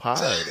to the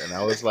pod, and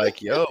I was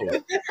like, "Yo,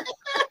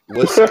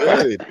 what's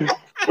good?"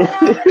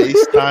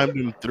 FaceTimed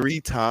him 3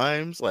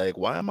 times. Like,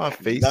 why am I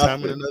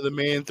FaceTiming another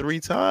man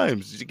 3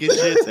 times? Did you get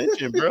your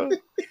attention, bro?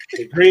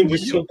 The Green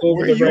just took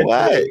over the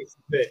red.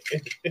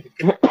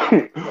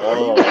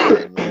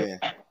 Oh man.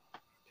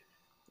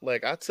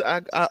 Like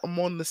I'm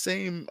on the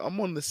same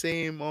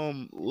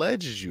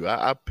ledge as you.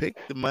 I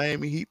picked the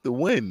Miami Heat to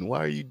win.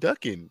 Why are you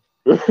ducking?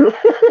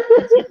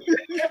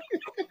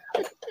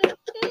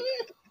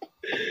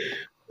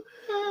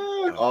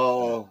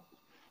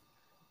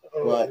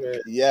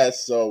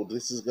 So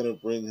this is gonna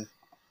bring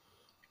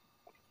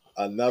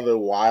another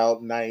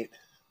wild night.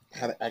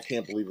 I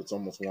can't believe it's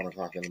almost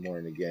 1:00 in the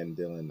morning again,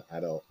 Dylan.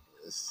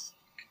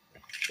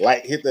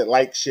 Hit that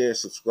like, share,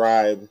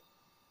 subscribe,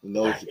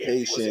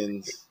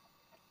 notifications.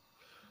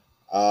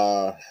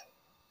 Gonna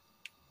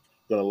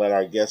let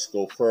our guests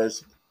go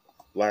first.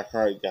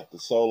 Blackheart got the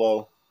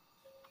solo.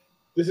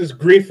 This is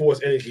Green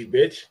Force energy,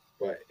 bitch.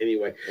 But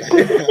anyway,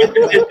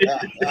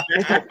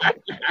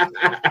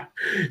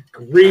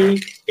 Green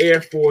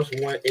Air Force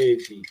One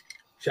energy.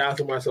 Shout out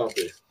to myself,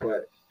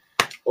 but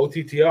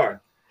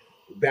OTTR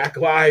back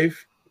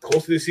live,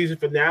 close to the season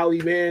finale,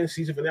 man.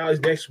 Season finale is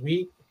next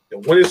week. The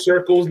winner's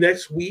circles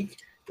next week.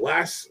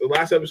 Last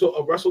episode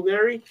of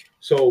WrestleNary.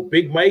 So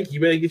Big Mike, you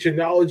better get your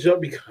knowledge up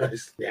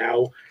because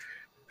now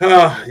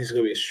this is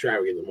gonna be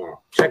extravagant tomorrow.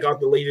 Check out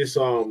the latest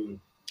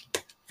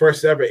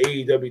first ever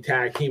AEW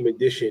Tag Team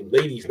Edition,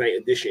 Ladies Night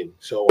Edition.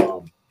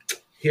 So,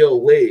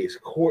 Hill, Liz,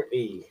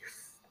 Courtney,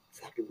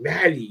 fucking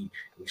Maddie,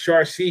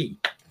 Charcy,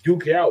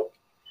 duke it out.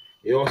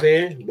 You know what I'm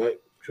saying?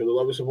 But show the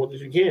love and support that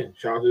you can.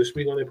 Shout out to the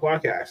Speak on the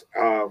podcast.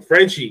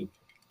 Frenchie.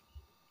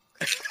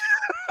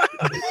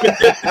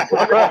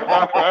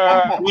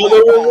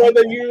 More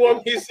than you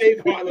want me to say,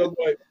 partner,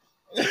 but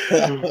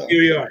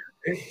here we are.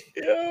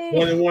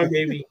 1-1,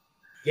 baby.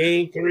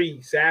 Game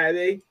 3,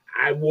 Saturday.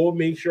 I will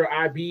make sure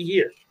I be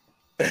here.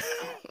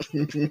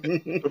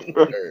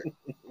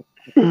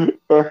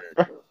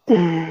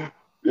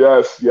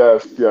 Yes.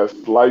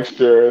 Like,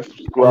 share, and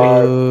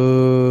subscribe.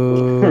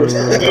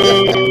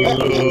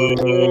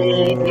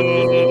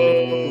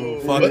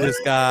 Fuck this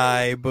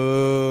guy.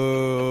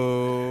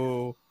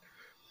 Boo.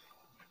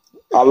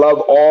 I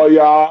love all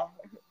y'all,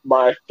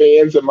 my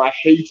fans and my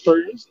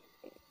haters.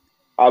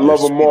 I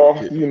love them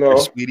all, you know. Your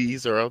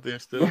sweeties are out there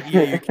still.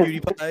 Yeah, your cutie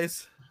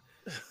pies.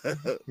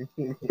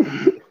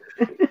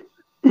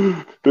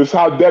 This is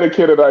how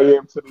dedicated I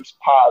am to this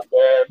pod,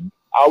 man.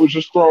 I was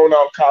just throwing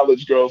out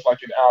college girls like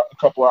a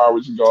couple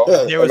hours ago.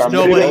 There was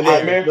nobody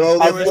there.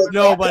 There was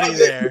nobody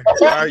there.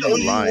 Why are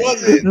you lying?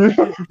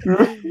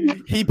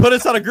 He put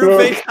us on a group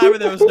FaceTime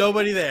and there was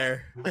nobody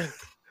there.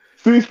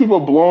 These people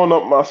blowing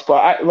up my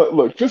spot.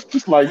 Look,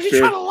 just like,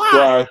 share,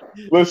 subscribe.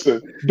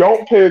 Listen,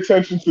 don't pay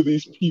attention to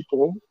these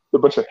people. They're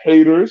a bunch of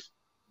haters.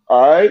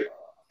 All right?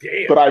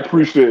 Damn. But I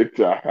appreciate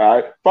that. All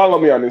right? Follow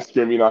me on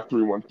Instagram,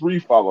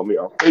 Enoch313. Follow me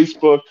on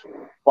Facebook.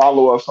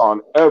 Follow us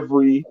on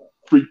every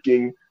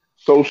freaking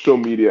social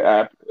media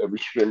app, every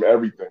stream,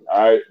 everything.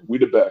 All right? We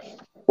the best.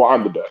 Well,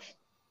 I'm the best.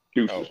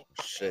 Oh,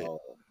 shit.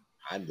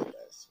 I'm the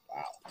best.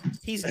 Wow.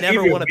 He's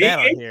never won a bet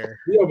on here.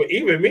 Yeah, but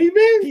even me,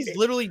 man. He's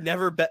literally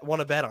never won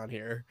a bet on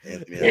here.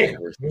 Anthony has the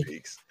worst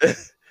weeks.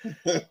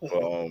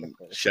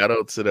 Shout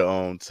out to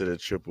the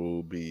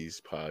Triple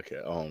B's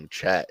podcast.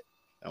 Chat.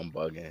 I'm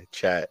bugging.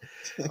 Chat.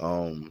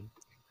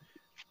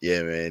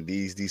 Yeah, man.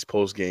 These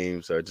post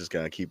games are just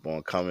gonna keep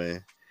on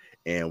coming,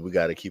 and we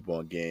got to keep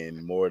on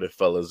getting more of the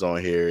fellas on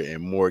here and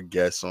more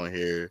guests on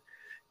here.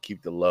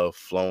 Keep the love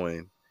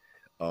flowing.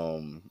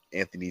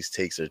 Anthony's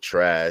takes are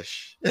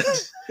trash. I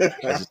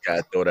just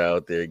gotta throw that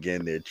out there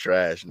again. They're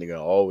trash, and they're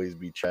gonna always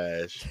be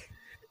trash.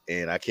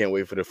 And I can't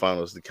wait for the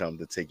finals to come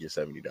to take your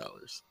 $70.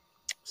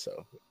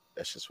 So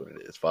that's just what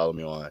it is. Follow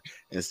me on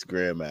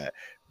Instagram at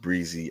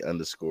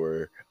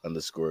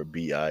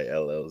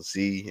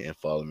breezy__BILLZ and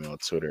follow me on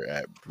Twitter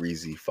at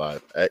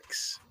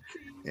breezy5x.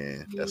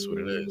 And that's what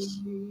it is.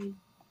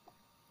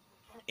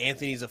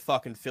 Anthony's a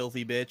fucking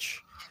filthy bitch.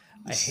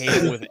 I hate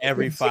him with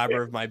every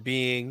fiber of my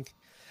being.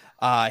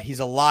 He's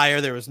a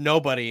liar. There was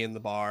nobody in the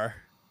bar.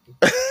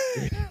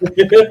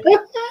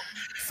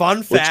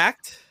 Fun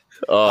fact.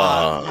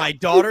 My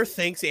daughter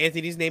thinks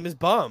Anthony's name is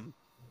Bum.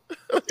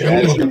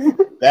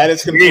 That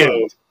is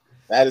confirmed.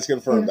 That is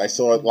confirmed. I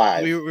saw it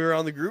live. We were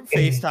on the group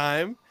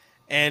FaceTime,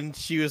 and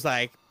she was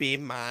like,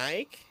 Big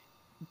Mike,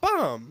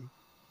 Bum.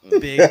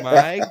 Big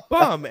Mike,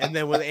 Bum. And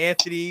then when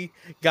Anthony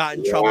got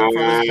in trouble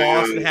from his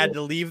boss and had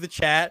to leave the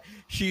chat,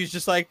 she was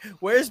just like,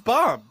 Where's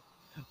Bum?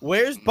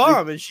 Where's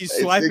Bum? And she's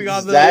swiping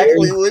on the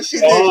exactly what she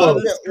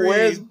did.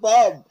 Where's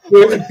Bum?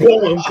 Where's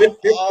Bum?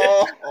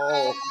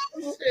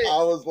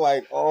 I was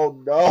like, oh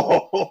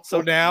no.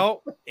 So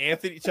now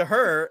Anthony is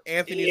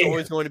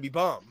always going to be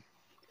Bum.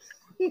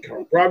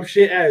 Rob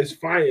shit at his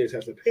finest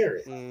as a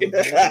parent.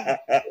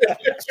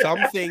 Some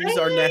things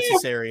are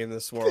necessary in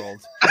this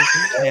world.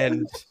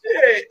 And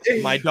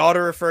my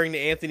daughter referring to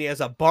Anthony as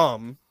a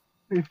bum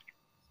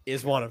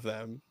is one of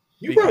them.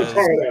 You better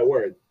call that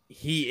word.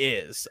 He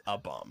is a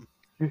bum.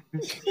 A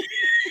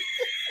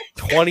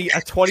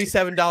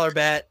 $27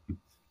 bet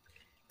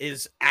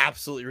is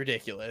absolutely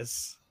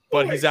ridiculous.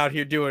 But he's out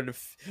here doing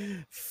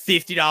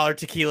 $50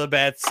 tequila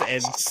bets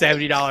and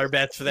 $70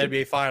 bets for the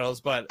NBA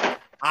Finals. But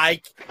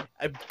I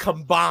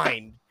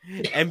combined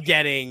am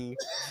getting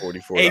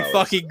 $44. a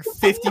fucking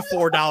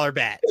 $54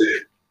 bet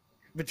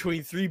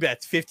between 3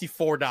 bets.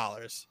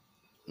 $54.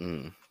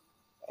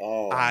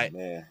 Oh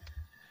man!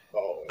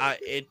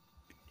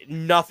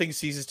 Nothing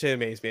ceases to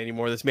amaze me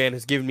anymore. This man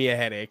has given me a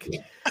headache.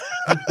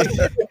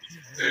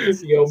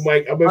 Yo,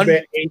 Mike, I'm gonna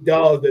bet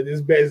 $8 that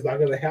this bet is not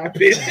gonna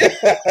happen.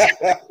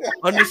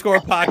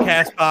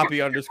 _podcast Poppy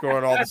 _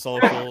 on all the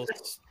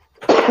socials.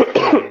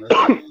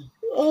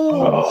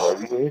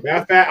 Matter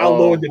of fact, I'll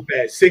lower the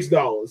bet $6.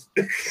 $6.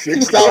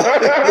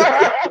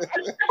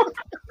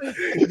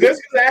 Just because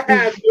I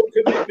have no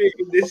commitment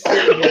in this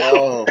shit,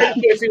 I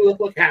can't see what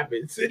the fuck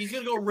happens. He's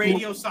gonna go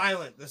radio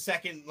silent the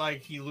second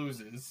he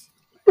loses.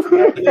 Yo,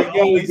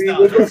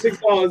 what's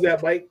 $6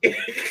 at, Mike?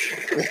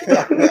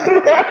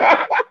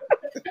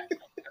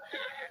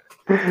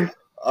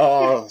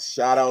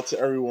 Shout out to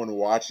everyone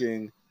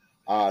watching.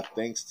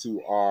 Thanks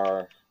to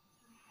our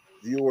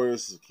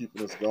viewers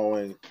keeping us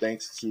going.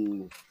 Thanks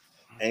to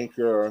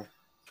Anchor,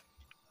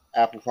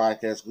 Apple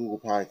Podcasts, Google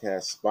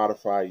Podcasts,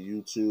 Spotify,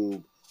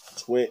 YouTube,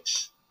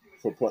 Twitch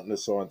for putting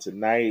this on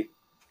tonight.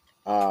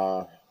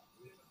 Follow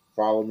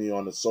me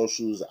on the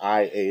socials,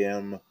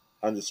 IAM_MBJ.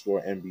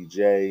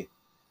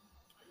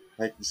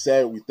 like you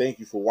said, we thank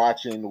you for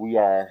watching. We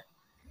are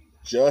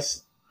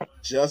just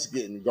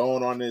getting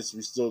going on this.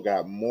 We still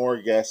got more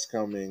guests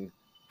coming,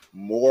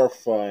 more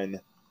fun,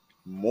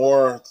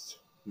 more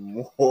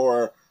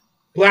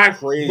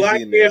Black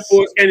Air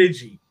Force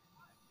energy.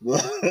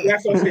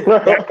 That's what I'm saying.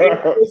 Black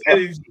Air Force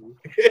energy.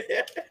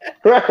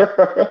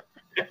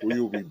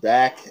 We will be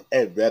back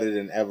at Better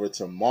Than Ever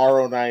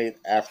tomorrow night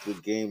after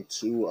Game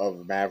 2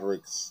 of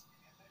Mavericks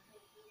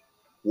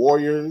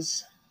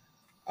Warriors.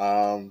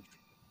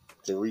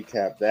 To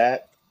recap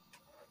that.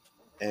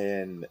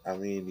 And I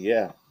mean,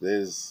 yeah,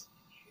 there's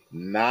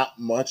not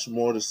much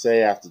more to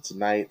say after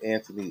tonight.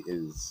 Anthony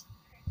is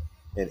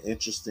an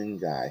interesting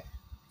guy,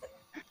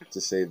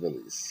 to say the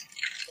least.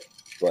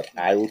 But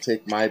I will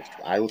take my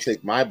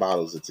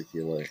bottles of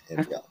tequila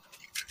and go.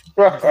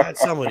 Glad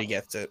somebody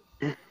gets it.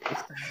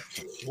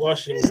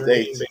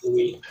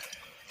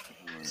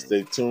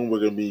 Stay tuned. We're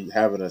gonna be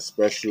having a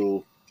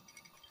special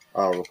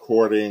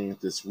recording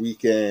this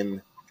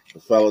weekend. The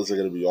fellas are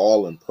going to be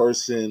all in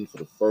person for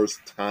the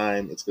first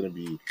time. It's going to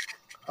be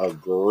a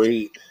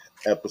great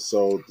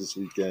episode this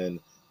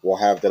weekend. We'll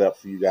have that up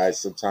for you guys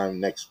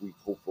sometime next week,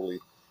 hopefully.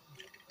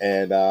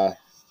 And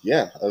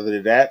yeah, other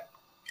than that,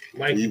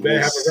 Mike, you better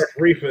have a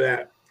referee for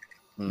that.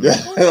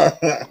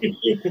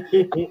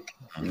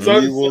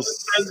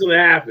 Something's going to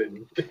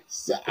happen.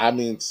 I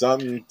mean,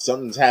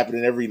 something's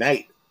happening every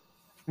night.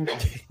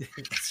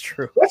 That's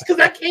true. That's because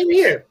I came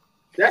here.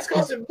 That's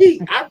because of me.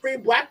 I play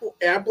Black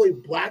Air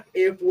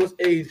Force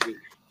energy.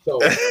 So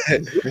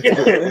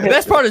the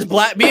best part is me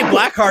and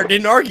Blackheart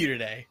didn't argue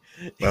today.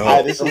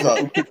 Oh.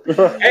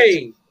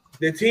 Hey,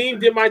 the team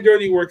did my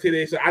dirty work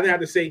today, so I didn't have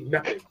to say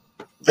nothing.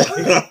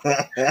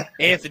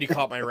 Anthony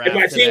caught my wrath. If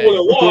my team would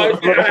have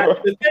lost, then I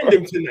have to defend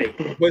him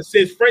tonight. But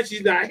since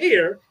Frenchie's not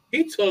here,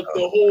 he took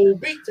the whole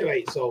beat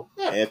tonight. So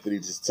Anthony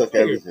just took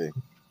everything.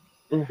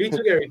 He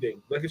took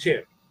everything like a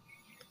champ.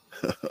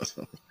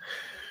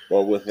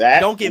 Well, with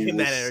that, don't give him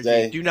that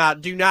energy.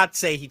 Do not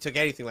say he took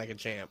anything like a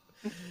champ.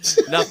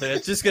 Nothing.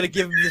 It's just gonna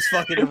give him this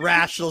fucking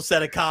irrational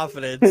set of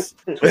confidence,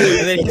 and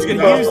then he's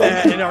gonna use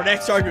that in our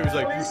next argument. He's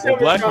like, "Well,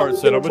 Blackheart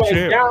said I'm a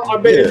champ." I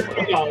bet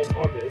 $20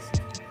 on this.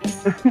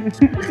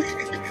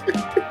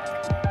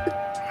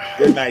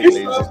 Good night, ladies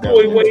and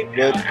gentlemen.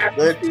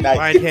 Good night.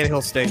 Ryan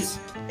Tannehill stinks.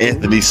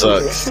 Anthony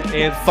sucks.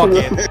 And fuck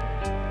Anthony.